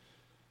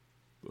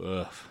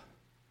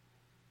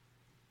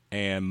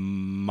 and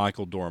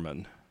Michael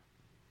Dorman.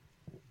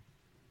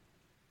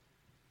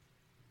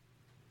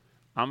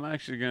 I'm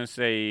actually going to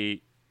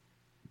say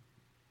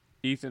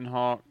Ethan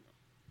Hawke,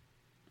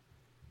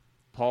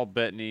 Paul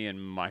Bettany,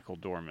 and Michael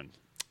Dorman.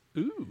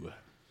 Ooh,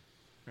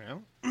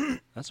 Well,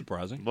 that's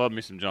surprising. Love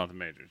me some Jonathan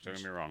Majors. Don't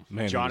get me wrong.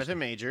 Man, Jonathan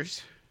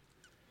Majors,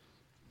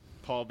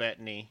 Paul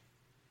Bettany.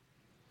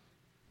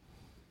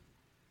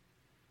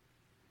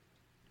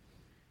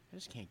 I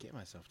just can't get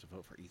myself to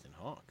vote for Ethan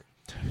Hawke.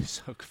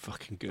 he's so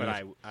fucking good. But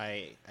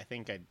I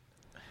think I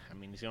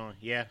mean, he's going,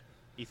 yeah,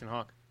 Ethan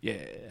Hawke.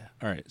 Yeah.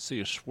 All right. See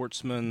you,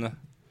 Schwartzman.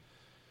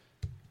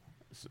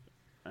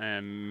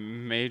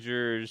 And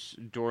Majors,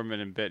 Dorman,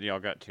 and Bettany all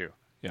got two.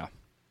 Yeah.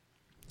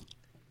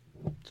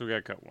 So we got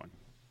to cut one.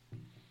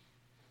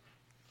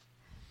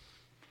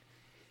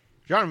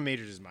 Jonathan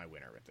Majors is my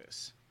winner with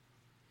this.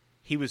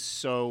 He was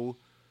so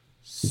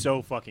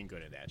fucking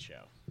good at that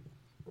show.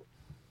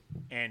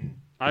 And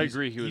I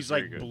agree. He was he's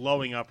very like good.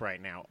 blowing up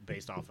right now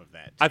based off of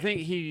that. I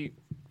think he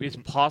is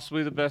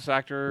possibly the best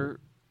actor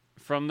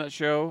from that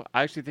show.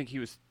 I actually think he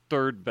was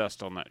third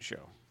best on that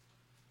show.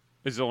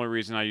 Is the only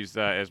reason I use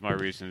that as my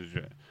reason to do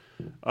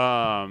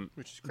it.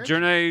 Which is crazy.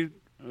 Jernay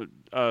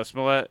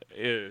Smollett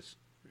is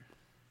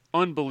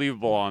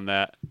unbelievable on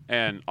that,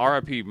 and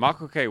R.I.P.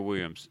 Michael K.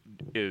 Williams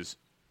is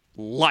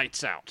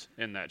lights out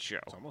in that show.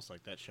 It's almost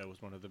like that show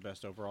was one of the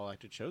best overall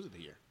acted shows of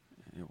the year.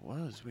 It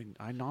was.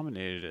 I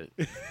nominated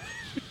it.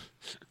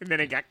 And then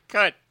it got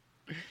cut.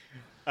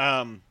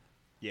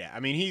 Yeah, I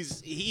mean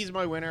he's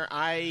my winner.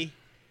 I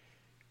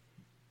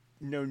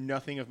know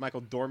nothing of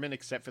Michael Dorman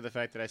except for the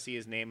fact that I see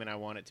his name and I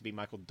want it to be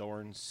Michael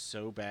Dorn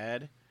so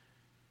bad.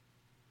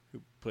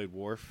 Who played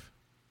Worf?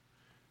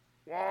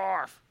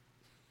 Worf.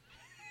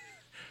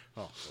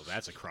 Oh, well,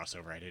 that's a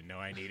crossover I didn't know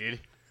I needed.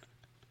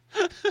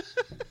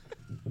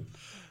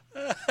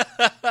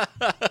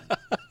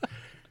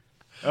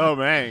 Oh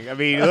man, I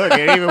mean, look,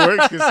 it even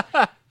works because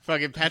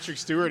fucking Patrick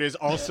Stewart is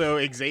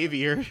also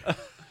Xavier.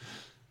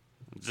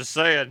 Just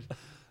saying.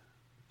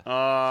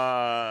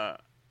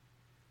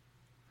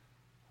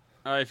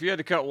 If you had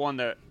to cut one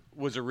that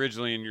was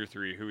originally in your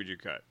 3, who would you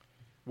cut?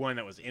 One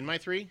that was in my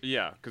 3.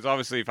 Yeah, because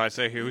obviously if I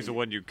say who's the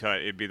one you'd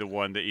cut, it'd be the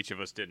one that each of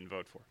us didn't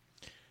vote for.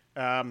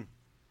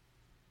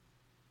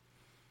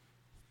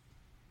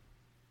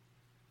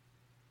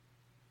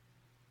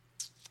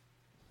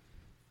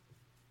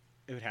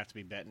 It would have to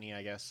be Bettany,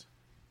 I guess.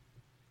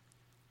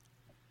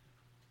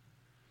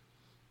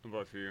 How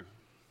about for you?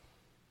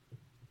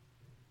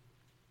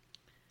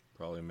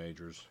 Probably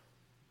Majors.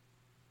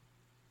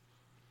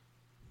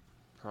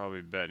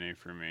 Probably Bettany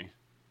for me.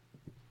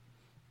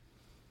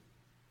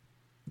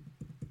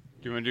 Do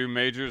you want to do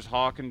Majors,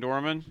 Hawk, and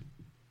Dorman?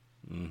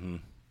 Mm-hmm.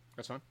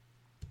 That's fine.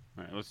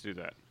 All right, let's do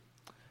that.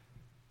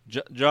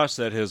 Josh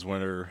said his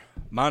winner.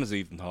 Mine is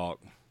Ethan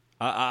Hawke.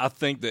 I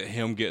think that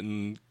him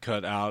getting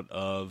cut out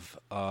of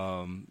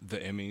the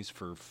Emmys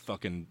for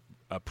fucking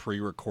a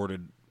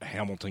pre-recorded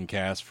Hamilton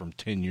cast from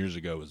 10 years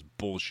ago is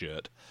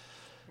bullshit.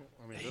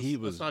 I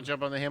mean, let's not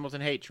jump on the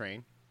Hamilton hate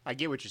train. I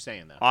get what you're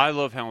saying, though. I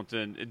love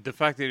Hamilton. The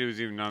fact that he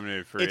was even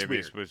nominated for It's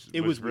Emmys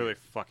weird. was really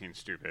fucking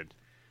stupid.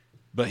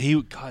 But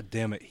god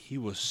damn it, he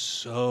was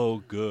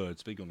so good.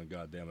 Speaking of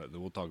god damn it,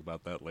 we'll talk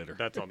about that later.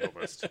 That's on the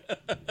list.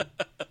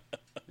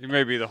 He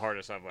may be the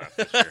hardest I've laughed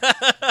this year.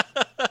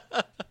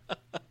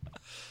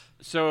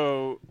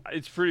 So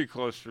it's pretty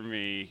close for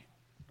me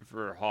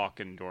for Hawk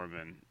and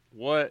Dorman.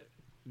 What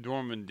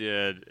Dorman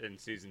did in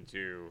season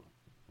 2,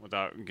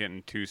 without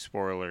getting too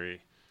spoilery,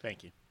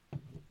 Thank you.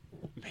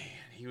 man,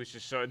 he was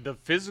just so the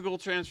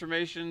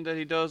transformation that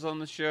he does on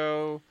the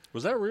show.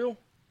 Was that real?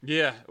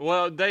 Yeah,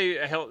 well, they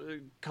helped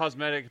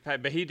cosmetic,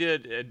 but he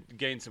did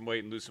gain some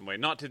weight and lose some weight.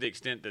 Not to the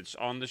extent that's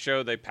on the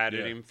show. They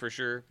patted him for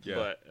sure. Yeah.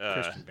 But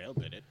Christian Bale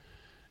did it.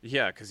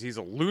 yeah, because he's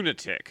a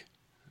lunatic.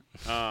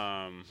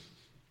 I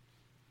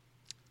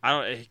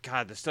don't.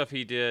 God, the stuff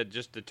he did,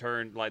 just the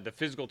turn, like the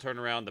physical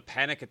turnaround, the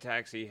panic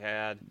attacks he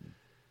had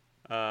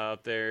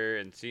up there,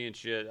 and seeing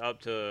shit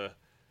up to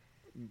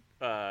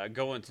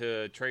going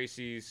to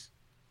Tracy's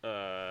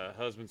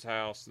husband's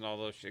house and all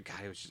those shit. God,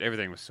 it was just,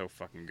 everything was so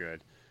fucking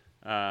good.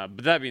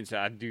 But that being said,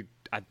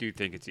 I do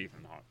think it's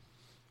Ethan Hawke.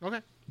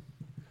 Okay.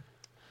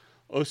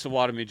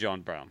 Osawatomie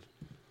John Brown.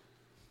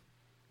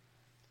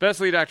 Best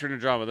lead actor in a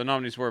drama. The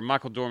nominees were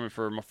Michael Dorman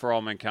for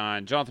All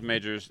Mankind, Jonathan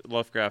Majors,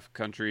 Lovecraft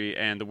Country,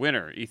 and the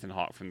winner, Ethan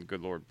Hawke from The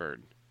Good Lord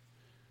Bird.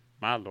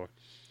 My lord.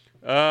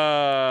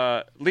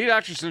 Lead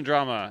actress in a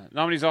drama.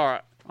 Nominees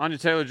are Anya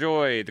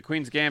Taylor-Joy, The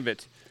Queen's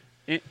Gambit,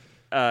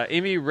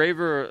 Amy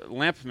Raver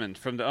Lampman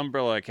from The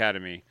Umbrella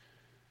Academy.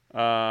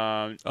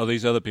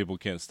 These other people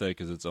can't stay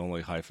because it's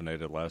only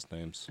hyphenated last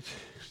names.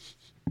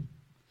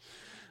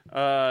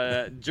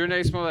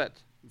 Jernay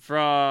Smollett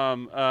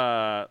from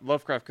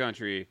Lovecraft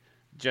Country,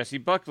 Jesse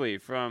Buckley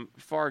from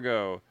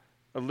Fargo,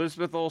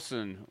 Elizabeth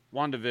Olsen,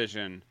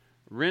 WandaVision,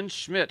 Ren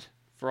Schmidt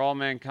for All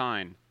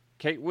Mankind,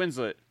 Kate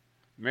Winslet,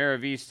 Mayor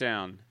of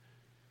Easttown,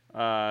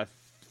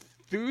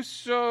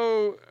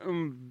 Thuso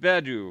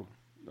Mbedu,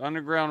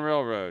 Underground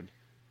Railroad.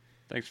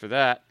 Thanks for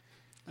that.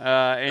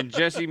 And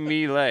Jesse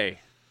Melee.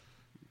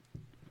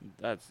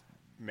 That's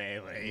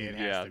Melee. It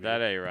has to be.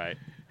 that ain't right.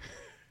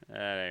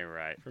 That ain't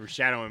right. From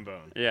Shadow and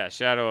Bone. Yeah,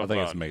 Shadow I of think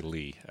Bone. it's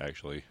Melee,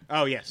 actually.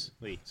 Oh, yes.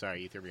 Lee.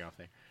 Sorry, you threw me off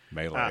there.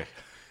 Melee.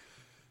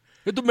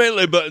 Hit the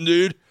melee button,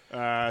 dude.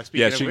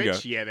 Speaking of she can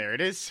which, go. yeah, there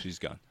it is. She's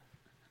gone.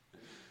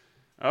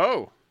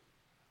 Oh.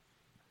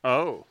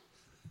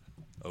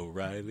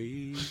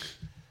 O'Reilly.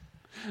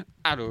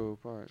 Auto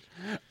parts.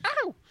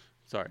 Ow!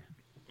 Sorry.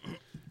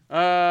 What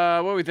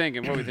are we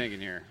thinking?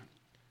 Here?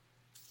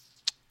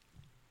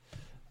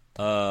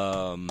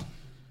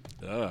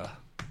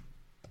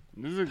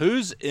 This is a-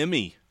 Who's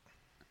Emmy?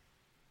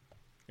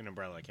 In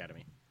Umbrella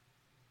Academy.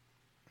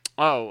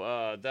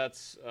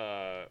 That's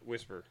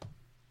Whisper.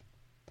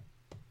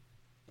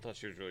 I thought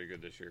she was really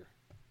good this year.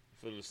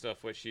 from the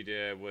stuff what she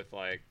did with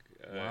like.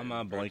 Why am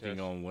I blanking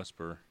on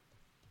Whisper?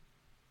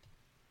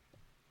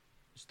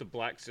 It's the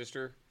black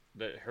sister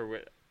that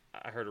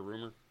I heard a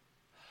rumor.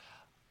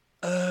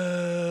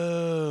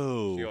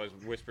 Oh. She always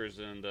whispers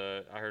in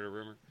the I heard a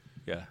rumor.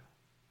 Yeah.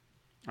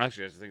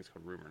 Actually, I think it's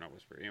called rumor, not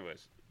whisper.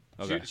 Anyways,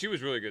 Okay. she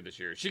was really good this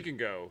year. She can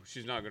go.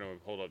 She's not going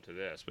to hold up to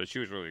this, but she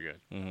was really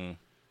good. Mm-hmm.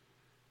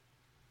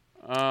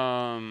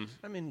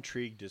 I'm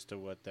intrigued as to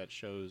what that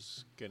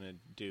show's gonna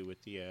do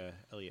with the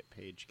Elliot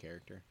Page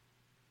character.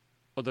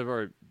 Well, they've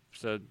already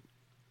said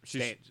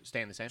Staying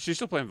the same. she's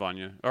still playing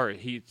Vanya, or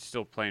he's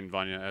still playing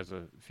Vanya as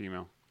a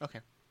female. Okay.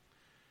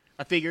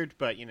 I figured,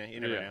 but you never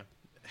Yeah. know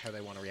how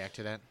they want to react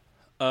to that.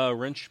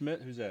 Ren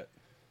Schmidt, who's that?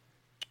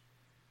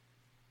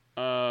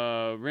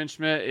 Ren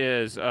Schmidt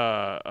is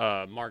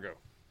Margot.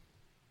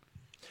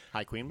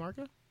 High Queen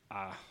Margot?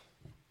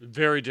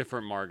 Very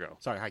different Margot.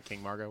 Sorry, High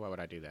King Margot. Why would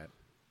I do that?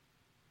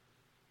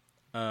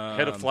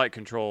 Head of flight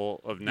control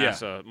of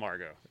NASA,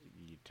 Margot.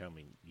 You tell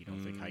me you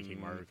don't think High King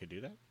Margot could do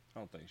that? I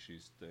don't think she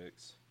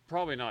sticks.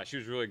 Probably not. She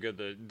was really good.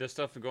 The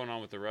stuff going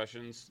on with the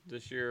Russians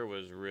this year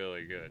was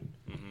really good.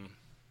 Mm-hmm.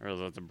 Or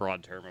that's a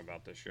broad term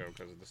about this show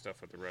because of the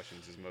stuff with the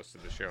Russians is most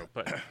of the show.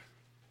 But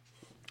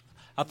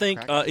I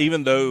think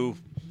even though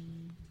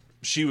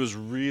she was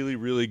really,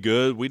 really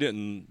good,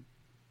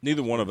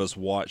 neither one of us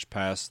watched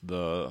past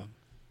the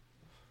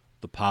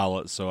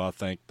pilot, so I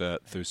think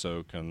that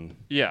Thuso can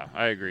yeah,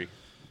 I agree.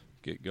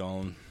 get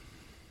going.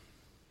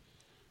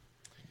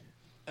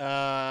 We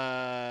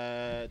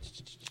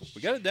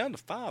We got it down to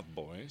 5,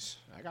 boys.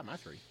 I got my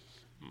 3.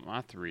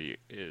 My 3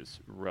 is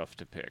rough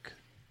to pick.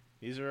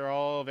 These are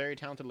all very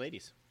talented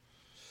ladies.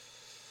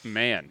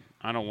 Man,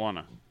 I don't want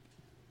to.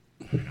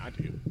 I mean, I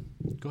do.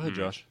 Go ahead,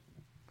 Josh.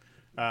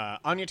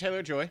 Anya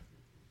Taylor-Joy,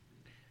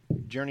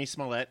 Journey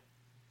Smollett,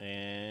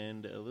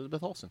 and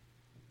Elizabeth Olsen.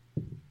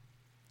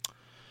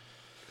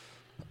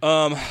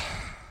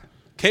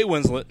 Kate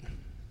Winslet,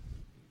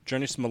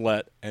 Journey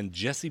Smollett, and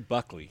Jessie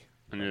Buckley.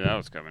 I knew that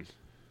was coming.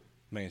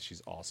 Man,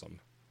 she's awesome.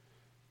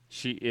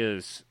 She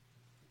is,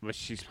 but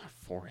she's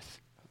my 4th.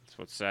 That's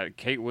what's sad.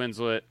 Kate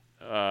Winslet,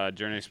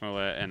 Journey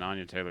Smollett, and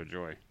Anya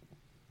Taylor-Joy.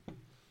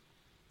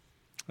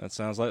 That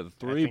sounds like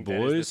the I 3, think that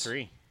boys. is the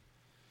 3.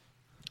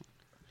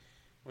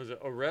 Was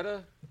it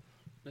Oretta?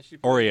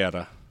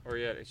 Orietta.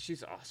 Orietta.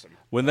 She's awesome.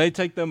 When they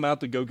take them out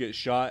to go get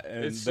shot,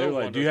 and It's they're so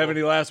like, "Do you have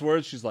wonderful. any last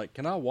words?" She's like,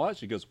 "Can I watch?"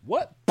 She goes,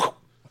 "What?"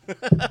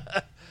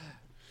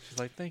 She's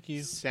like, "Thank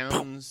you,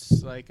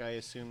 Sounds like I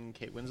assume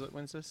Kate Winslet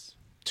wins this.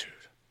 dude."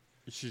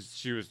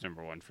 She was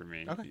number 1 for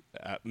me. Okay.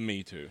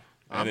 Me too.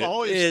 I'm And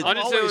always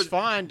Anya Taylor-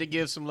 fine to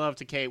give some love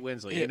to Kate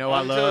Winslet. You Yeah, know, I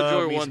Anya love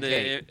Taylor-Joy me won some the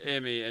Kate.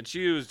 Emmy, and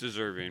she was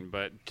deserving.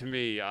 But to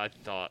me, I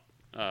thought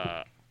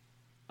I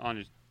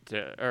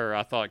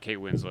thought Kate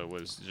Winslet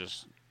was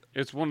just.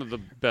 It's one of the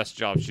best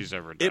jobs she's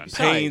ever done. It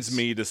pains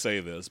me to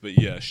say this, but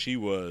yeah, she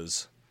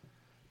was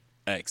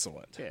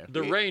excellent. Yeah.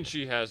 The range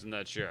she has in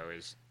that show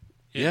is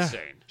Yeah.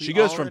 insane. She We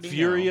goes from already know.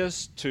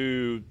 furious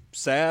to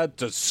sad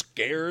to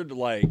scared,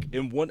 like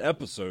in one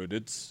episode.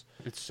 It's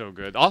It's so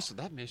good. Also,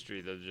 that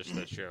mystery,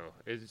 that show,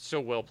 it's so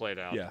well played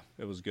out. yeah,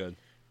 it was good.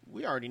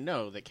 We already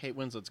know that Kate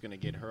Winslet's going to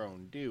get her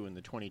own due in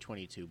the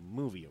 2022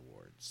 movie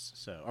awards.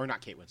 So, or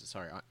not Kate Winslet,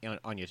 sorry,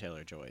 Anya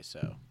Taylor-Joy.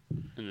 So,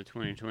 In the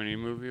 2020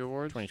 movie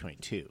awards.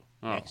 2022,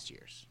 Oh. next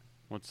year's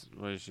What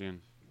is she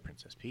in?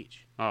 Princess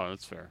Peach. Oh,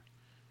 that's fair.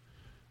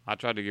 I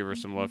tried to give her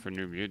some love for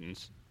New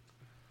Mutants.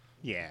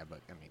 Yeah, but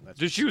I mean,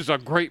 Dude, she was a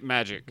great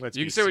Magic. Let's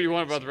You be can say what you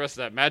want serious about the rest of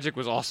that. Magic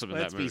was awesome in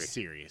let's that be movie.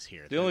 serious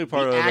here. The only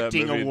part of that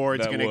acting movie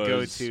award's that going to go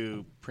was-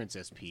 to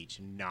Princess Peach,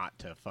 not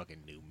to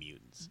fucking New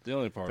Mutants. The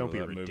only part Don't of be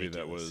that movie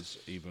that ridiculous. was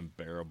even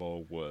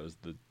bearable was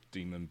the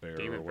Demon Bear.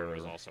 Demon or Bear was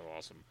whatever. also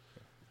awesome.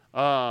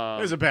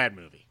 It was a bad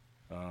movie.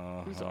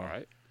 It was all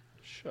right.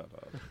 Shut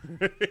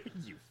up.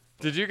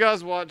 Did you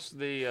guys watch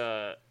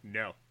the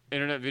No.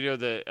 internet video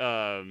that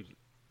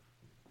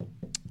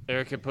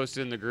Eric had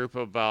posted in the group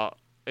about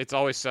It's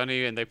Always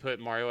Sunny and they put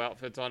Mario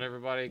outfits on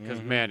everybody?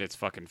 Because, man, it's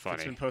fucking It's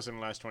funny. been posted in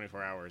the last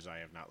 24 hours. I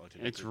have not looked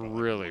at it. It's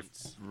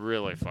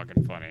really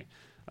fucking funny.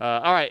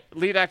 All right,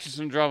 lead actress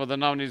in drama. The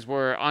nominees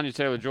were Anya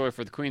Taylor-Joy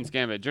for The Queen's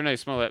Gambit, Janae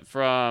Smollett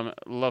from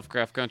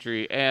Lovecraft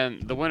Country,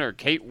 and the winner,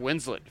 Kate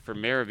Winslet for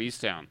Mayor of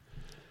Easttown.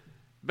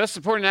 Best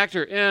Supporting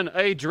Actor in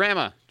a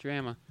Drama.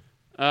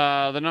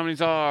 The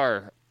nominees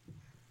are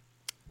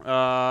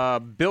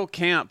Bill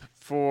Camp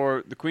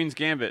for The Queen's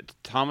Gambit,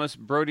 Thomas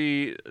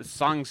Brody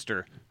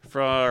Songster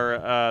for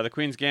The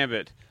Queen's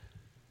Gambit,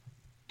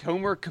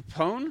 Tomer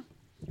Capone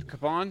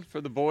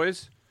for The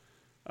Boys,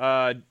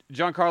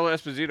 Giancarlo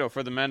Esposito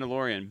for The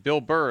Mandalorian,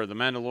 Bill Burr, The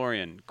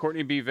Mandalorian,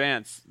 Courtney B.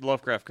 Vance,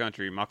 Lovecraft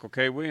Country, Michael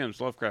K.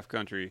 Williams, Lovecraft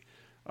Country,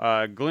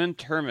 Glenn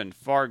Turman,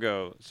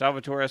 Fargo,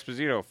 Salvatore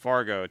Esposito,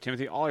 Fargo,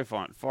 Timothy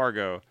Olyphant,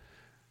 Fargo,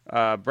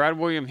 Brad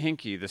William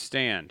Hinkey, The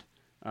Stand,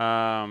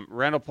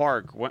 Randall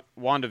Park,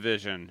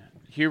 WandaVision,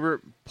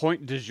 Hubert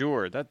Point de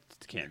Jour, that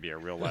can't be a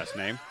real last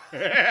name,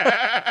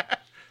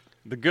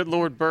 The Good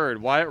Lord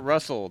Bird, Wyatt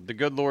Russell, The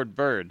Good Lord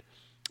Bird,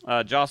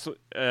 Joshua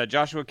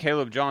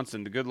Caleb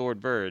Johnson, The Good Lord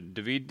Bird,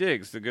 David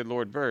Diggs, The Good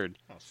Lord Bird,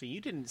 Oh, so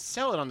you didn't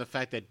sell it on the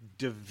fact that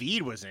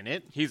David was in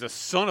it. He's a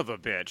son of a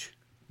bitch.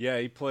 Yeah,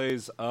 he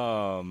plays.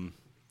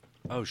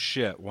 Oh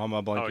shit! Why am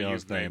I blanking on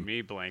his made name?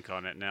 me blank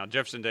on it now.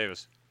 Jefferson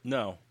Davis.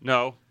 No,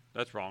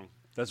 That's wrong.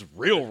 that's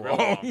real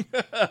wrong.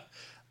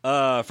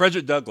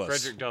 Frederick Douglass.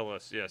 Frederick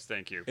Douglass. Yes,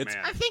 thank you. It's-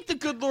 Man. I think the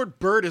Good Lord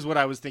Bird is what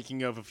I was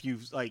thinking of a few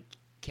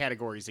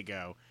categories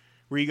ago,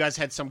 where you guys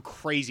had some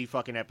crazy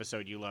fucking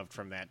episode you loved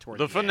from that toward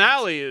The the end.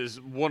 finale is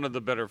one of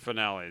the better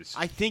finales.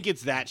 I think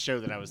it's that show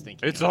that I was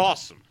thinking. It's of.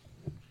 awesome.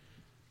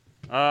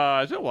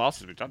 It's been a while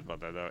since we talked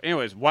about that, though.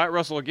 Anyways, Wyatt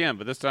Russell again,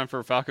 but this time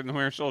for Falcon and the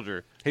Winter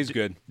Soldier. He's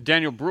good.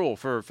 Daniel Bruhl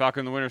for Falcon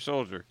and the Winter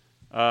Soldier.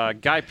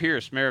 Guy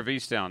Pearce, Mayor of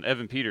Easttown.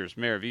 Evan Peters,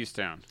 Mayor of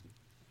Easttown.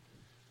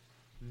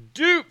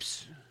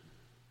 Dupes!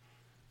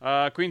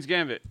 Queen's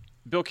Gambit.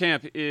 Bill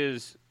Camp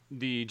is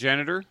the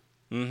janitor.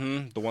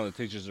 Mm-hmm. The one that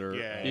teaches her.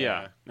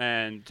 Yeah.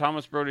 And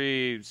Thomas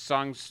Brody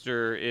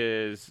Songster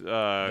is...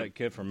 That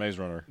kid from Maze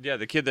Runner. yeah,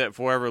 the kid that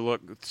forever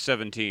looked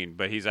 17,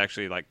 but he's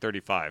actually like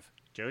 35.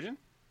 Jojen?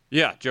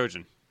 Yeah,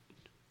 Jojen.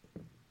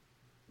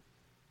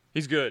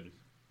 He's good.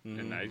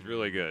 And he's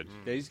really good.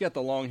 Yeah, he's got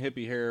the long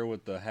hippie hair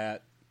with the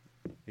hat.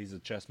 He's a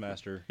chess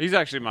master. He's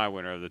actually my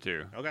winner of the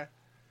two. Okay.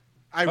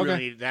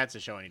 That's a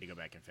show I need to go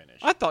back and finish.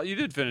 I thought you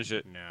did finish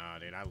it. No,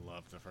 dude, I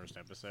loved the first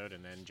episode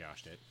and then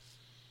joshed it.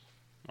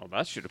 Oh,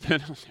 that should have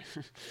been on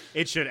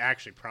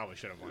It probably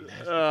should have won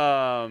that.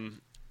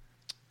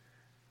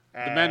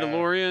 there. The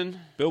Mandalorian.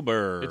 Bill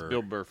Burr. It's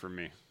Bill Burr for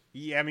me.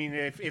 Yeah, I mean,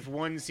 if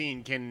one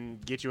scene can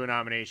get you a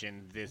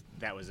nomination,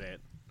 that was it.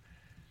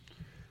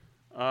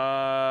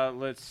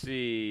 Let's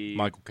see.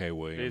 Michael K.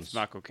 Williams. It's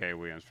Michael K.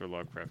 Williams for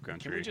Lovecraft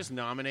Country. Can we just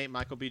nominate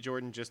Michael B.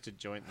 Jordan just to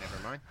join?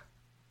 Never mind.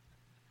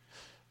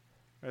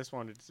 I just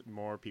wanted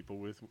more people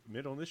with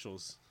middle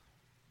initials.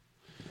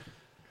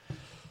 J.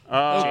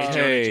 Jonah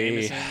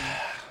Okay. Jameson.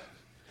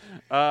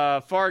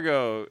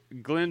 Fargo,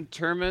 Glenn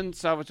Turman,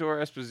 Salvatore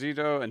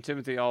Esposito, and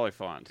Timothy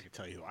Olyphant. I can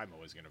tell you who I'm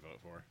always going to vote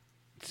for.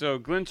 So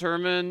Glenn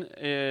Turman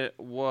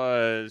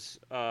was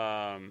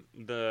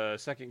the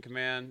second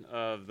command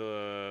of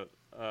the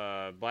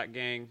Black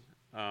Gang.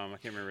 I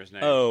can't remember his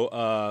name.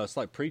 Oh, it's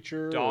like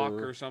Preacher. Doc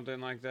or something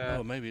like that.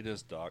 Oh, maybe it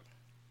is Doc.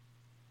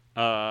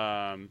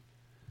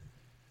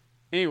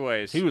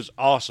 Anyways, He was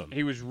awesome.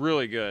 he was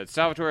really good.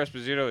 Salvatore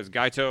Esposito is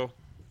Gaito.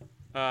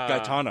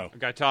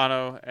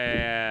 Gaetano,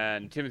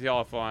 and Timothy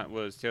Olyphant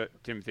was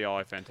Timothy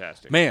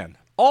Olyphantastic. Man,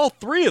 all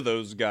three of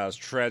those guys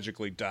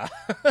tragically died.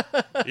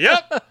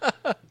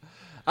 Yep,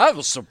 I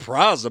was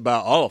surprised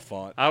about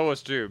Oliphant. I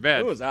was too. Man,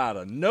 It was out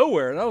of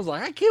nowhere, and I was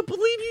like, I can't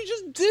believe you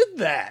just did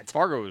that.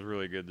 Fargo was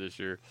really good this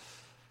year.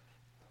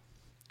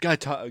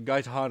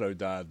 Gaetano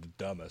died the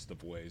dumbest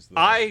of ways. Though.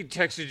 I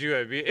texted you.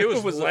 It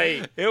was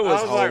late. It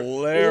was I like,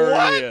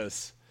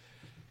 hilarious.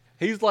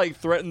 He's like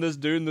threatened this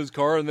dude in this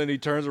car, and then he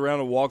turns around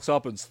and walks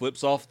up and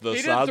slips off the He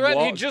didn't sidewalk.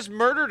 threaten. He just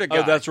murdered a guy.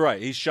 Oh, that's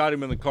right. He shot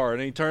him in the car, and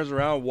then he turns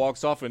around and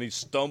walks off, and he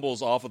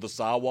stumbles off of the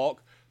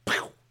sidewalk,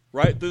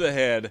 right through the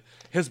head.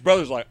 His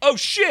brother's like, "Oh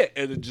shit!"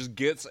 and it just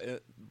gets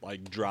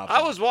drops.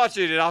 I him. was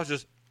watching it. I was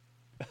just.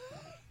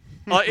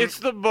 It's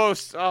the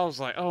most. I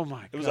was like, oh my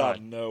god! It was out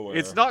of nowhere.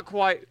 It's not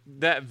quite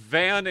that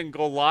Van and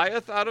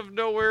Goliath out of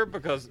nowhere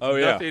because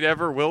nothing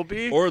ever will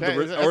be. or That's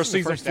in the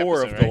season first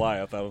 4 episode, of right?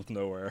 Goliath out of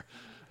nowhere.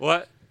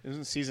 What?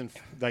 Isn't season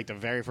the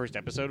very first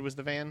episode was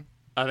the van?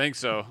 I think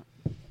so.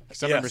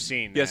 Because I remember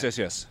seeing that.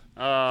 Yes.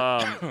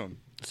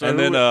 So And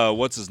who- then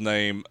what's his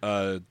name?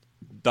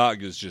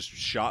 Doc is just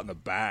shot in the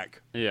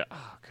back. yeah.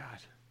 Oh god.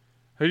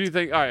 Who do you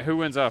think? All right. Who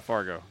wins out of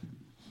Fargo?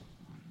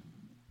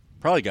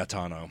 Probably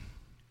Gaetano.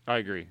 I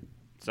agree.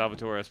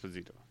 Salvatore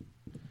Esposito.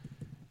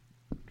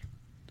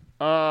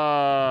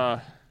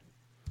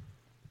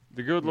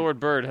 The Good Lord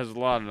Bird has a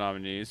lot of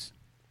nominees.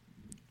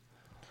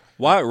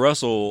 Wyatt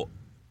Russell,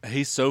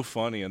 he's so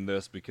funny in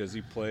this because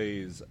he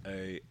plays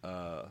a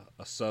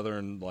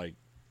southern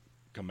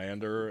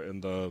commander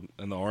in the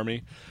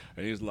army,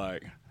 and he's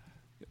like,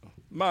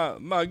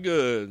 my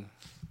good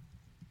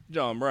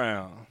John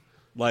Brown.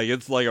 Like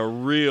it's like a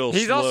real.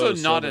 He's slow also not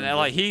southern an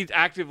like he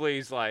actively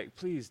is like,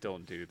 please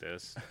don't do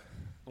this.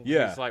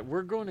 Yeah. He's like,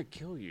 we're going to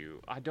kill you.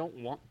 I don't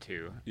want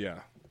to. Yeah.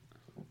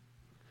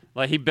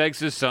 Like he begs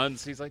his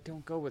sons. He's like,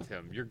 don't go with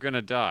him. You're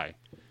gonna die.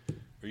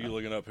 Are you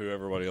looking up who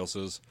everybody else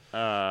is?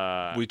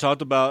 Uh, We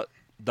talked about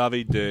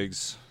David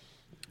Diggs.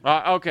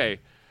 okay.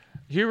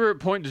 Hubert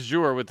Point de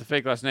Jour with the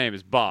fake last name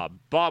is Bob.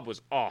 Bob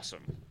was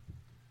awesome.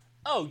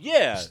 Oh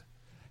yeah,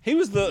 he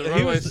was The he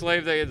runaway was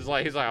slave that is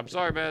like, he's like, I'm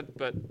sorry, man,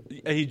 but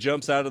he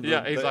jumps out of the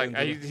yeah, he's the- like,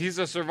 the- he's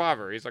a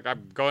survivor. He's like,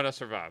 I'm going to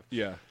survive.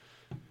 yeah.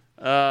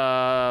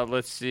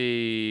 Let's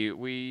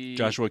see.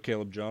 Joshua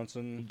Caleb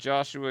Johnson.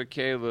 Joshua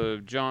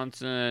Caleb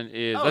Johnson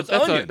is Oh, it's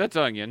that's Onion. that's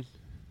Onion.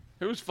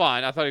 It was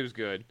fine. I thought he was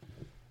good.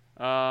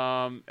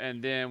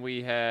 And then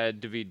we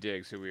had David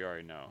Diggs, who we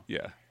already know.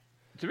 Yeah,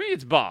 To me,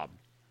 it's Bob.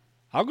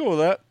 I'll go with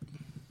that.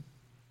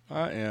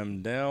 I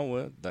am down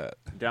with that.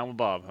 Down with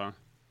Bob, huh?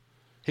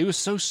 He was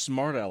so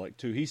smart, Alec,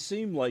 too. He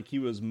seemed like he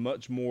was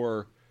much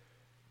more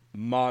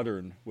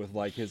modern with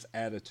his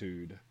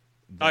attitude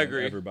than I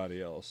agree.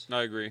 everybody else.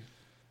 I agree.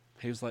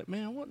 He was like,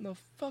 man, what in the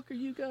fuck are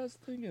you guys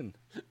thinking?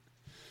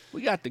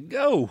 We got to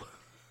go.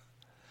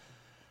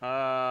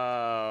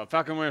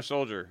 Falcon Winter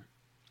Soldier.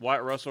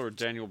 Wyatt Russell or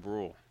Daniel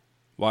Bruhl?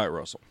 Wyatt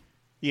Russell.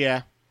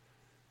 Yeah.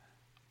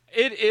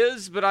 It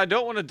is, but I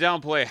don't want to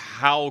downplay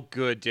how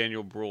good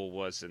Daniel Bruhl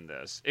was in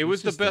this. It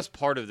was the best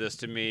part of this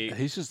to me.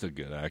 He's just a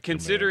good actor.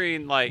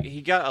 Considering, like,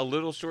 he got a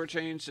little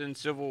shortchanged in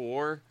Civil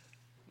War,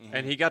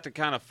 and he got to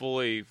kind of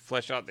fully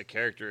flesh out the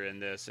character in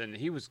this, and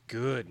he was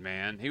good,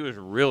 man. He was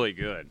really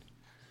good.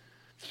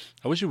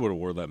 I wish he would have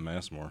wore that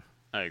mask more.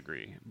 I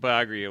agree. But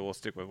I agree, we'll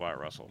stick with Wyatt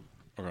Russell.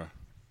 Okay.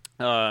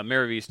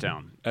 Mayor of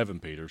Easttown. Evan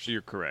Peters.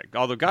 You're correct.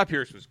 Although Guy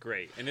Pearce was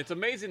great. And it's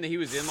amazing that he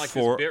was in like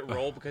this bit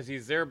role because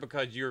he's there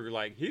because you're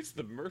like, he's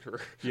the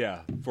murderer.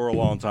 Yeah. For a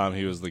long time,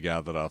 he was the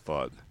guy that I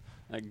thought.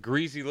 Like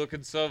greasy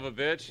looking son of a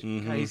bitch.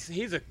 Mm-hmm. God,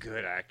 he's a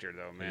good actor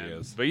though, man. He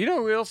is. But you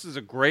know who else is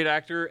a great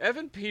actor?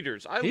 Evan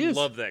Peters. I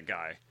love that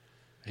guy.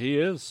 He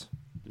is.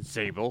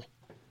 Zabel.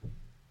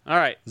 All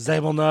right.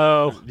 Zabel,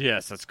 no.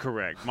 Yes, that's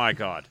correct. My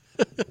God.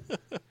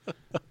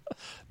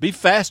 Be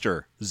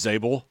faster,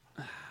 Zabel.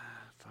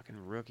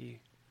 Fucking rookie.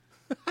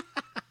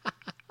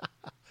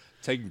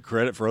 Taking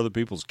credit for other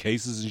people's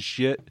cases and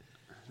shit.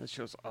 That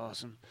show's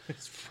awesome.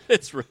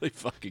 It's really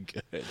fucking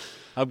good.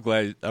 I'm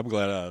glad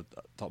I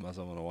taught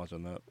myself into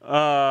watching that.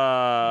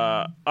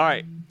 All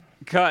right.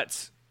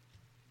 Cuts.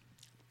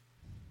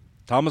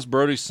 Thomas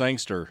Brody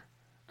Sangster.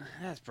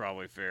 That's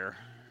probably fair.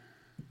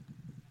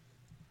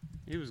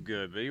 He was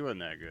good, but he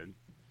wasn't that good.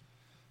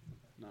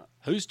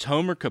 Who's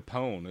Tomer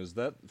Capone? Is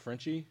that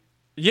Frenchie?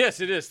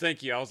 Yes, it is.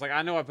 Thank you. I was like,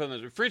 I know I put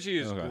him. Frenchie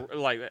is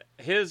like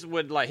his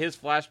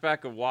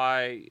flashback of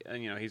why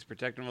he's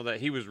protecting all that.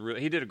 He was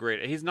he did a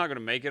great. He's not going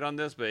to make it on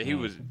this, but he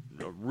was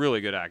a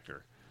really good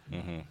actor.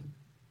 Mm-hmm.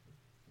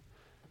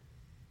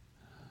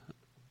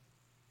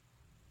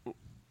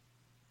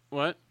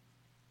 What?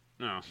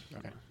 No.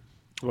 Okay.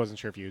 I wasn't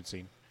sure if you had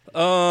seen.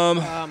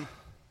 Randall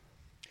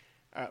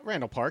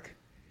Park.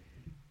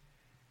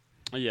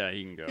 Yeah,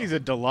 he can go. He's a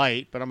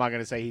delight, but I'm not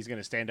going to say he's going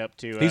to stand up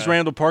to. He's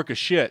Randall Park as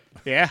shit.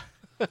 Yeah.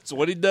 That's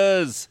what he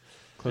does.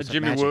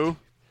 Jimmy Woo.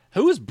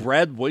 Who is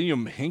Brad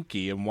William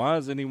Hinkey, and why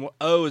is anyone?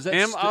 Oh, is that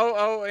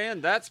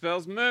M-O-O-N? That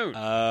spells moon.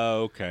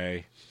 Oh,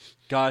 okay.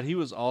 God, he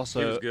was also.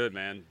 He was good,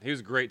 man. He was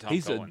a great Tom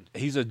Cullen.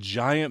 He's a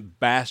giant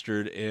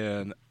bastard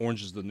in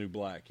Orange is the New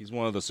Black. He's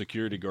one of the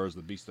security guards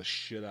that beats the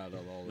shit out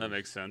of all. That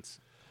makes sense.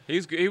 He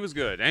was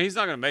good, and he's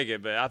not going to make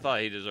it, but I thought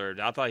he deserved.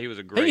 I thought he was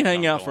a great. He can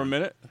hang Tom out for a Cullen.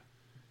 minute.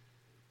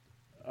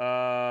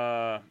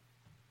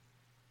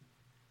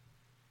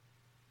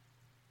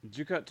 Did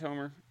you cut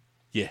Tomer?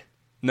 Yeah.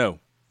 No.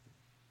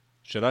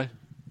 Should I?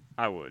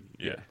 I would.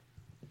 Yeah.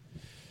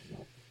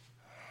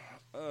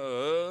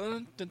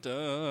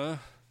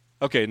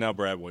 Okay, now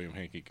Brad William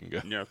Hinkey can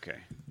go. Yeah. Okay.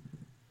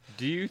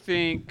 Do you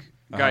think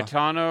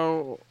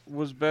Gaetano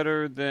was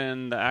better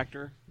than the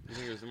actor? You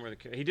think it was more the?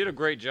 He did a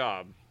great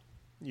job.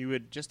 You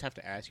would just have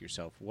to ask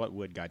yourself, what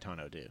would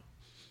Gaetano do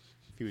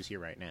if he was here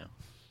right now?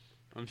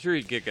 I'm sure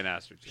he'd kick an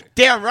ass or two.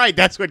 Damn right,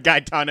 that's what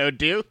Gaetano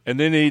do. And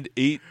then he'd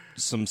eat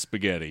some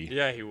spaghetti.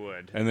 Yeah, he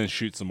would. And then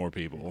shoot some more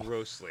people.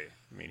 Grossly.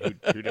 I mean,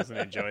 who doesn't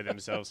enjoy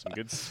themselves some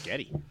good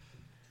spaghetti?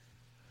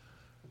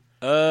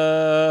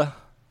 Yeah.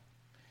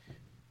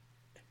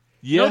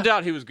 No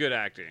doubt he was good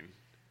acting.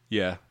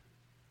 Yeah.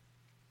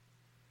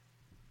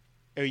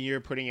 Oh,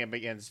 you're putting him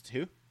against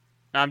who?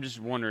 I'm just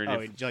wondering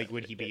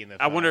would he be in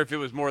the I wonder if it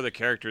was more the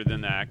character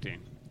than the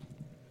acting.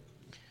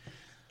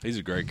 He's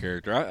a great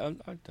character.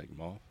 I'd take him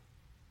off.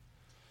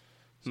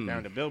 So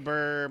down to Bill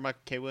Burr, Michael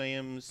K.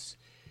 Williams,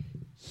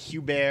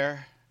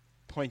 Hubert,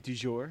 Point du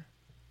Jour,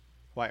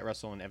 Wyatt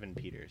Russell, and Evan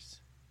Peters.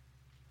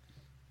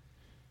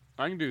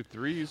 I can do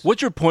threes.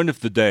 What's your point of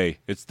the day?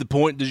 It's the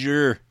point du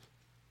jour.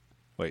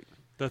 Wait.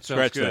 That sounds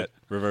Scratch good. that.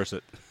 Reverse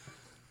it.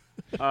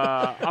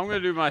 I'm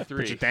going to do my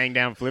three. Put your thing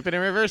down, flip it,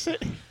 and reverse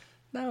it.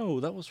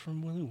 No, that was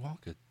from Willy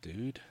Wonka,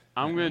 dude.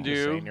 I'm going to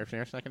do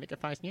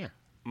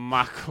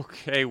Michael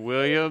K.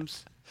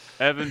 Williams,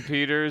 Evan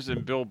Peters,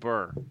 and Bill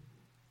Burr.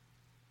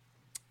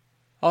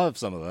 I'll have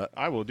some of that.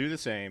 I will do the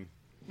same.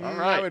 All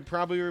right. I would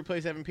probably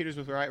replace Evan Peters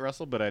with Wyatt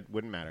Russell, but it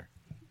wouldn't matter.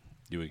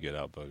 You would get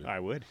outvoted. I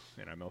would,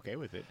 and I'm okay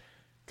with it.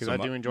 Because So I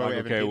do enjoy Michael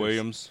Evan K. Peters.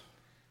 Williams.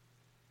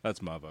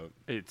 That's my vote.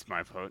 It's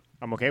my vote.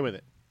 I'm okay with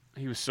it.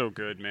 He was so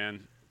good,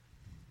 man.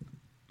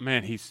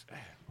 Man, he's...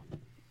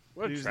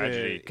 What a Who's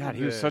tragedy. God,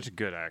 he was such a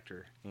good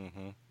actor.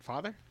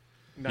 Father?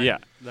 Yeah.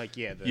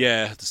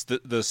 Yeah,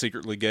 the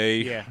secretly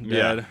gay Yeah. dad.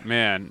 Yeah,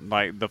 man.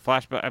 Like, the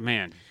flashback...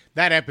 Man.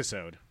 That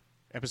episode.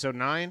 Episode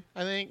 9,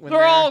 I think. When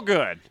They're all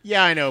good.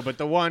 Yeah, I know, but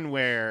the one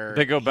where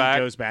They go back? he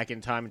goes back in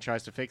time and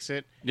tries to fix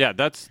it. Yeah,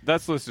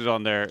 that's listed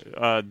on there.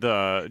 I call it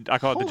the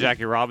Holy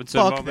Jackie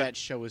Robinson Fuck, moment. that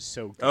show is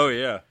so good. Oh,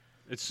 yeah.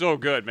 It's so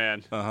good,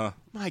 man. Uh-huh.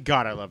 My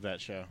God, I love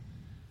that show.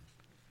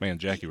 Man,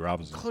 Jackie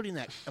Robinson. Including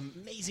that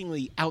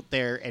amazingly out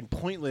there and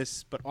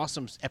pointless but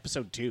awesome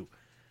episode 2.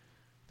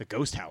 The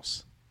Ghost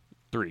House.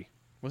 3.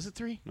 Was it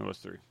 3? No, it was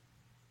 3.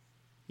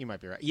 You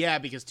might be right. Yeah,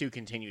 because 2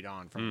 continued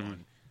on from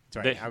 1.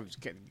 That's right. I was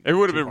getting It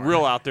would have too been far real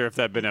ahead. out there if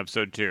that had been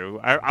episode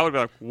 2. I would have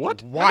been like,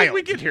 what? How Wild. did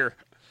we get here?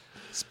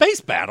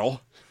 Space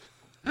battle.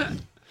 Is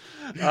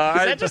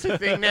that just a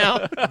thing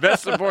now?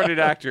 Best supporting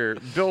actor: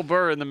 Bill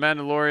Burr in The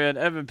Mandalorian,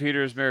 Evan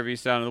Peters, Mare of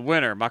Easttown, and the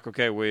winner, Michael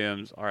K.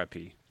 Williams,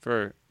 R.I.P.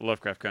 for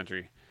Lovecraft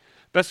Country.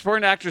 Best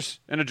supporting actress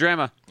in a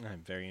drama: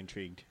 I'm very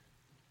intrigued.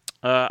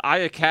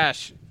 Aya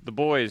Cash, The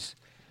Boys.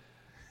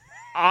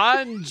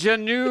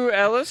 Anjanou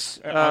Ellis.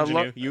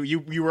 Ingenue.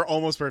 You were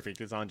almost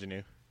perfect. It's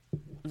Ingenue.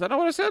 Is that not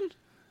what I said?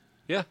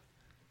 Yeah.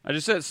 I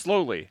just said it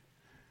slowly.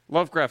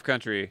 Lovecraft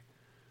Country.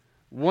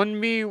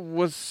 Wunmi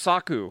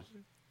Wasaku.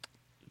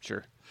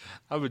 Sure.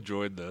 I've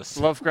enjoyed this.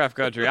 Lovecraft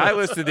Country. I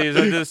listed these.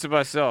 I did this to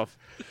myself.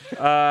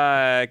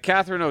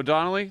 Catherine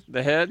O'Donnelly,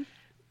 The Head.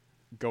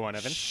 Go on,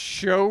 Evan.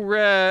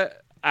 Shore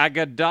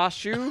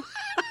Agadashu.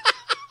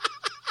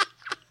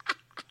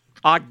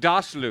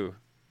 Agdashlu.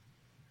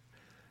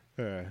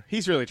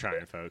 He's really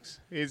trying, folks.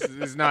 This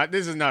is not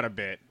a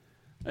bit.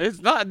 It's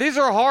not. These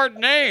are hard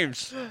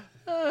names.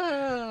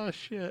 Oh,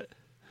 shit.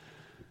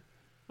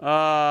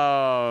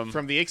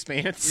 From The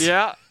Expanse.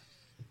 Yeah.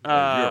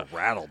 You're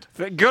rattled.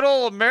 The good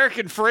old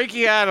American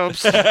Frankie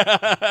Adams. Wait,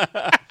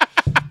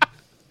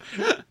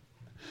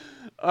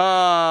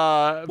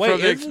 from The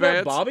isn't that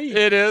Expanse. Bobby?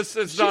 It is.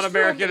 It's not She's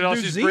American from at all.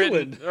 New She's Zealand.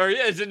 Britain. Or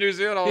yeah, it's in New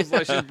Zealand. I was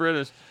like, she's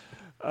British.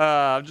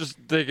 I'm just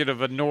thinking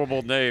of a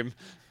normal name.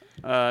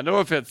 No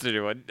offense to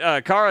anyone.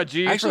 Cara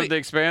G Actually, from The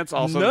Expanse.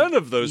 Also, none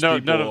of those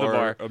people none of them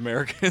are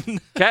American.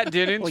 Kat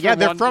Dennings. Well, yeah,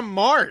 they're Wanda- from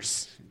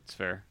Mars. It's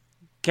fair.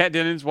 Kat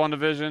Dennings,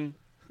 WandaVision.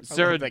 I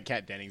Sarah, love that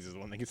Kat Dennings is the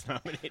one that gets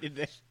nominated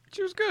there.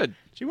 she was good.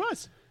 She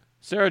was.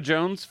 Sarah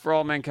Jones for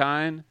All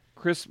Mankind.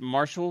 Chris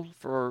Marshall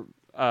for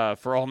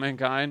All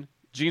Mankind.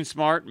 Gene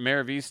Smart, Mayor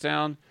of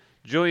Easttown.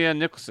 Julianne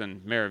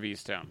Nicholson, Mayor of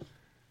Easttown.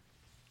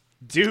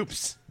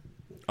 Dupes.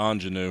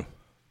 Ingenue.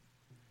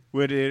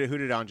 Who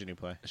did Ingenue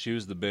play? She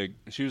was the big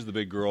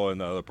girl in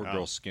the other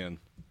girl's skin.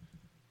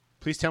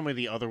 Please tell me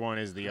the other one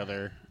is the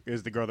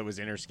girl that was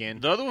in her skin.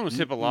 The other one was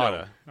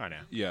Hippolyta. I know.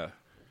 Yeah.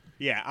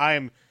 Yeah,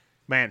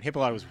 man,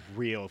 Hippolyta was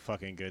real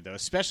fucking good though,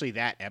 especially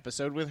that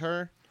episode with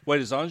her. Wait,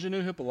 is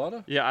Ingenue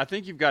Hippolyta? Yeah, I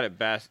think you've got it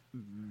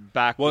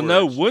backwards. Well,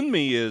 no,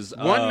 Wunmi is...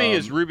 Wunmi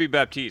is Ruby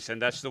Baptiste, and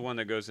that's the one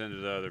that goes into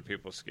the other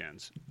people's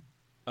skins.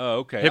 Oh,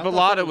 okay.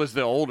 Hippolyta was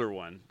the older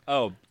one.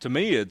 Oh, to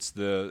me, it's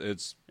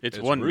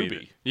Wunmi.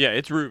 Ruby. Yeah,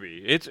 it's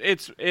Ruby. It's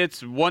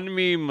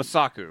Wunmi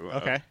Masaku.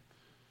 Okay.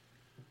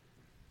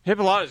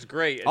 Hippolyta's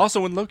great.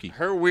 Also in Loki.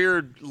 Her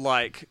weird,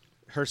 like...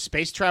 Her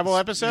space travel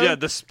episode? Yeah,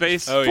 the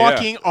space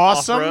fucking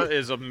awesome. opera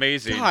is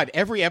amazing. God,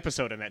 every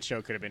episode in that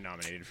show could have been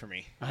nominated for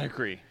me. I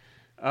agree.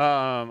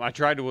 I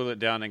tried to will it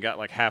down and got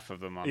like half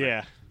of them on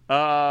Yeah.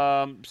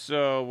 there.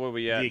 So what are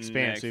we at The Expanse.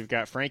 next? We've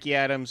got Frankie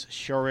Adams,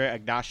 Shore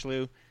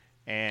Agdashlu,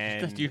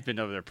 and You've been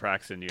over there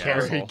practicing, you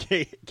Kara asshole.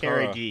 G.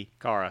 Cara.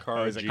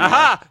 Cara is it G. Cara?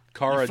 Aha!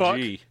 Cara You fuck.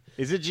 G.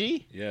 Is it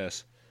G?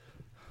 Yes.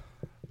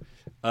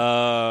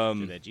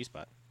 Do that G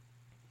spot.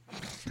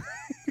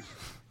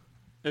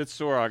 It's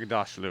Sora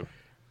Agdashlu.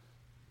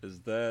 Is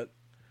that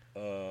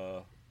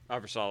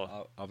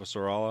Aversala.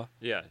 Avasarala?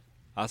 Yeah.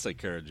 I say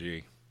Cara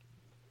G.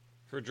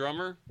 For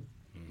drummer,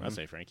 I'd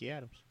say Frankie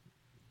Adams.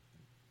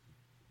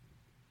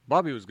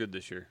 Bobby was good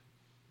this year.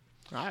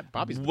 All right,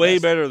 Bobby's the Way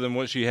best. better than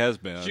what she has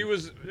been. She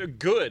was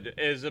good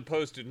as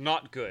opposed to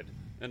not good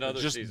in other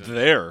just seasons.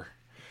 there.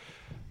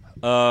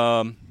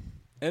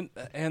 And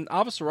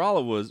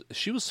Avasarala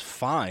was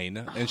fine,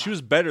 and she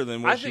was better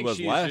than what I she think was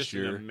she's last just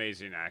year. an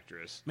amazing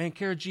actress. Man,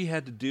 Cara G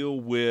had to deal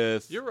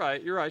with. You're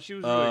right. She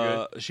was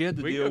really good. She had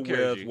to We deal can go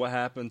Cara with G. what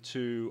happened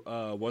to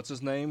what's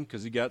his name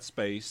because he got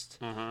spaced.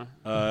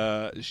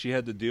 Uh-huh. She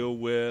had to deal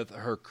with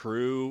her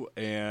crew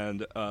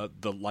and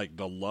the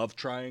love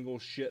triangle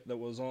shit that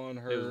was on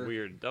her. It was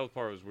weird. That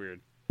part was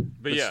weird.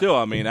 But yeah, still,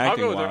 I mean, I'll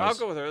acting go with her. wise. I'll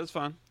go with her. That's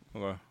fine.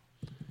 Okay.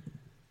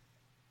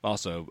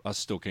 Also, I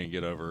still can't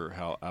get over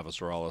how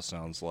Avasarala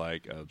sounds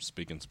like a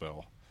speak and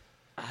spell.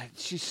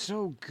 She's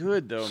so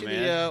good though, She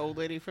man. the old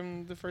lady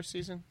from the first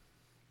season?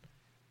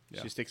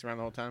 Yeah. She sticks around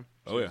the whole time?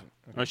 Oh yeah,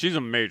 Oh, she's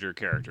a major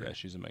character. yeah,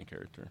 she's a main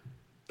character.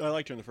 I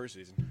liked her in the first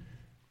season.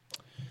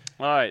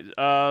 All right.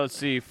 Let's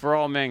see. For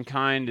All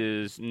Mankind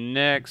is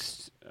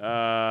next.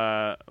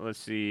 Let's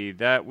see.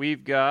 That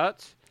we've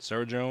got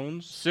Sarah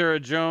Jones. Sarah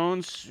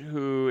Jones,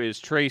 who is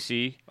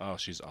Tracy. Oh,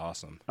 she's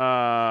awesome.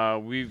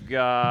 We've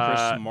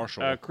got Chris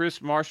Marshall.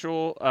 Chris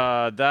Marshall.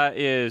 That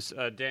is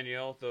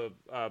Danielle, the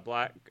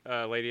black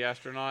lady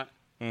astronaut.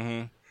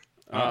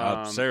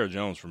 Mm-hmm. Sarah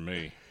Jones for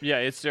me. Yeah,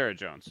 it's Sarah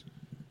Jones.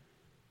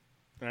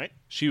 All right.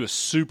 She was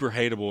super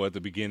hateable at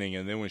the beginning,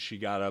 and then when she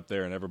got up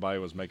there and everybody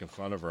was making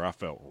fun of her, I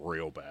felt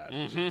real bad.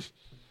 Mm-hmm.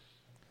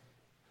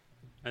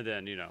 And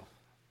then you know.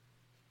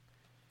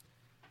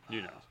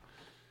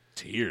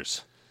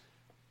 Tears.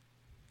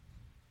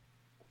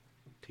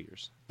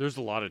 There's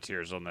a lot of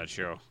tears on that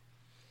show.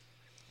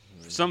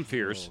 Some A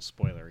fears. little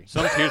spoilery.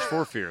 Some tears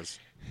for fears.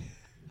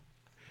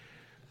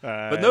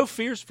 But no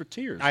fears for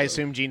tears. I though.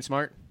 assume Gene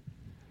Smart.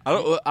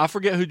 I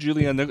forget who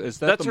Julianne Nicholson is.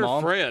 That That's the her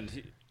mom?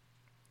 friend.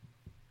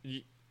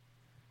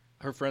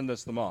 Her friend.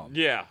 That's the mom.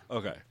 Yeah.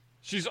 Okay.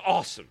 She's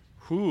awesome.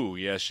 Whew.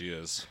 Yeah, she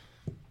is.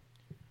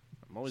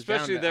 I'm always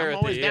Especially down there I'm at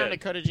always the down end. to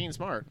cut a Gene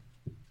Smart.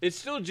 It's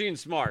still Gene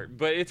Smart,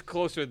 but it's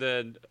closer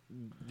than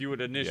you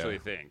would initially Yeah.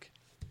 think.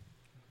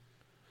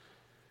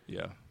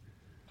 Yeah.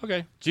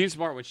 Okay. Gene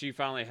Smart, when she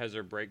finally has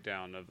her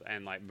breakdown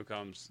and like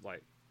becomes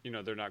like,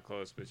 they're not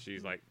close, but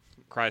she's like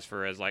cries for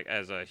her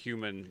as a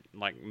human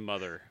like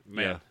mother.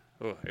 Man,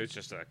 it was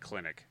just a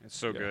clinic. It's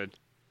so good.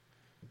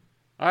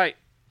 All right,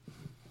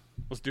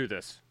 let's do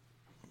this.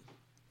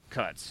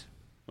 Cuts.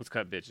 Let's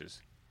cut bitches.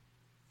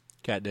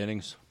 Kat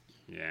Dennings.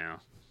 Yeah.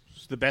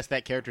 It's the best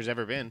that character's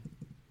ever been.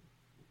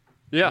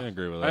 Yeah, I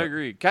agree with I that.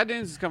 agree. Kat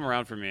Dennings has come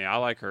around for me. I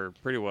like her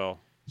pretty well.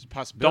 It's a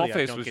possibility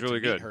Dollface I don't was get really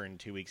to meet good. her in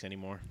 2 weeks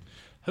anymore.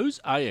 Who's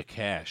Aya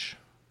Cash?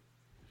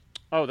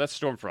 Oh, that's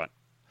Stormfront.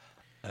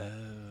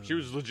 She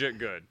was legit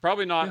good.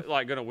 Probably not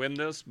like going to win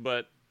this,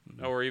 but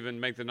or even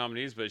make the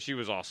nominees, but she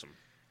was awesome.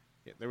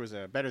 Yeah, there was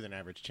a better than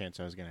average chance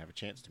I was going to have a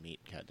chance to meet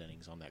Kat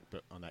Dennings on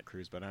that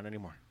cruise, but not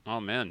anymore. Oh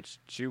man,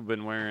 she'd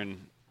been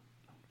wearing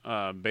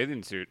a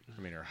bathing suit.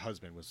 I mean, her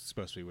husband was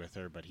supposed to be with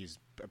her, but he's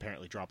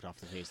apparently dropped off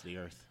the face of the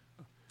earth.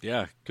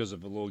 Yeah, because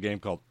of a little game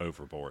called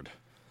Overboard.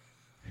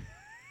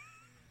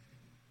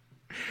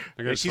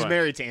 Yeah, she's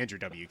married to Andrew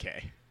WK.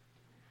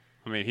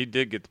 I mean, he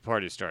did get the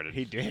party started.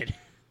 He did.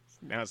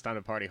 Now it's time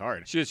to party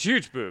hard. She has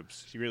huge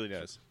boobs. She really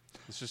does.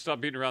 Let's just stop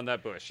beating around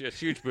that bush. She has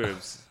huge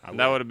boobs. I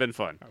That will. would have been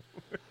fun.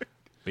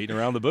 Beating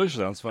around the bush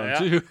sounds fun, Yeah.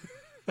 too.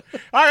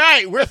 All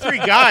right, we're three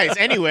guys.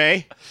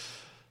 Anyway,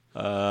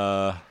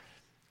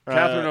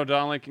 Catherine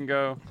O'Donnell can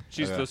go.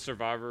 She's Okay. the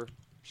survivor.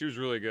 She was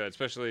really good,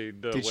 especially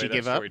the Did way she that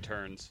give up? story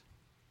turns.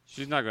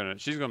 She's not gonna.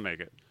 She's gonna make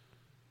it.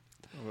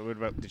 what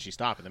about, did she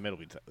stop in the middle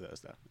of those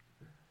stuff?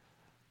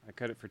 I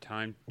cut it for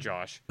time,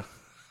 Josh.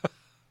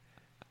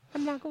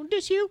 I'm not going to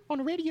diss you on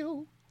the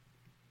radio.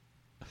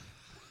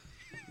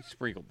 You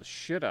sprinkled the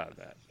shit out of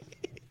that.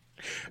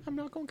 I'm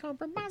not going to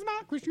compromise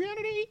my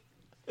Christianity.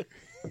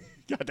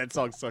 God, that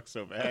song sucks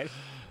so bad.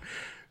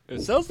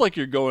 It sounds like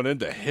you're going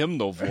into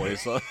hymnal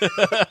voice.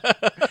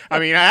 I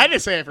mean, I had to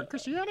say it for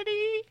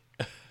Christianity.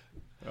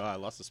 Oh, I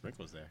lost the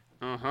sprinkles there.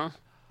 Uh huh.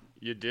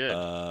 You did.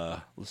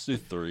 Let's do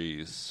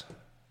threes.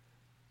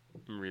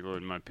 I'm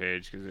reloading my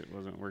page because it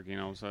wasn't working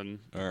all of a sudden.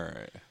 All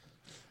right.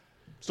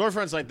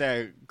 Storefront's like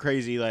that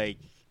crazy, like,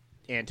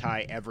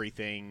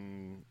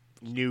 anti-everything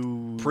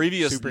new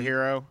Previous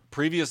superhero.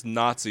 Previous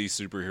Nazi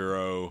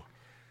superhero.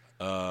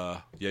 Yeah,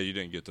 you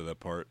didn't get to that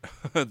part.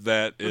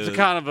 That is. It's a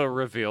kind of a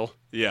reveal.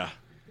 Yeah.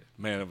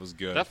 Man, it was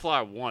good. That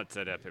fly wants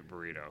that epic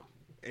burrito.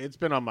 It's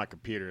been on my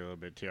computer a little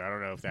bit, too. I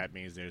don't know if that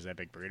means there's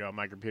epic burrito on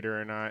my computer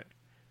or not.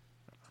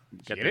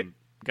 Got get them,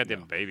 got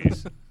them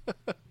babies.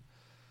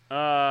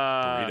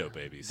 Burrito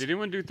babies. Did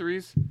anyone do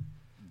threes?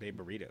 Bay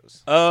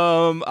Burritos.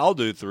 I'll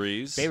do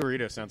threes. Bay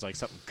Burrito sounds like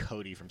something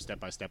Cody from Step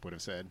by Step would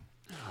have said.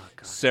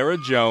 Sarah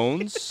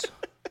Jones,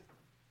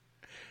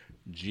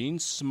 Gene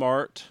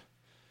Smart,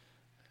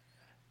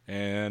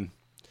 and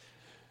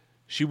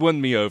she won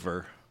me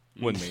over.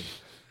 Won me.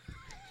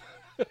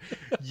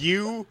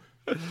 You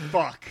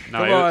fuck.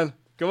 No,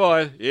 Come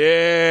on.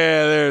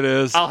 Yeah, there it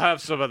is. I'll have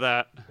some of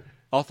that.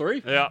 All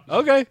three? Yeah.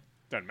 Okay.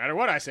 Doesn't matter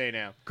what I say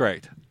now.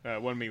 Great.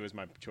 One Me was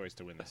my choice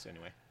to win this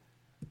anyway.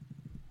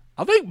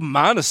 I think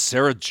mine is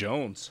Sarah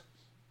Jones.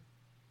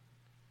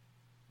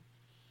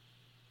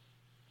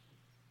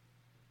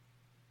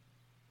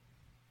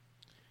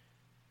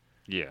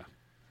 Yeah.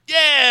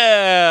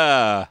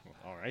 Yeah.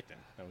 All right then.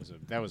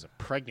 That was a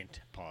pregnant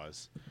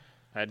pause.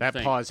 I had to That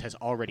think. pause has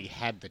already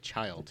had the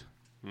child.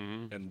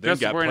 And then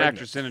Best got supporting pregnant.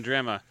 actress in a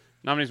drama.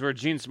 Nominees were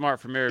Gene Smart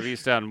for Mayor of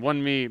Easttown,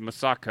 One Me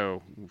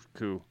Masako,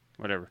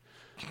 whatever.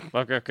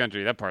 Lovecraft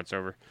Country, that part's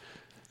over.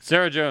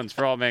 Sarah Jones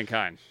for All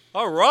Mankind.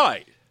 All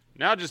right.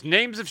 Now just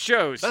names of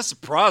shows. That's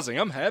surprising.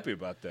 I'm happy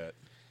about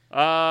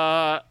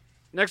that.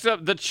 Next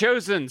up, The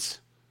Chosens.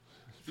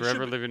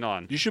 Forever should- Living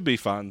On. You should be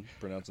fine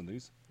pronouncing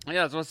these. Yeah,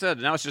 that's what I said.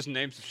 Now it's just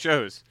names of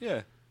shows.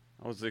 Yeah.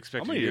 I was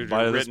expecting gonna you get to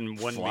have by this written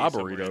One Me fly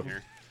somewhere burrito. in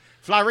here.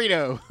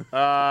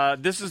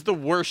 Flyrito. This is the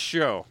worst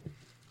show.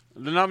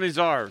 The nominees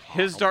are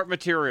His Dark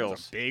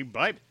Materials, Big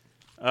bite.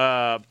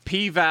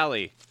 P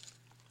Valley,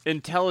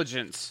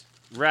 Intelligence,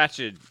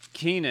 Ratched,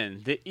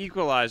 Keenan, The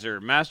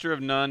Equalizer, Master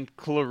of None,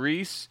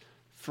 Clarice,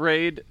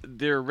 Frayed,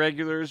 The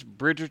Irregulars,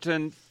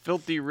 Bridgerton,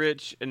 Filthy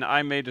Rich, and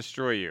I May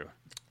Destroy You.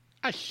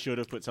 I should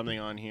have put something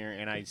on here,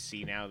 and I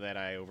see now that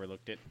I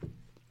overlooked it.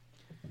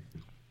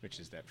 Which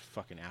is that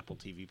fucking Apple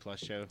TV Plus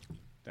show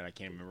that I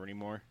can't remember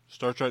anymore.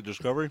 Star Trek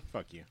Discovery.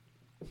 Fuck you.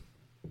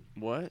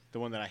 What? The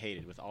one that I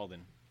hated with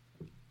Alden.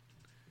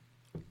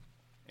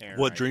 Aaron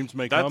What Wright. dreams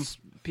may come. That's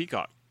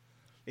Peacock.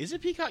 Is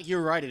it Peacock?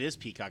 You're right, it is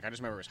Peacock. I just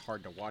remember it was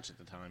hard to watch at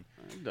the time.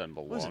 It doesn't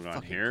What is belong it on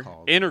fucking here.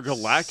 called?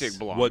 Intergalactic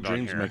belongs What on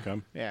dreams here. may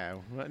come. Yeah,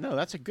 well, no,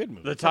 that's a good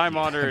movie. The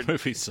time-honored,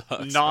 Movie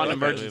sucks.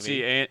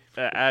 non-emergency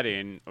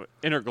adding,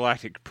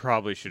 Intergalactic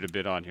probably should have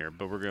been on here,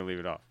 but we're going to leave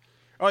it off.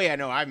 Oh, yeah,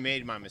 no, I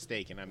made my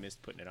mistake, and I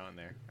missed putting it on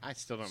there. I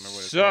still don't remember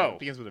what it's So- called. It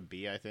begins with a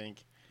B, I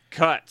think.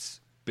 Cuts.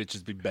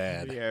 Bitches be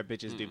bad. Yeah,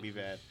 bitches do be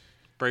bad.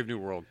 Brave New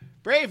World.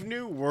 Brave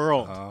New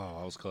World. Oh,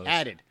 I was close.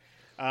 Added.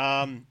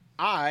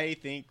 I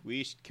think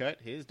we should cut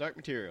His Dark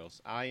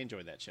Materials. I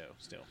enjoyed that show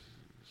still.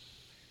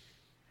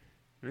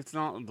 It's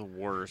not the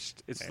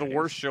worst. It's There the it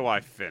worst show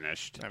I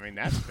finished. I mean,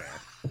 that's fair.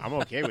 I'm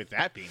okay with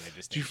that being a Do you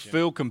distinction.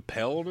 feel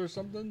compelled or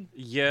something?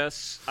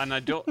 Yes, and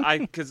I don't.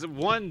 Because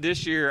one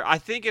this year, I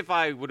think if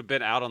I would have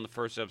been out on the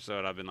first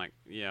episode, I've been like,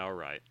 yeah, all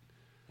right.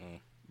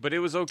 But it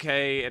was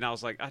okay, and I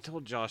was like, I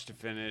told Josh to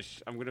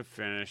finish. I'm gonna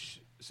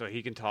finish so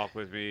he can talk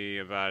with me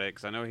about it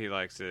because I know he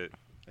likes it,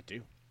 I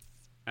do.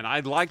 and I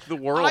like the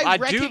world. I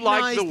do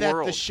like the that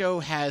world. the show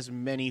has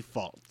many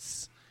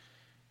faults.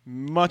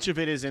 Much of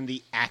it is in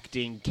the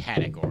acting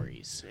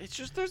categories. It's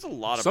just there's a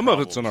lot of Some of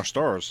it's in our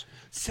stars.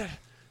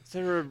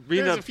 Serafina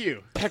There's a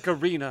few.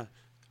 Pecorina.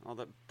 All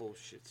that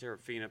bullshit.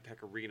 Serafina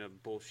Pecorina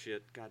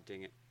bullshit. God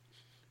dang it.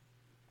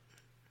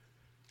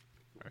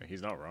 All right,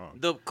 he's not wrong.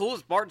 The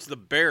coolest part's the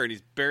bear, and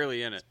he's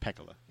barely in it.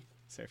 Pecola.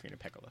 Serafina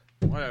Pecola.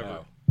 Whatever.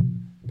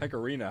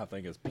 Pecorina, I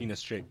think, is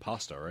penis-shaped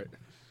pasta, right?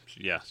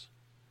 Yes.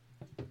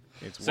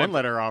 It's Same- one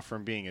letter off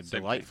from being a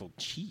Same delightful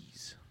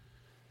cheese.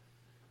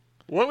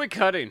 What are we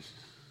cutting?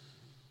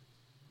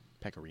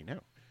 Pecorino.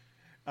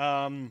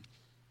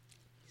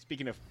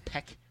 Speaking of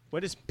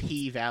what is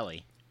P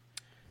Valley?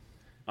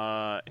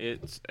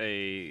 It's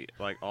a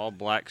like all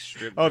black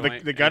strip. Oh,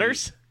 joint, the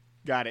gutters?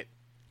 Got it. and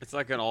It's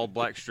like an all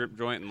black strip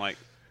joint in like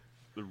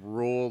the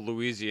rural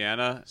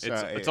Louisiana. So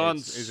It's on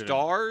is it a-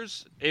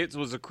 Stars. It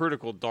was a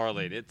critical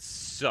darling. It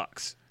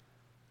sucks.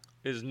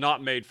 It is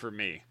not made for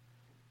me.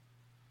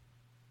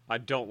 I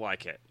don't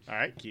like it. All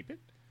right, keep it.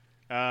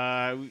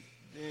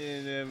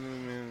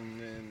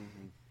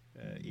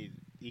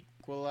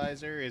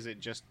 Equalizer? Is it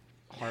just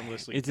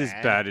harmlessly It's as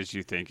bad as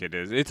you think it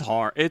is. It's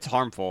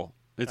harmful.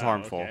 It's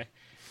harmful. Okay.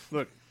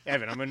 Look,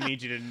 Evan, I'm going to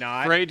need you to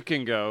not. Braid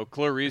can go.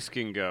 Clarice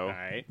can go. All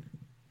right.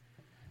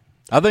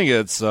 I think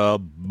it's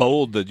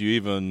bold that you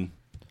even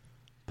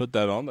put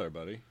that on there,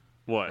 buddy.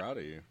 What? Proud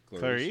of you,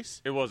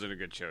 Clarice? It wasn't a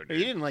good show, You dude.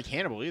 didn't like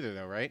Hannibal either,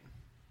 though, right?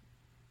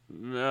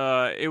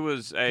 It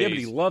was a. Yeah, but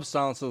he loves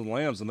Silence of the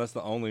Lambs, and that's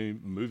the only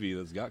movie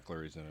that's got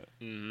Clarice in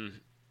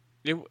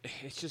it.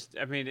 It's just.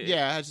 I mean.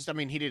 Yeah,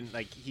 he didn't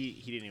like.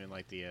 He didn't even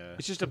like the.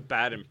 It's just a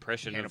bad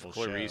impression Hannibal of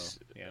Clarice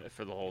show. Yeah.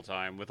 for the whole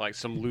time, with like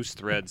some loose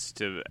threads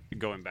to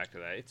going back to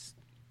that.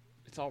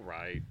 It's all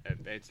right.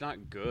 It's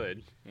not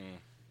good.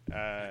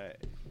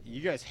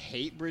 You guys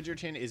hate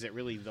Bridgerton? Is it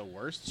really the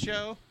worst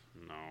show?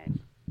 No,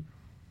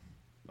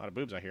 A lot of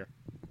boobs, I hear.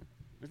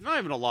 it's not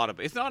even a lot of.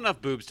 It's not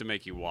enough boobs to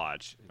make you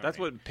watch. That's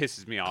right. what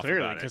pisses me off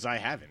Clearly, about it. because I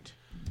haven't.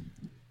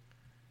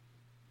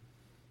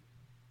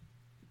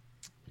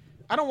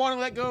 I don't want to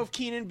let go of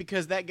Keenan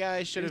because that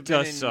guy should have It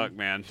been does suck,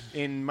 man.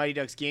 in Mighty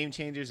Ducks Game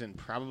Changers, and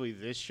probably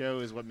this show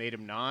is what made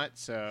him not.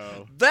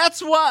 So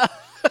That's why.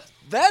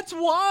 That's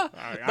why.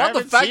 I Not the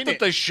haven't fact seen that it.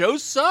 the show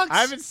sucks. I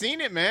haven't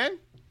seen it, man.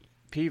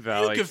 P You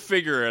Valley. can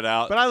figure it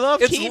out. But I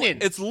love it's Keenan.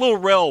 It's Lil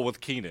Rel with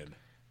Keenan.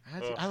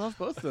 I love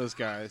both of those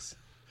guys.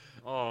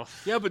 Oh,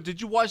 Yeah, but did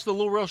you watch the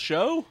Lil Rel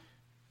show?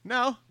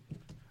 No.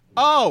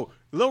 Oh,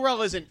 Lil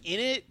Rel isn't in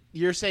it.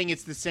 You're saying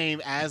it's the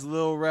same as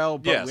Lil Rel,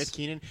 but Yes. with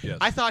Keenan. Yes.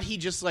 I thought he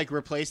just like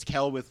replaced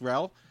Kel with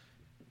Rel.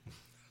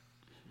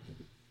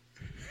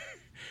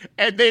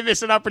 And they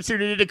missed an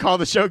opportunity to call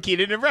the show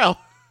Keenan and Rel.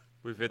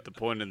 we've hit the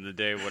point in the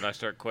day when I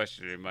start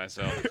questioning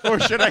myself. Or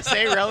should I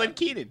say Rel and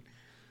Keenan?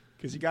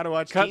 Because you got to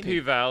watch Cut Keenan. P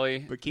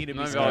Valley. But Keenan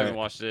I've be already smart.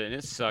 watched it, and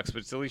it sucks, but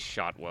it's at least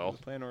shot well.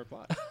 Plan or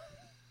plot.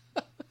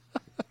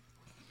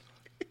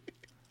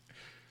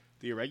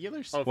 The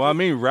Irregulars? Oh, Well, I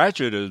mean,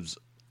 Ratchet is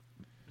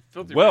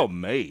Filthy well Rich.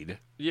 made.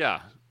 Yeah,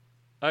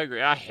 I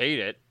agree. I hate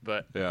it,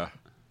 but Yeah.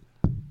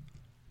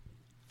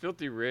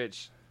 Filthy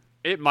Rich,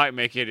 it might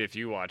make it if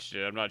you watched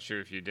it. I'm not sure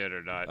if you did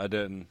or not. I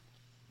didn't.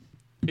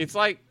 It's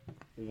like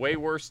way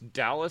worse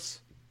Dallas.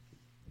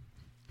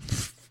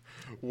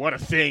 What a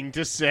thing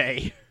to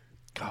say.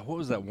 God, what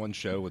was that one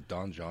show with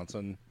Don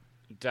Johnson?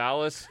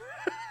 Dallas.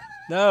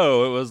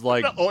 No, it was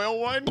like The oil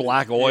one?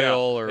 Black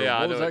Oil or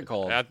I what was know that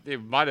called?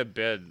 It might have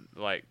been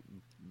like.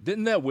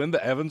 Didn't that win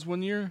the Evans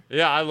one year?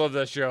 Yeah, I love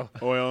that show.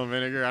 Oil and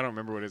vinegar. I don't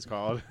remember what it's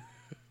called.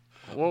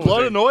 What was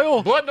Blood it? and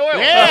Oil? Blood and Oil.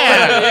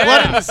 Yeah!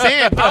 Blood in the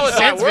Sand. I was like,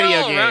 Sands we're video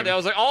all around it. game. I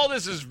was like, all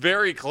this is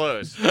very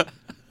close.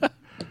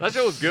 That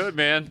show was good,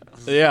 man.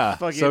 Yeah.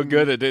 Fucking- So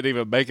good it didn't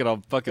even make it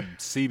on fucking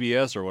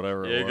CBS or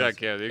whatever Yeah, it you was. got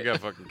Kevin. You got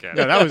fucking Kevin.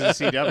 No, that was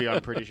a CW,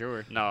 I'm pretty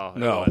sure. No,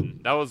 No. it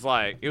wasn't. That was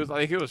like it was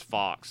like it was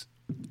Fox.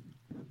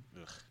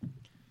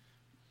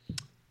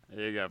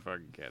 You got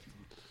fucking Kevin.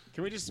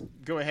 Can we just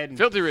go ahead and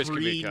Filthy Rich can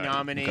be cut.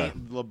 pre-nominate Okay.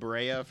 La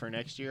Brea for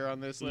next year on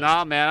this list?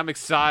 Nah, man, I'm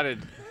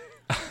excited.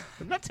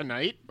 Not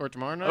tonight or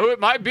tomorrow night. Oh, it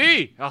might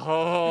be.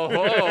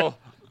 Oh.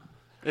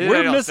 It We're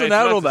ain't on missing Saturday,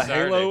 out it's on the a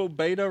Saturday. Halo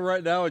beta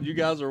right now, and you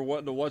guys are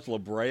wanting to watch La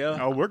Brea.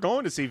 Oh, we're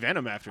going to see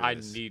Venom after I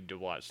this. need to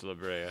watch La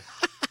Brea.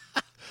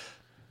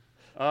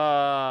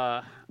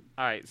 All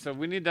right, so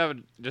we need to have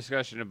a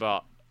discussion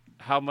about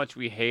how much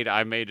we hate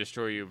I May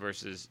Destroy You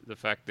versus the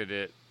fact that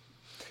it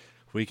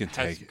We can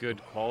has take good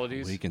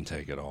qualities. We can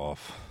take it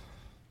off.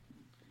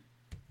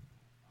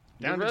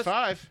 Down The to rest-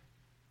 5.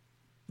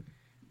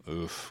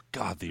 Oof.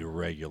 God, the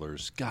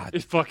Irregulars. God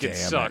It fucking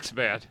damn sucks, it.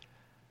 man.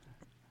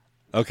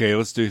 Okay,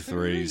 let's do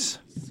threes.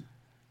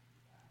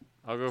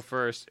 I'll go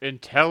first.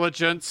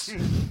 Intelligence.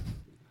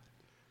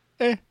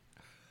 Eh.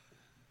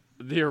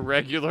 The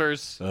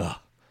Irregulars, Ugh.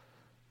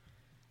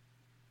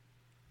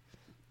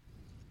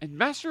 and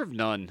Master of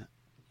None.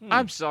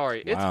 I'm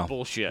sorry, Wow. it's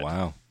bullshit.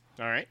 Wow.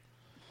 All right.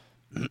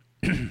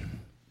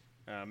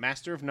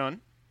 Master of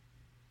None.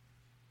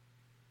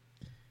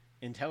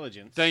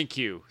 Intelligence. Thank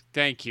you.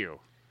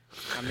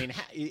 I mean,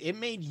 it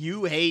made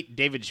you hate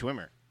David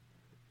Schwimmer.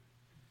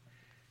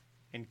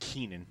 And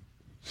Keenan.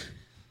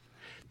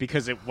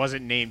 Because it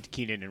wasn't named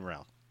Keenan and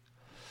Rel.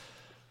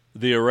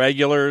 The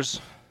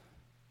Irregulars.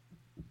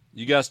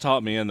 You guys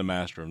taught me in the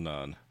Master of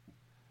None.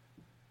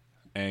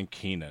 And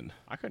Keenan.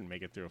 I couldn't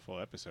make it through a full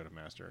episode of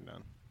Master of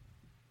None.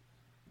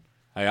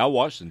 Hey, I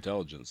watched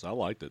Intelligence. I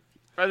liked it.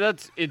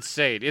 That's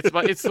insane.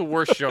 It's the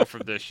worst show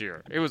from this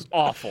year. It was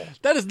awful.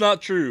 That is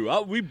not true.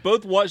 We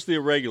both watched The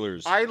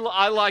Irregulars. I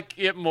like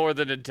it more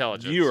than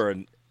Intelligence. You are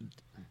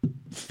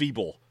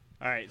feeble.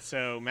 All right,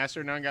 so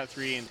Master of None got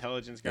 3,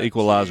 Intelligence got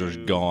Equalizer's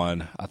 2.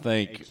 gone. I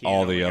think Keenan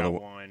all only the got other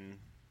 1.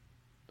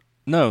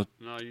 No.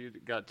 No, you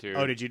got 2.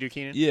 Oh, did you do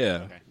Keenan?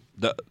 Yeah.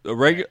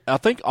 Okay. I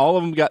think all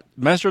of them got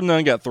Master of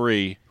None got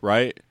 3,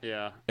 right?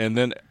 Yeah. And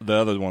then the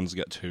other ones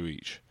got 2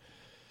 each.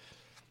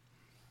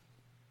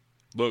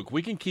 Look,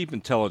 we can keep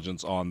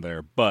Intelligence on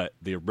there, but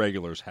the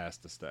Irregulars has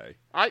to stay.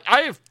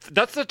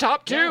 That's the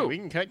top 2. Yeah, we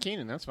can cut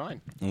Keenan. That's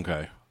fine.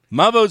 Okay.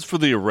 My vote's for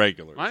the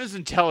Irregulars. Mine is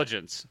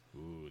Intelligence.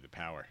 Ooh, the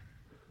power.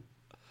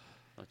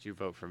 Let you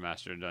vote for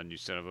Master of None, you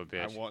son of a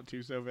bitch. I want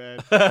to so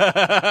bad.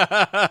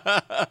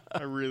 I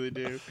really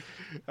do.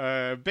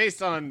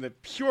 Based on the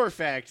pure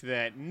fact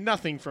that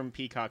nothing from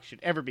Peacock should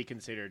ever be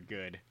considered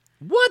good.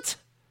 What?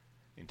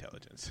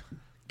 Intelligence.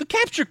 The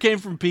capture came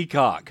from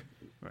Peacock.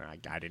 Well,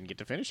 I didn't get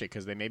to finish it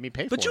because they made me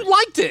pay for But it. you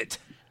liked it.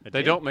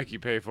 They don't make you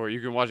pay for it.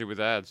 You can watch it with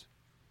ads.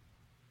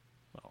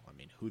 Well, I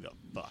mean, who the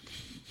fuck?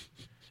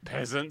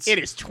 Peasants. It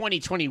is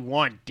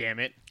 2021, damn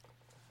it.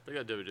 They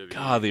got WWE.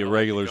 God, the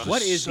Irregulars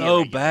What is is The so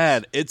Irregulars?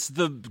 bad. It's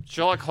the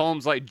Sherlock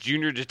Holmes, like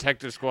Junior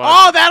Detective Squad.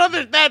 Oh,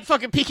 that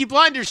fucking Peaky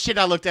Blinders shit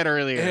I looked at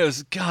earlier. it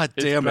was God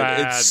damn it.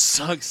 It bad.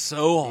 sucks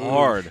so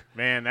hard.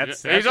 Man,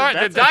 that's He's all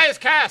right. The die is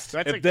cast.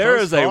 That's If there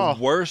close is a call.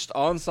 worst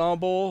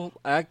ensemble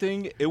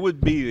acting, it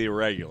would be the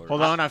Irregulars.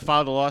 Hold on, I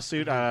filed a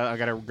lawsuit. I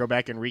got to go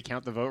back and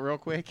recount the vote real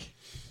quick.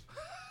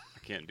 I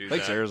can't do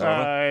Thanks, that.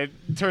 Arizona.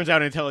 It turns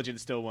out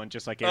Intelligence still won,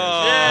 just like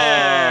Arizona.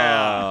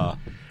 Yeah.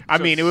 I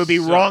mean, it would be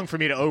so- wrong for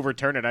me to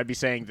overturn it. I'd be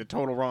saying the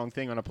total wrong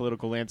thing on a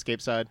political landscape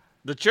side.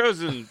 The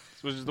Chosen,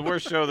 which is the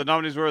worst show. The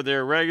nominees were The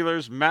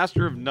Irregulars,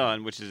 Master of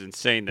None, which is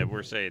insane that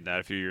we're saying that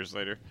a few years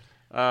later,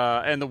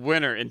 and the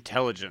winner,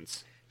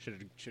 Intelligence.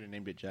 Should have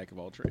named it Jack of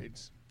All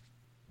Trades.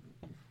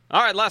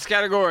 All right, last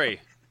category.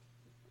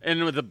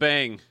 And with a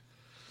bang,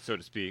 so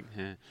to speak.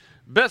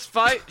 Best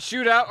fight,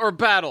 shootout, or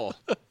battle?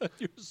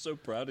 You're so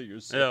proud of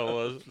yourself. Yeah, it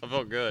was. I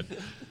felt good.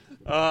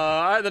 All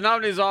right, the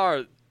nominees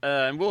are,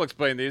 and we'll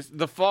explain these: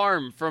 The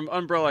Farm from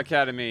Umbrella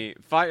Academy,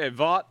 Fight a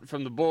Vought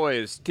from The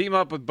Boys, Team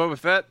Up with Boba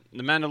Fett,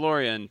 The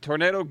Mandalorian,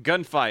 Tornado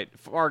Gunfight,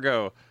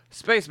 Fargo,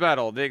 Space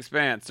Battle, The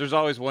Expanse. There's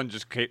always one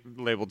just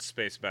labeled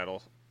Space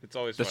Battle. It's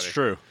always That's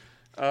funny.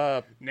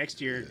 true.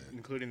 Next year,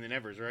 including the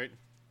Nevers, right?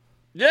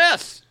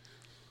 Yes!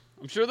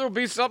 I'm sure there'll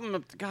be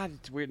something. God,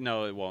 it's weird.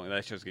 No, it won't.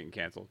 That show's getting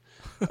canceled.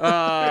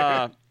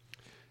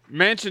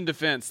 Mansion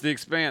Defense, The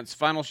Expanse,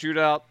 Final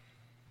Shootout,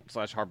 /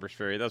 Harper's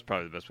Ferry. That's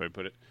probably the best way to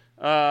put it.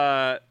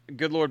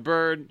 Good Lord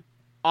Bird,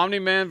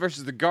 Omni-Man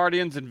versus the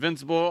Guardians,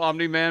 Invincible,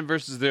 Omni-Man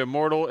versus the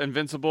Immortal,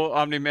 Invincible,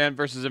 Omni-Man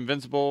versus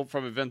Invincible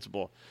from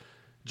Invincible.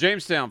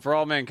 Jamestown for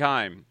All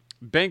Mankind,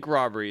 Bank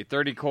Robbery,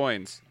 30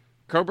 Coins,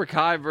 Cobra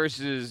Kai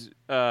versus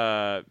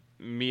Miyagi-Do?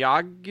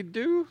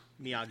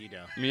 Miyagi-Do.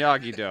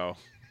 Miyagi-Do.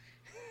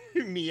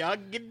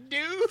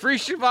 Miyagi-Do? Free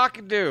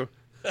Shavakadu.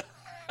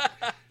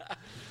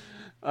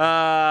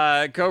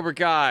 Cobra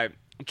Kai.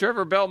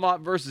 Trevor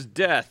Belmont versus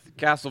Death.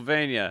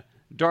 Castlevania.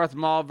 Darth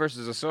Maul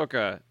versus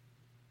Ahsoka.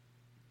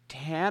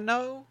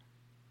 Tano?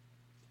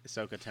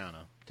 Ahsoka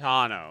Tano.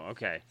 Tano,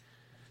 okay.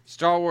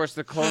 Star Wars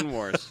The Clone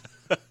Wars.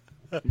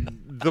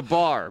 The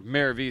Bar.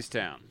 Mayor of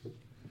Easttown.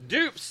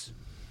 Dupes.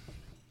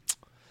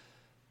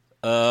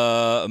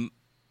 From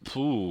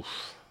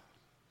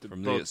the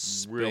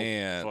Both real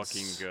Expanse.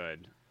 fucking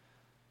good.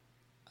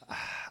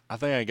 I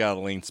think I got to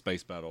lean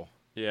Space Battle.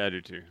 Yeah, I do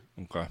too.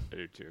 Okay. I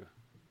do too.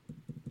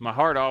 My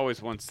heart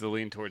always wants to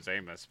lean towards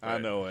Amos. But, I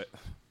know it.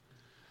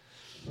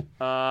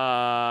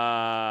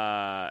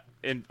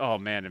 Oh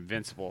man,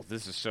 Invincible.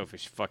 This is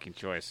Sophie's fucking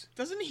choice.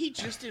 Doesn't he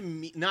just,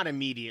 not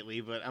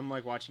immediately, but I'm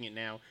like watching it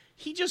now,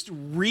 he just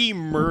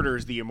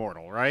re-murders the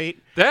Immortal, right?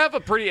 They have a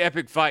pretty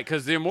epic fight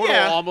because the Immortal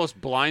Yeah. almost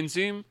blinds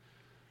him.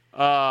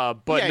 But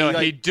Yeah, no, he,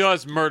 like- he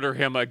does murder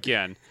him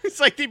again. It's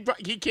like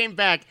he came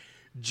back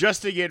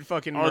just to get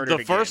fucking murdered The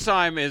again. first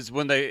time is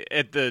when they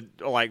at the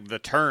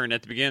turn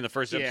at the beginning of the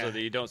first episode Yeah.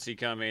 that you don't see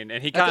coming,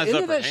 and he At kind the of end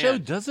up of that show,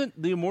 hand. doesn't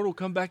the Immortal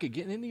come back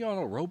again? Isn't he on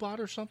a robot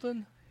or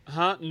something?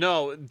 Huh?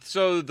 No.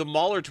 So the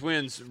Mauler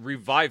twins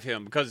revive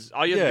him because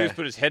all you have to do Yeah. is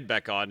put his head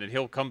back on, and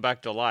he'll come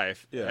back to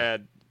life. Yeah.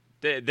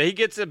 And he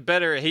gets it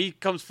better. He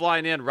comes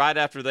flying in right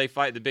after they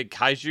fight the big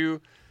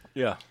kaiju.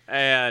 Yeah.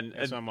 And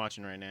That's what I'm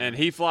watching right now. and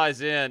he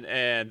flies in,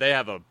 and they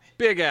have a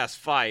big-ass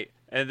fight.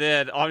 And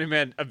then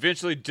Omni-Man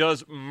eventually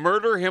does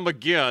murder him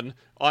again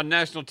on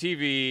national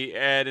TV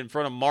and in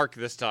front of Mark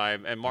this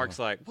time. And Mark's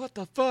like, what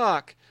the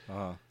fuck?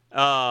 And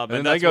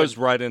then that goes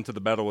right into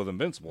the battle with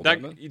Invincible,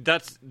 doesn't it?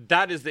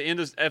 That is the end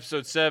of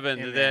episode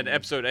 7, and then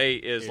episode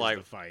 8 is like,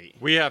 the fight.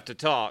 we have to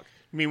talk.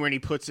 You mean when he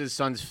puts his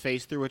son's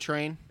face through a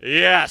train?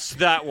 Yes,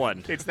 that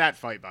one. It's that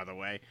fight, by the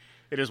way.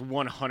 It is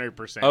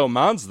 100%. Oh,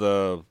 mine's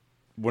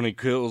when he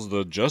kills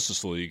the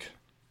Justice League.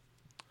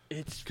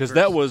 Because It's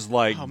that was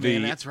like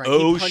that's right.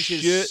 oh He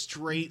punches shit.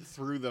 straight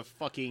through the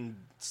fucking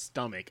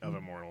stomach of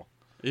Immortal.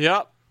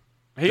 Yep.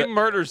 He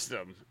murders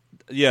them.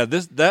 Yeah,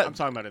 I'm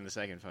talking about in the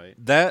second fight.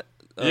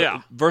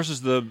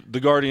 Versus the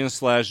Guardians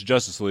 /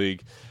 Justice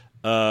League,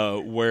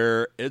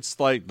 where it's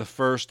like the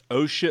first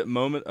oh shit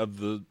moment of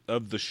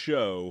the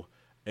show,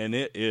 and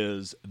it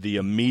is the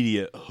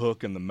immediate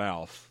hook in the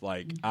mouth.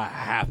 Like, I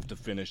have to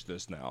finish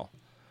this now.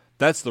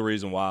 That's the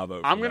reason why I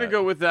vote. I'm going to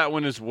go with that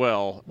one as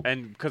well,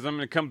 and because I'm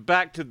going to come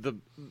back to the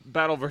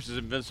Battle versus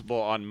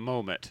Invincible on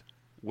Moment,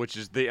 which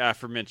is the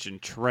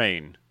aforementioned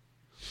train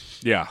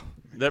Yeah.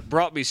 that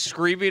brought me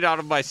screaming out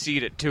of my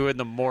seat at 2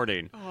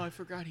 a.m. Oh, I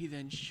forgot he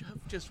then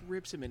just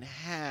rips him in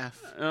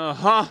half.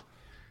 Uh-huh.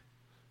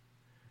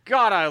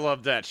 God, I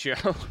love that show.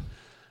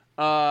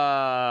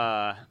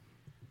 That's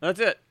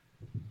it.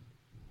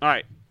 All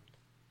right.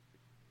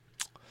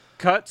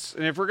 Cuts,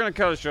 and if we're going to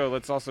cut a show,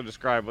 let's also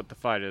describe what the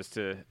fight is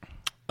to...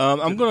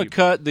 I'm going to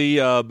cut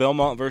the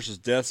Belmont versus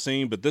Death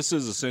scene, but this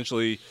is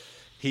essentially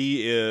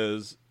he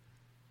is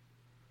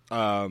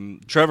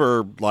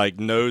Trevor like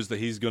knows that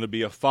he's going to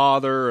be a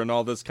father and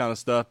all this kind of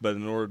stuff, but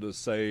in order to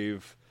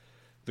save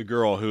the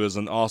girl, who is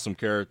an awesome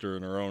character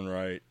in her own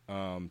right,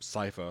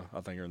 Sypha,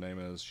 I think her name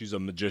is. She's a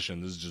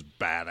magician. This is just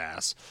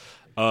badass.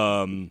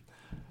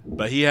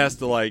 But he has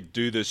to like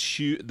do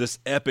this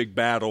epic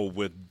battle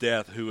with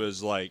Death, who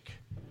is like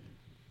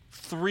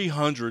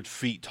 300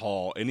 feet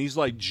tall, and he's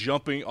like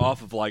jumping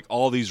off of like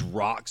all these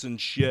rocks and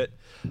shit.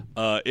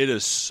 It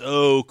is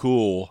so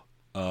cool.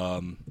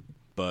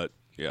 But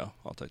yeah,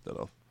 I'll take that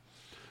off.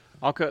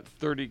 I'll cut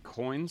 30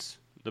 coins.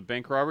 The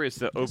bank robbery. It's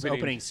the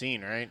opening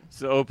scene, right? It's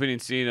the opening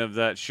scene of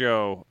that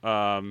show.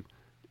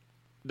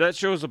 That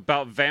show is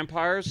about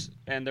vampires,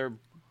 and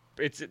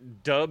it's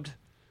dubbed,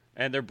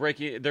 and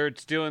they're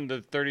stealing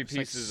the 30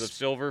 pieces of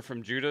silver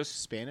from Judas.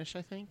 Spanish,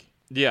 I think.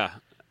 Yeah,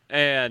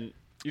 and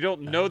you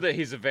don't know that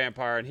he's a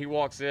vampire, and he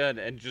walks in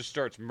and just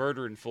starts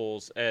murdering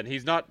fools, and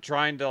he's not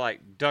trying to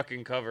like duck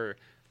and cover.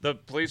 The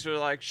police are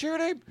like, shoot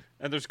him,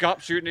 and there's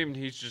cops shooting him, and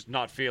he's just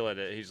not feeling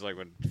it. He's like,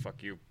 well,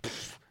 fuck you.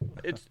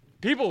 It's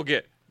people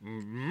get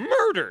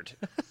murdered.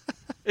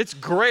 It's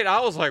great.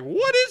 I was like,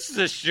 what is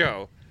this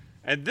show?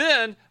 And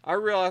then I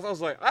realized, I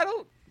was like,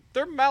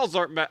 their mouths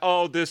aren't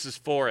oh, this is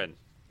foreign.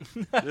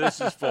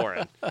 This is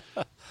foreign.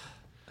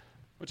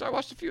 Which I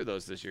watched a few of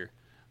those this year.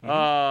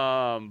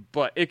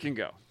 But it can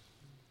go.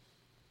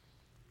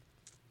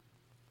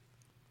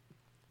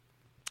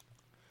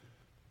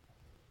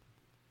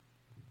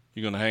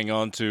 You gonna hang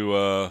on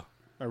to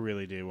I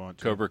really do want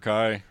to. Cobra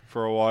Kai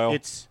for a while?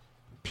 It's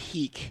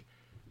peak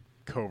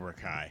Cobra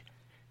Kai.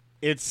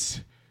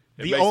 It's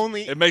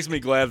It makes me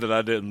glad that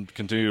I didn't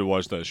continue to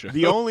watch that show.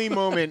 The only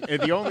moment,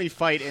 the only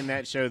fight in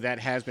that show that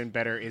has been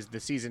better is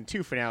the season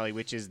 2 finale,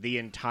 which is the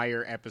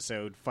entire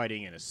episode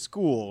fighting in a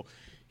school,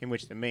 in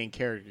which the main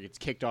character gets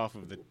kicked off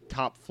of the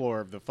top floor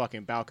of the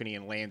fucking balcony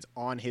and lands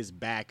on his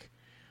back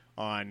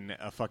on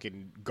a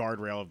fucking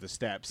guardrail of the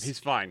steps. He's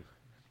fine,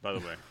 by the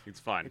way. He's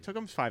fine. It took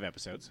him 5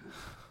 episodes.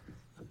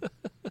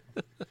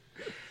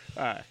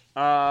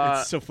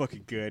 It's so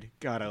fucking good.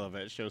 God, I love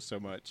that show so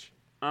much.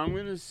 I'm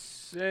going to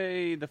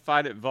say the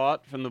fight at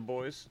Vought from The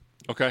Boys.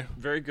 Okay.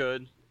 Very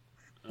good.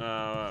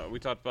 We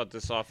talked about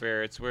this off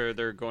air. It's where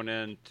they're going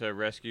in to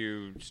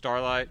rescue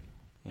Starlight,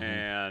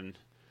 and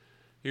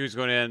he was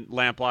going in.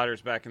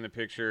 Lamplighter's back in the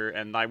picture,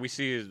 and like we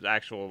see his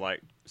actual like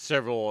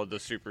several of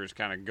the supers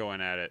kind of going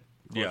at it.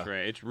 Yeah.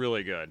 It's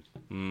really good.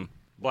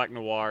 Black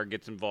Noir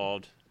gets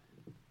involved.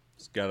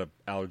 He's got an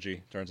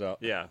allergy, turns out.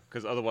 Yeah,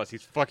 because otherwise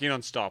he's fucking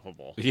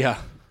unstoppable.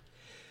 Yeah.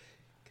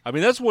 I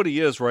mean, that's what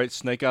he is, right?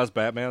 Snake Eyes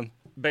Batman?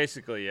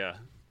 Basically, yeah.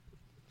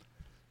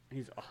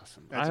 He's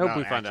awesome. That's I hope about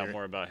we find out accurate.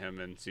 more about him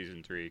in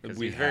season 3 because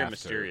We he's very have to.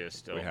 mysterious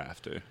still. We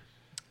have to.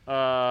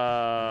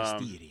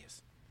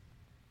 Mysterious.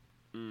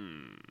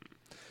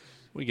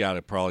 We got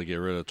to probably get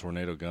rid of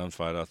Tornado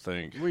Gunfight, I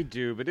think. We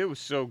do, but it was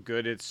so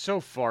good. It's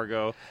so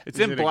Fargo. It's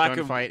Is in it black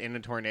a and gunfight in a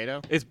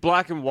tornado? It's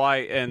black and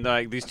white, and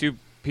like these two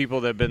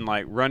people that have been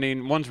like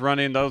running. One's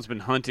running, the other's been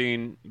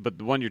hunting, but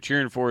the one you're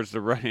cheering for is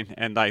the running,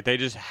 and like they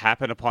just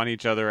happen upon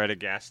each other at a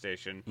gas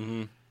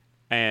station,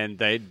 and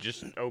they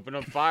just open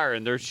up fire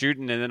and they're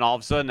shooting, and then all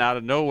of a sudden, out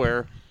of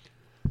nowhere,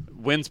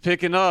 wind's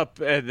picking up,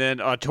 and then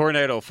a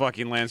tornado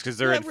fucking lands because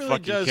they're That in really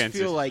fucking does Kansas.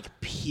 feel like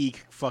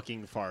peak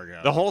fucking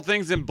Fargo. The whole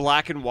thing's in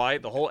black and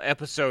white. The whole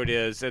episode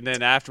is, and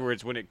then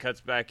afterwards, when it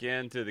cuts back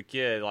into the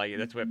kid, like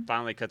that's when it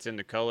finally cuts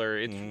into color.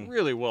 It's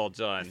really well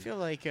done. I feel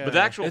like, but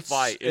the actual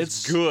fight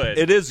is good.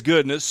 It is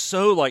good, and it's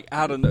so like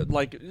out of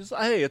like,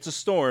 hey, it's a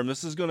storm.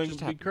 This is going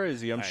to be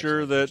crazy. I'm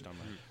sure that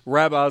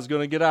Rabbi's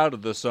going to get out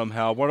of this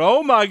somehow. When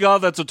oh my god,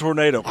 that's a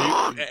tornado,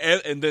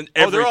 and then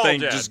they're all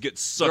everything dead. just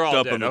gets They're all sucked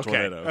up dead. in the Okay.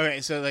 tornado.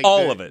 Okay, so like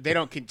All of it. They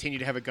don't continue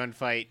to have a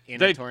gunfight in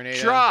They a tornado.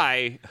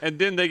 try, and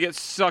then they get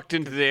sucked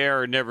into the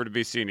air, never to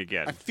be seen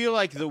again. I feel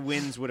like the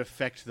winds would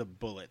affect the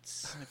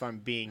bullets, if I'm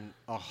being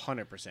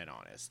 100%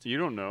 honest. You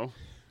don't know.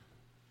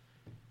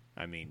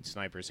 I mean,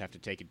 snipers have to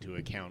take into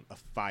account a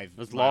 5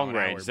 It's long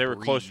mile-an-hour range. They were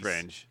close breeze.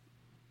 range.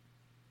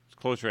 It's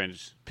close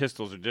range.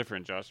 Pistols are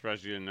different, Josh.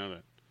 Surprised you didn't know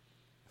that.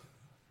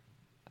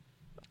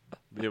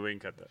 Yeah, we can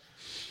cut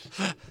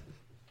that.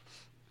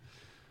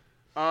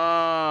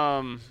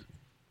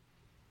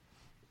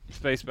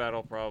 Space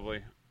battle,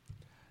 probably.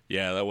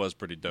 Yeah, that was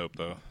pretty dope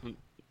though.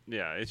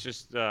 Yeah, it's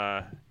just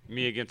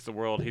me against the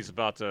world. He's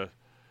about to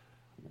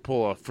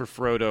pull a for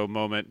Frodo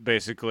moment,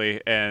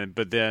 basically,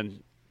 but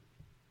then,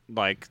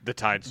 like, the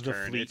tides The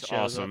turn. fleet It's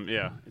shows awesome. up.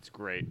 Yeah, it's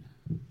great.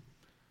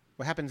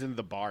 What happens in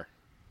the bar?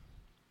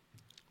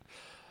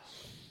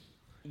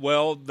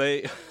 Well,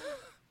 they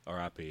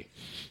R.I.P.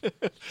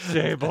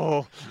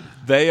 Sable.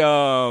 They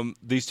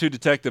these two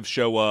detectives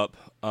show up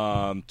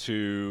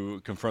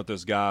to confront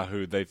this guy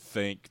who they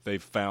think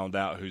they've found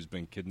out who's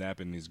been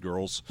kidnapping these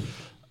girls.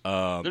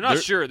 They're not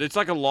sure. It's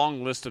like a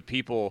long list of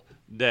people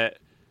that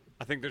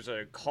I think there's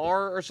a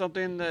car or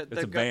something that It's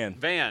they've a got-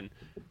 van.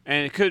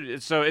 and it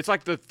could. So it's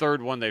like the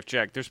third one they've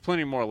checked. There's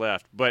plenty more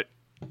left, but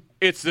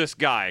it's this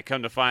guy.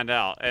 Come to find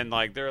out, and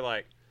like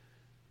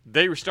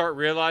they start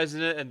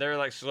realizing it, and they're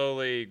like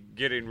slowly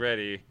getting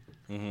ready,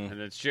 and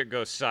then shit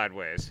goes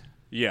sideways.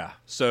 Yeah.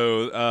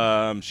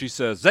 So she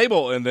says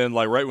Zabel, and then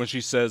like right when she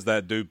says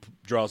that, dude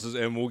draws his,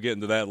 and we'll get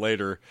into that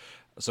later.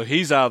 So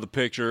he's out of the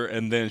picture,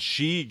 and then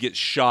she gets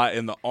shot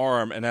in the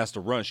arm and has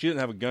to run. She didn't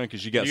have a gun because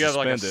she got You have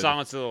like suspended. a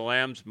Silence of the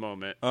Lambs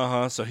moment.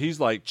 So he's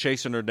like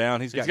chasing her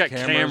down. He's got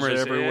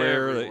cameras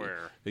everywhere. everywhere.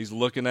 That he's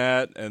looking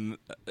at, and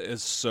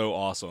it's so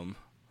awesome.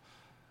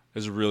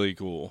 It's really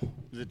cool.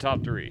 Is it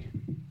top 3?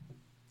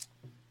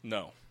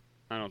 No.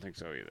 I don't think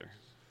so either.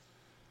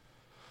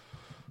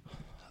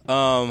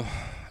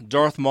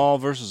 Darth Maul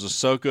versus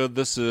Ahsoka.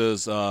 This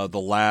is the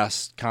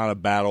last kind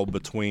of battle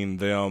between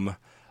them.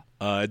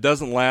 It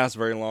doesn't last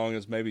very long.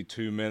 It's maybe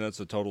 2 minutes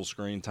of total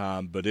screen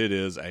time, but it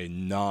is a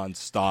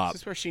nonstop. Is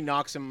this where she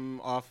knocks him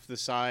off the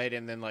side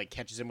and then like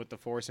catches him with the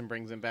Force and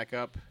brings him back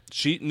up?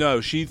 She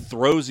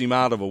throws him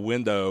out of a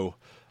window,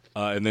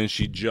 and then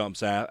she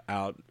jumps out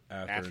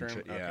after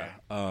him? Yeah.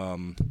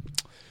 Okay.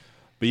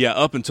 But yeah,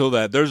 up until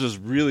that, there's this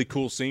really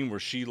cool scene where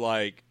she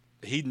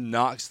he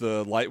knocks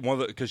the light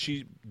because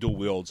she dual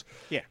wields.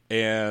 Yeah.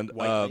 And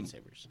White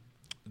lightsabers.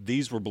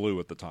 these were blue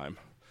at the time.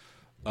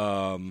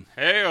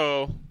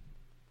 Heyo.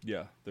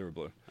 Yeah, they were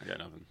blue. I got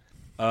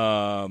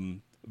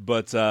nothing.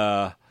 But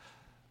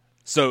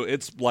so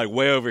it's like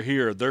way over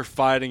here. They're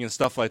fighting and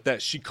stuff like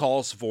that. She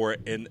calls for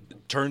it and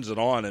turns it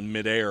on in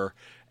midair,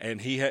 and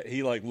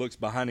he like looks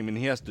behind him and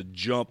he has to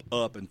jump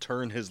up and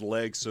turn his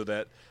legs so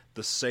that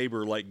the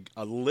saber, like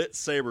a lit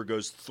saber,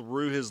 goes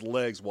through his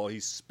legs while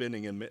he's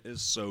spinning, and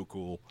it's so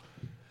cool.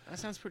 That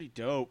sounds pretty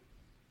dope.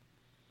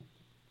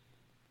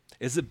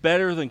 Is it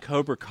better than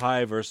Cobra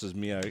Kai versus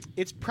Miyagi?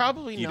 It's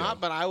probably You not,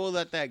 know. but I will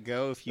let that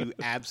go if you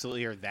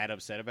absolutely are that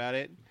upset about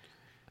it.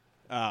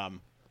 I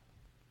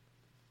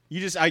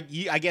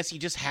guess you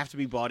just have to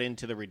be bought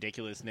into the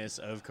ridiculousness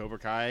of Cobra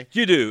Kai.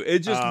 You do. It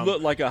just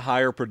looked like a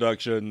higher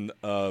production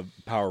of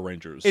Power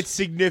Rangers. It's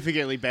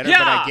significantly better, Yeah!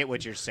 but I get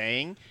what you're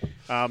saying.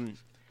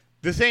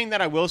 The thing that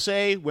I will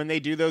say, when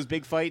they do those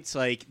big fights,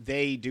 like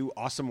they do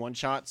awesome one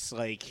shots,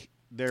 like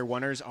their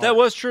oneers are that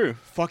was true.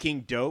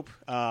 fucking dope.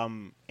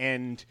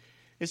 And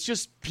it's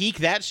just peak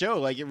that show.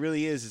 Like it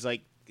really is. It's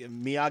like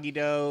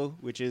Miyagi-Do,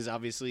 which is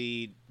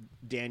obviously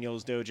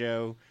Daniel's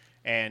dojo,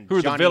 and Who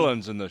are Johnny- the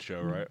villains in the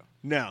show, right?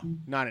 No,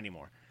 not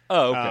anymore.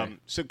 Oh, okay.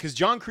 So because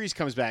John Kreese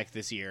comes back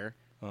this year,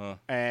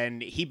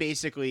 and he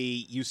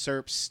basically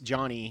usurps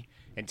Johnny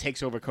and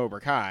takes over Cobra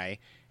Kai,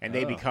 and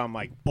they become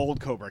like old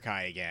Cobra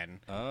Kai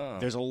again.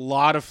 There's a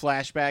lot of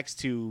flashbacks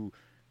to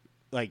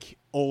like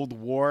old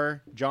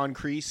war John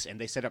Kreese, and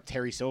they set up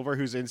Terry Silver,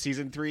 who's in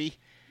season 3,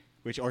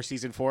 or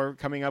season 4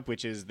 coming up,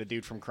 which is the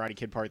dude from Karate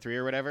Kid Part 3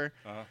 or whatever.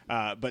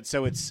 But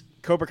so it's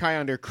Cobra Kai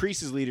under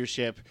Kreese's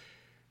leadership,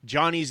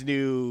 Johnny's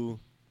new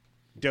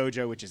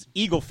dojo, which is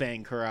Eagle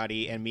Fang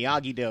Karate, and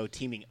Miyagi-Do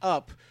teaming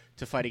up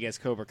to fight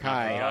against Cobra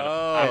Kai.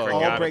 I All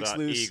forgot breaks about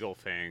loose. Eagle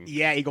Fang.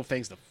 Yeah, Eagle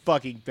Fang's the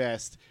fucking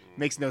best.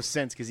 Makes no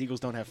sense because eagles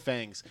don't have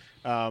fangs.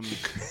 Do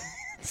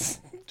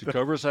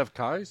Cobras have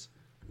Kais?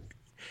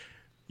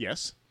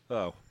 Yes.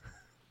 Oh.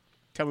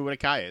 Tell me what a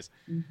Kai is.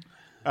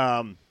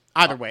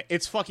 Either way,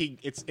 it's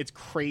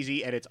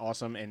crazy and it's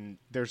awesome, and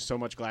there's so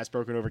much glass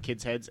broken over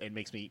kids' heads. It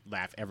makes me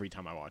laugh every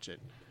time I watch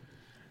it.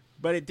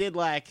 But it did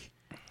lack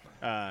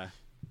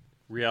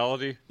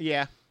Reality?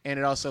 Yeah, and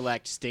it also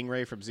lacked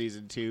Stingray from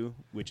season 2,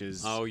 which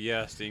is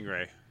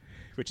Stingray.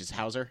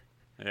 Hauser.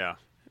 Yeah.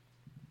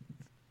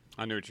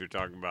 I knew what you were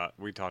talking about.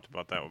 We talked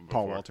about that one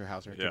before. Paul Walter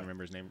Hauser. I couldn't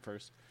remember his name at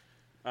first.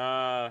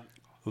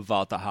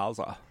 Walter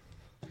Hauser.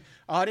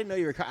 Oh, I didn't know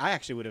you were. I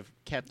actually would have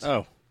kept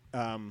Oh. the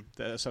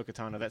Ahsoka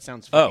Tano. That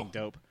sounds fucking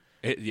dope.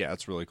 Yeah,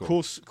 it's really cool.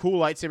 Cool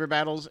lightsaber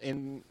battles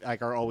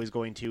are always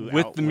going to With the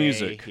outweigh-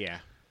 music. Yeah.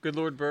 Good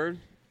Lord Bird.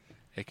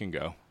 It can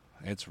go.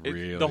 It's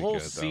really the whole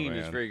good, scene though,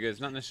 is man. very good. It's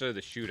not necessarily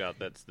the shootout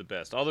that's the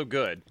best, although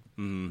good.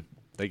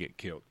 They get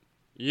killed.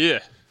 Yeah.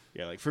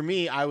 Yeah, like for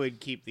me, I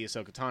would keep the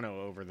Ahsoka Tano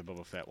over the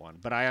Boba Fett one,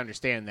 but I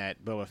understand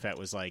that Boba Fett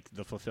was like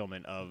the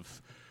fulfillment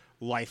of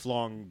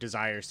lifelong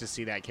desires to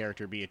see that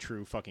character be a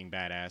true fucking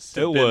badass.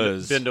 It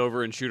was. Bend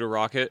over and shoot a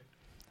rocket.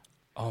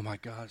 Oh my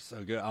god,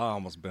 so good! I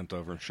almost bent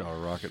over and shot a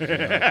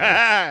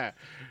rocket.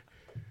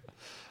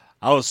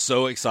 I was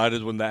so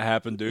excited when that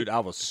happened, dude. I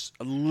was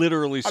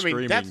literally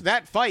screaming.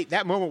 That fight,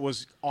 that moment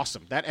was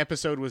awesome. That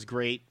episode was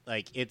great.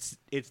 Like it's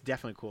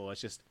definitely cool. It's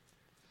just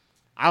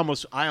I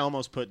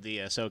almost put the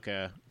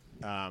Ahsoka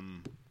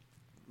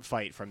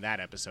fight from that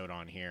episode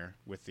on here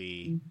with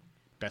the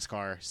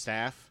Beskar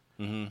staff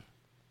and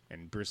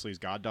Bruce Lee's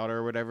goddaughter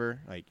or whatever.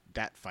 Like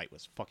that fight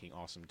was fucking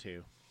awesome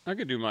too. I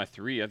could do my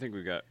 3. I think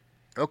we got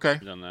Okay.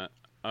 done that.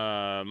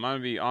 Mine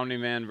would be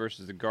Omni-Man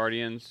versus the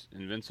Guardians,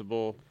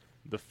 Invincible,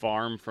 The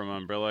Farm from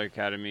Umbrella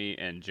Academy,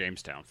 and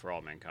Jamestown for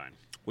All Mankind.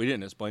 We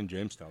didn't explain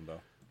Jamestown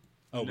though.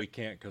 Oh, we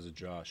can't because of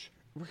Josh.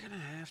 We're going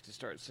to have to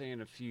start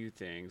saying a few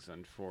things,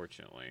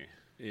 unfortunately.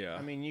 Yeah.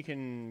 I mean, you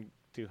can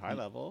do high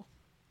level,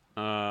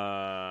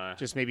 Uh,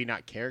 just maybe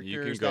not characters.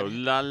 you can go that-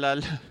 la la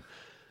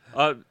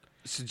la.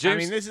 So James, I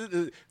mean, this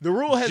is the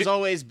rule has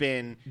always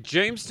been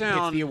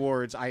Jamestown. it's the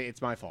awards.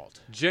 It's my fault.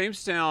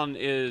 Jamestown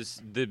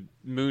is the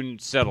moon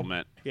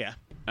settlement, Yeah.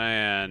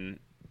 and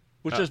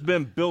Which has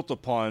been built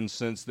upon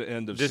since the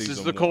end of this season is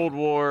the 1. Cold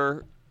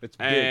War. It's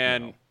big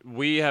and now.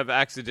 we have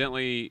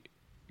accidentally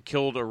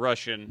killed a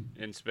Russian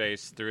in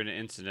space through an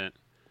incident.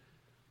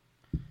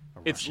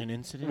 Russian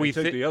incident. We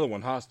took the other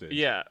one hostage.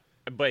 Yeah,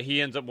 but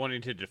he ends up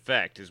wanting to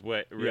defect. Is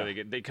what really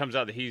good. It comes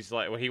out that he's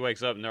like, when he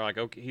wakes up and they're like,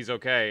 okay, he's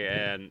okay,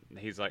 and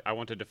he's like, I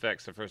want to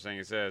defect. The first thing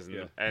he says,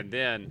 and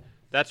then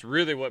that's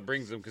really what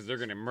brings them because they're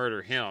going to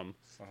murder him.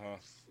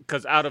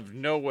 Because out of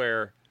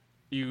nowhere,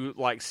 you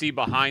like see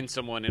behind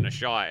someone in a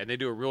shot, and they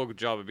do a real good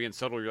job of being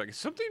subtle. You're like, is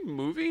something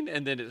moving?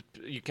 And then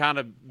you kind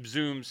of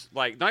zooms,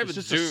 like not It's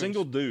even just zooms, a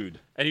single dude.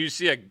 and you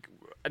see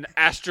an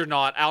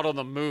astronaut out on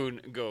the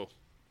moon go.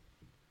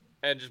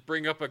 And just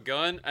bring up a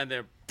gun, and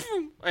then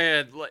boom,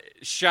 and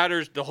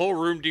shatters the whole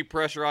room,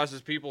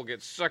 depressurizes people,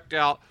 gets sucked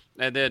out,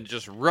 and then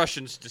just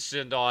Russians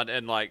descend on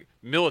and like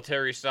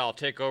military style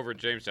take over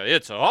Jamestown.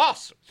 It's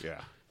awesome.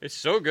 Yeah. It's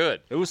so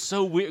good. It was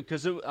so weird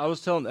because I was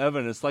telling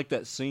Evan, it's like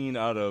that scene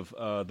out of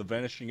The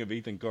Vanishing of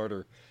Ethan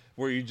Carter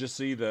where you just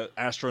see the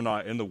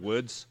astronaut in the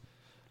woods.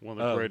 One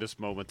of the greatest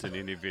moments in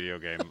any video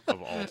game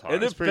of all time.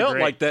 And it pretty felt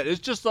great. like that. It's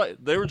just like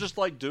they were just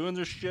like doing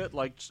their shit,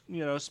 like,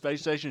 you know,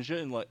 space station shit,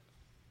 and like,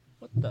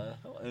 what the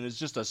hell? And it's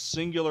just a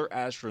singular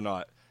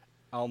astronaut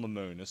on the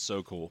moon. It's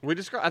so cool. We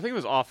described. I think it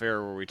was off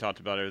air where we talked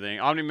about everything.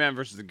 Omni-Man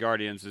versus the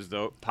Guardians is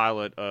the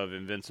pilot of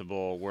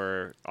Invincible,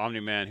 where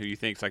Omni-Man, who you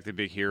think's like the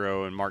big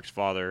hero and Mark's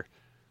father,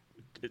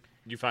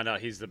 you find out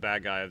he's the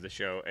bad guy of the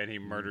show, and he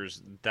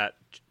murders that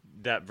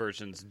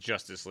version's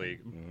Justice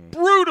League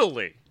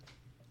brutally.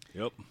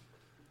 Yep.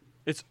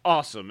 It's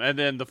awesome. And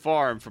then the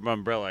Farm from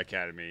Umbrella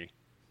Academy.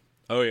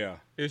 Oh yeah.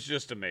 It's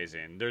just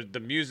amazing. There's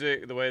the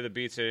music, the way the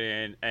beats are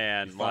in,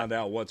 and Find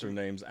out what's her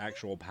name's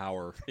actual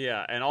power.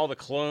 yeah, and all the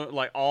clone,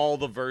 like all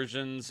the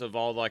versions of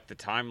all like the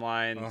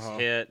timelines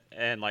hit,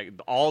 and like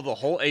all the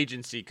whole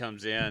agency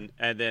comes in,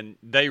 and then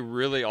they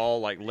really all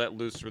like let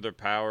loose with their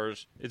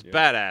powers. It's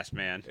badass,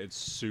 man. It's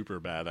super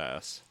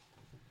badass.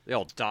 They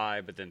all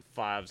die, but then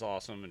Five's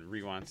awesome and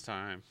rewinds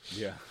time.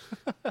 Yeah.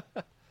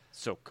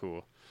 So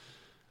cool.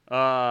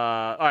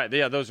 All right,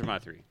 yeah, those are my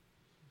 3.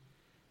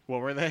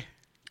 What were they?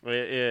 It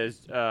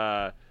is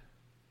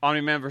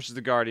Omni-Man versus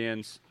the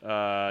Guardians,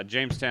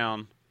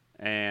 Jamestown,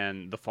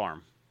 and The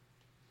Farm.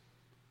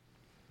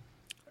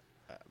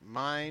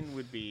 Mine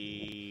would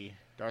be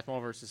Darth Maul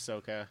versus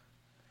Ahsoka,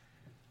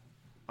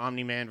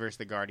 Omni-Man versus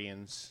the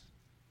Guardians,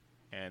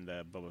 and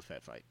the Boba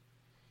Fett fight.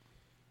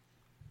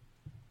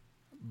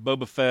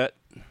 Boba Fett,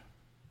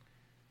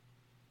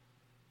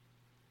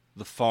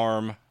 The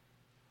Farm,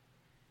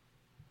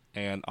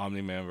 and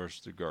Omni-Man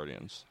versus the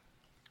Guardians.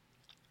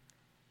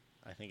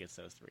 I think it's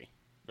those 3.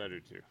 I do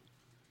too.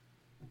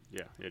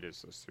 Yeah, it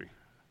is those 3.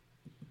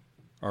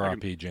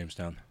 R.I.P.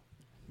 Jamestown.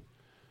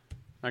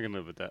 I can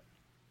live with that.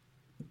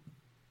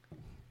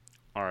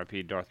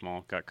 R.I.P. Darth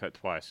Maul got cut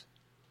twice.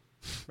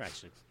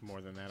 Actually,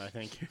 more than that, I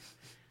think.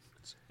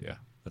 Yeah,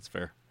 that's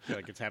fair. I feel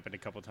like it's happened a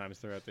couple times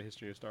throughout the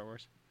history of Star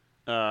Wars.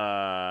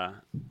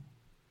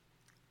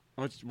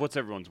 What's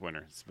everyone's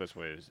winner? It's the best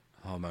way it is.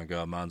 Oh my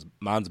god, mine's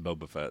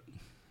Boba Fett.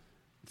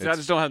 See, I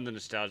just don't have the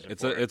nostalgia.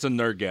 It's for it. a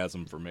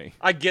nerdgasm for me.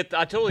 I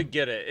totally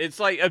get it. It's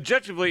like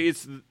objectively,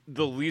 it's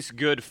the least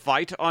good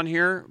fight on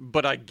here,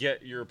 but I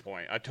get your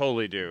point. I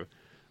totally do.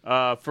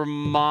 For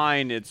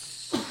mine,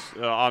 it's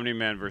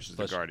Omni-Man versus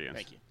the Guardians.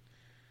 Thank you.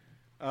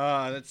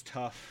 That's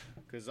tough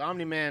because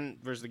Omni-Man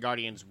versus the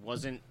Guardians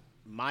wasn't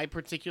my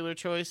particular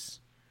choice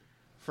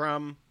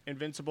from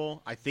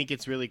Invincible. I think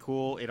it's really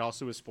cool. It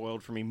also was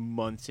spoiled for me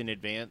months in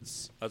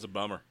advance. That's a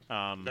bummer.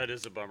 That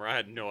is a bummer. I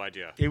had no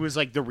idea. It was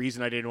like the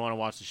reason I didn't want to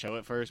watch the show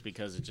at first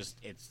because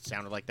it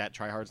sounded like that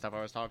try-hard stuff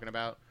I was talking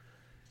about.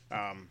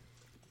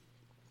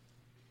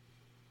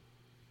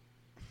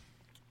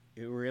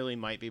 It really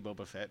might be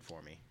Boba Fett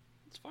for me.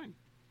 It's fine.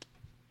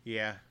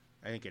 Yeah,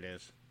 I think it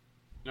is.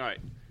 All right.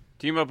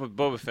 Team up with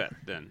Boba Fett,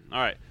 then. All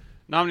right.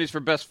 Nominees for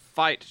Best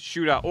Fight,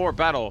 Shootout, or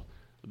Battle.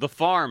 The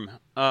Farm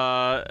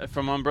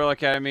from Umbrella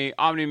Academy,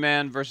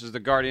 Omni-Man versus the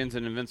Guardians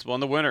and Invincible.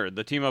 And the winner,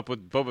 the team up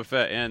with Boba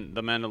Fett and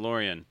The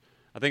Mandalorian.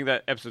 I think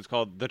that episode's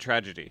called The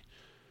Tragedy.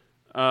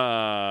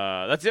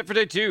 That's it for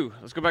day 2.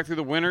 Let's go back through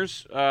the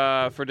winners.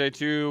 For day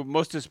 2,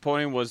 most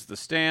disappointing was The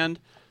Stand.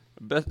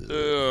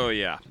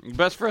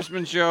 Best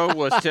freshman show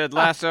was Ted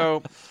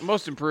Lasso.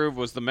 Most improved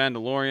was The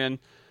Mandalorian.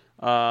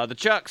 The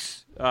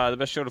Chucks, the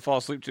best show to fall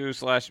asleep to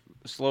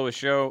 / slowest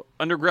show,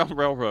 Underground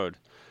Railroad.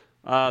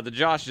 The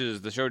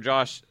Joshes, the show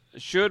Josh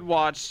should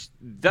watch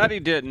that he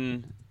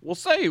didn't. We'll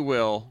say he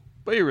will,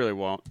 but he really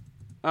won't.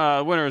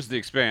 The winner is The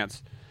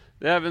Expanse.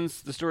 The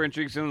Evans, the story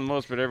intrigues him the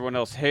most, but everyone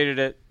else hated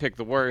it. Picked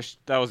the worst.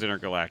 That was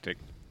Intergalactic.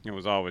 It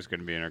was always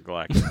going to be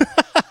Intergalactic.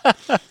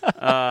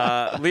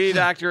 Lead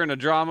actor in a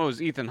drama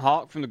was Ethan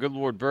Hawke from The Good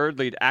Lord Bird.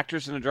 Lead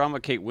actress in a drama,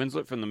 Kate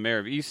Winslet from The Mayor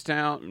of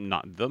Easttown.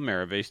 Not The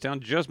Mayor of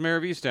Easttown, just Mayor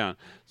of Easttown.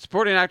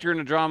 Supporting actor in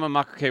a drama,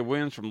 Michael K.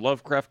 Williams from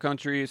Lovecraft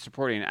Country.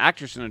 Supporting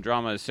actress in a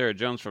drama is Sarah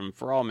Jones from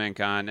For All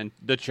Mankind. And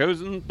The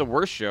Chosen, the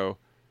worst show,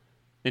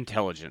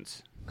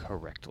 Intelligence.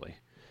 Correctly.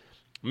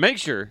 Make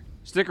sure,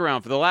 stick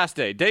around for the last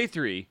day, day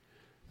 3,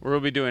 where we'll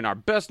be doing our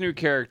best new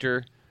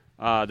character,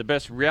 the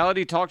best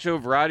reality talk show,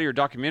 variety, or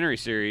documentary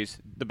series,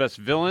 the best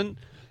villain,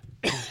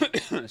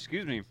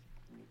 excuse me,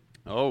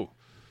 the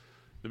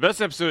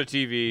best episode of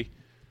TV,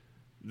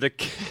 the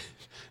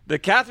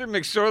Catherine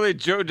McSorley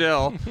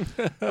Jodell,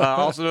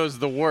 also known as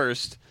The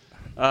Worst,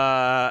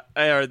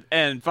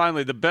 and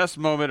finally, the best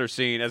moment or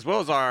scene, as well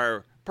as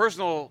our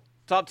personal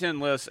top 10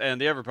 list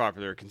and the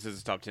ever-popular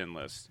Consensus Top 10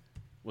 list.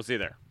 We'll see you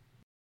there.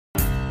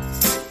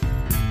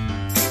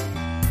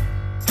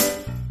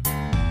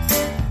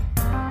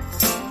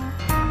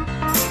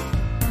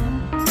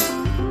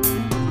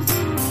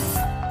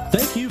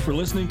 Thank you for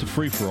listening to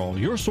Free For All,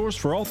 your source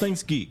for all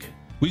things geek.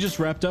 We just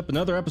wrapped up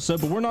another episode,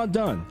 but we're not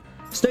done.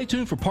 Stay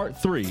tuned for part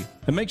 3,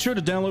 and make sure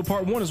to download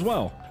part 1 as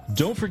well.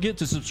 Don't forget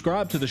to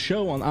subscribe to the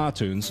show on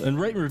iTunes, and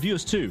rate and review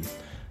us too.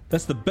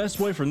 That's the best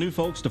way for new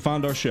folks to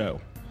find our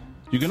show.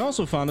 You can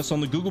also find us on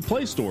the Google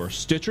Play Store,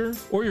 Stitcher,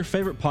 or your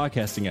favorite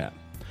podcasting app.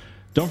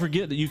 Don't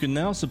forget that you can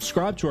now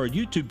subscribe to our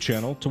YouTube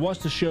channel to watch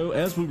the show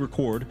as we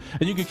record,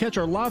 and you can catch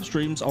our live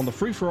streams on the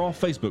Free For All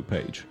Facebook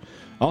page.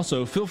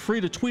 Also, feel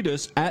free to tweet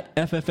us at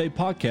FFA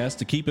Podcast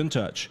to keep in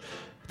touch.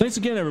 Thanks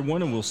again,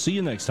 everyone, and we'll see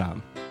you next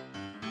time.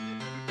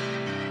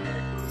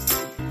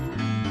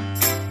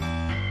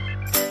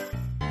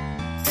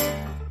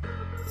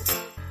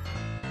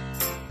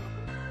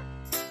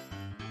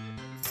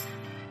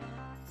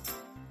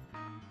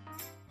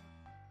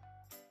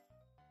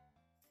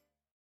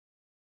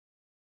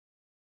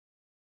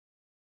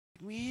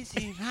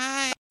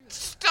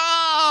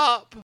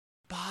 Stop!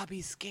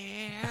 Bobby's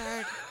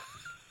scared.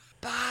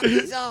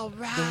 Bobby's all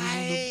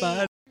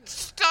right.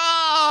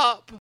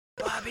 Stop!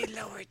 Bobby,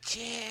 lower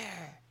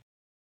chair.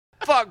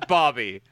 Fuck Bobby.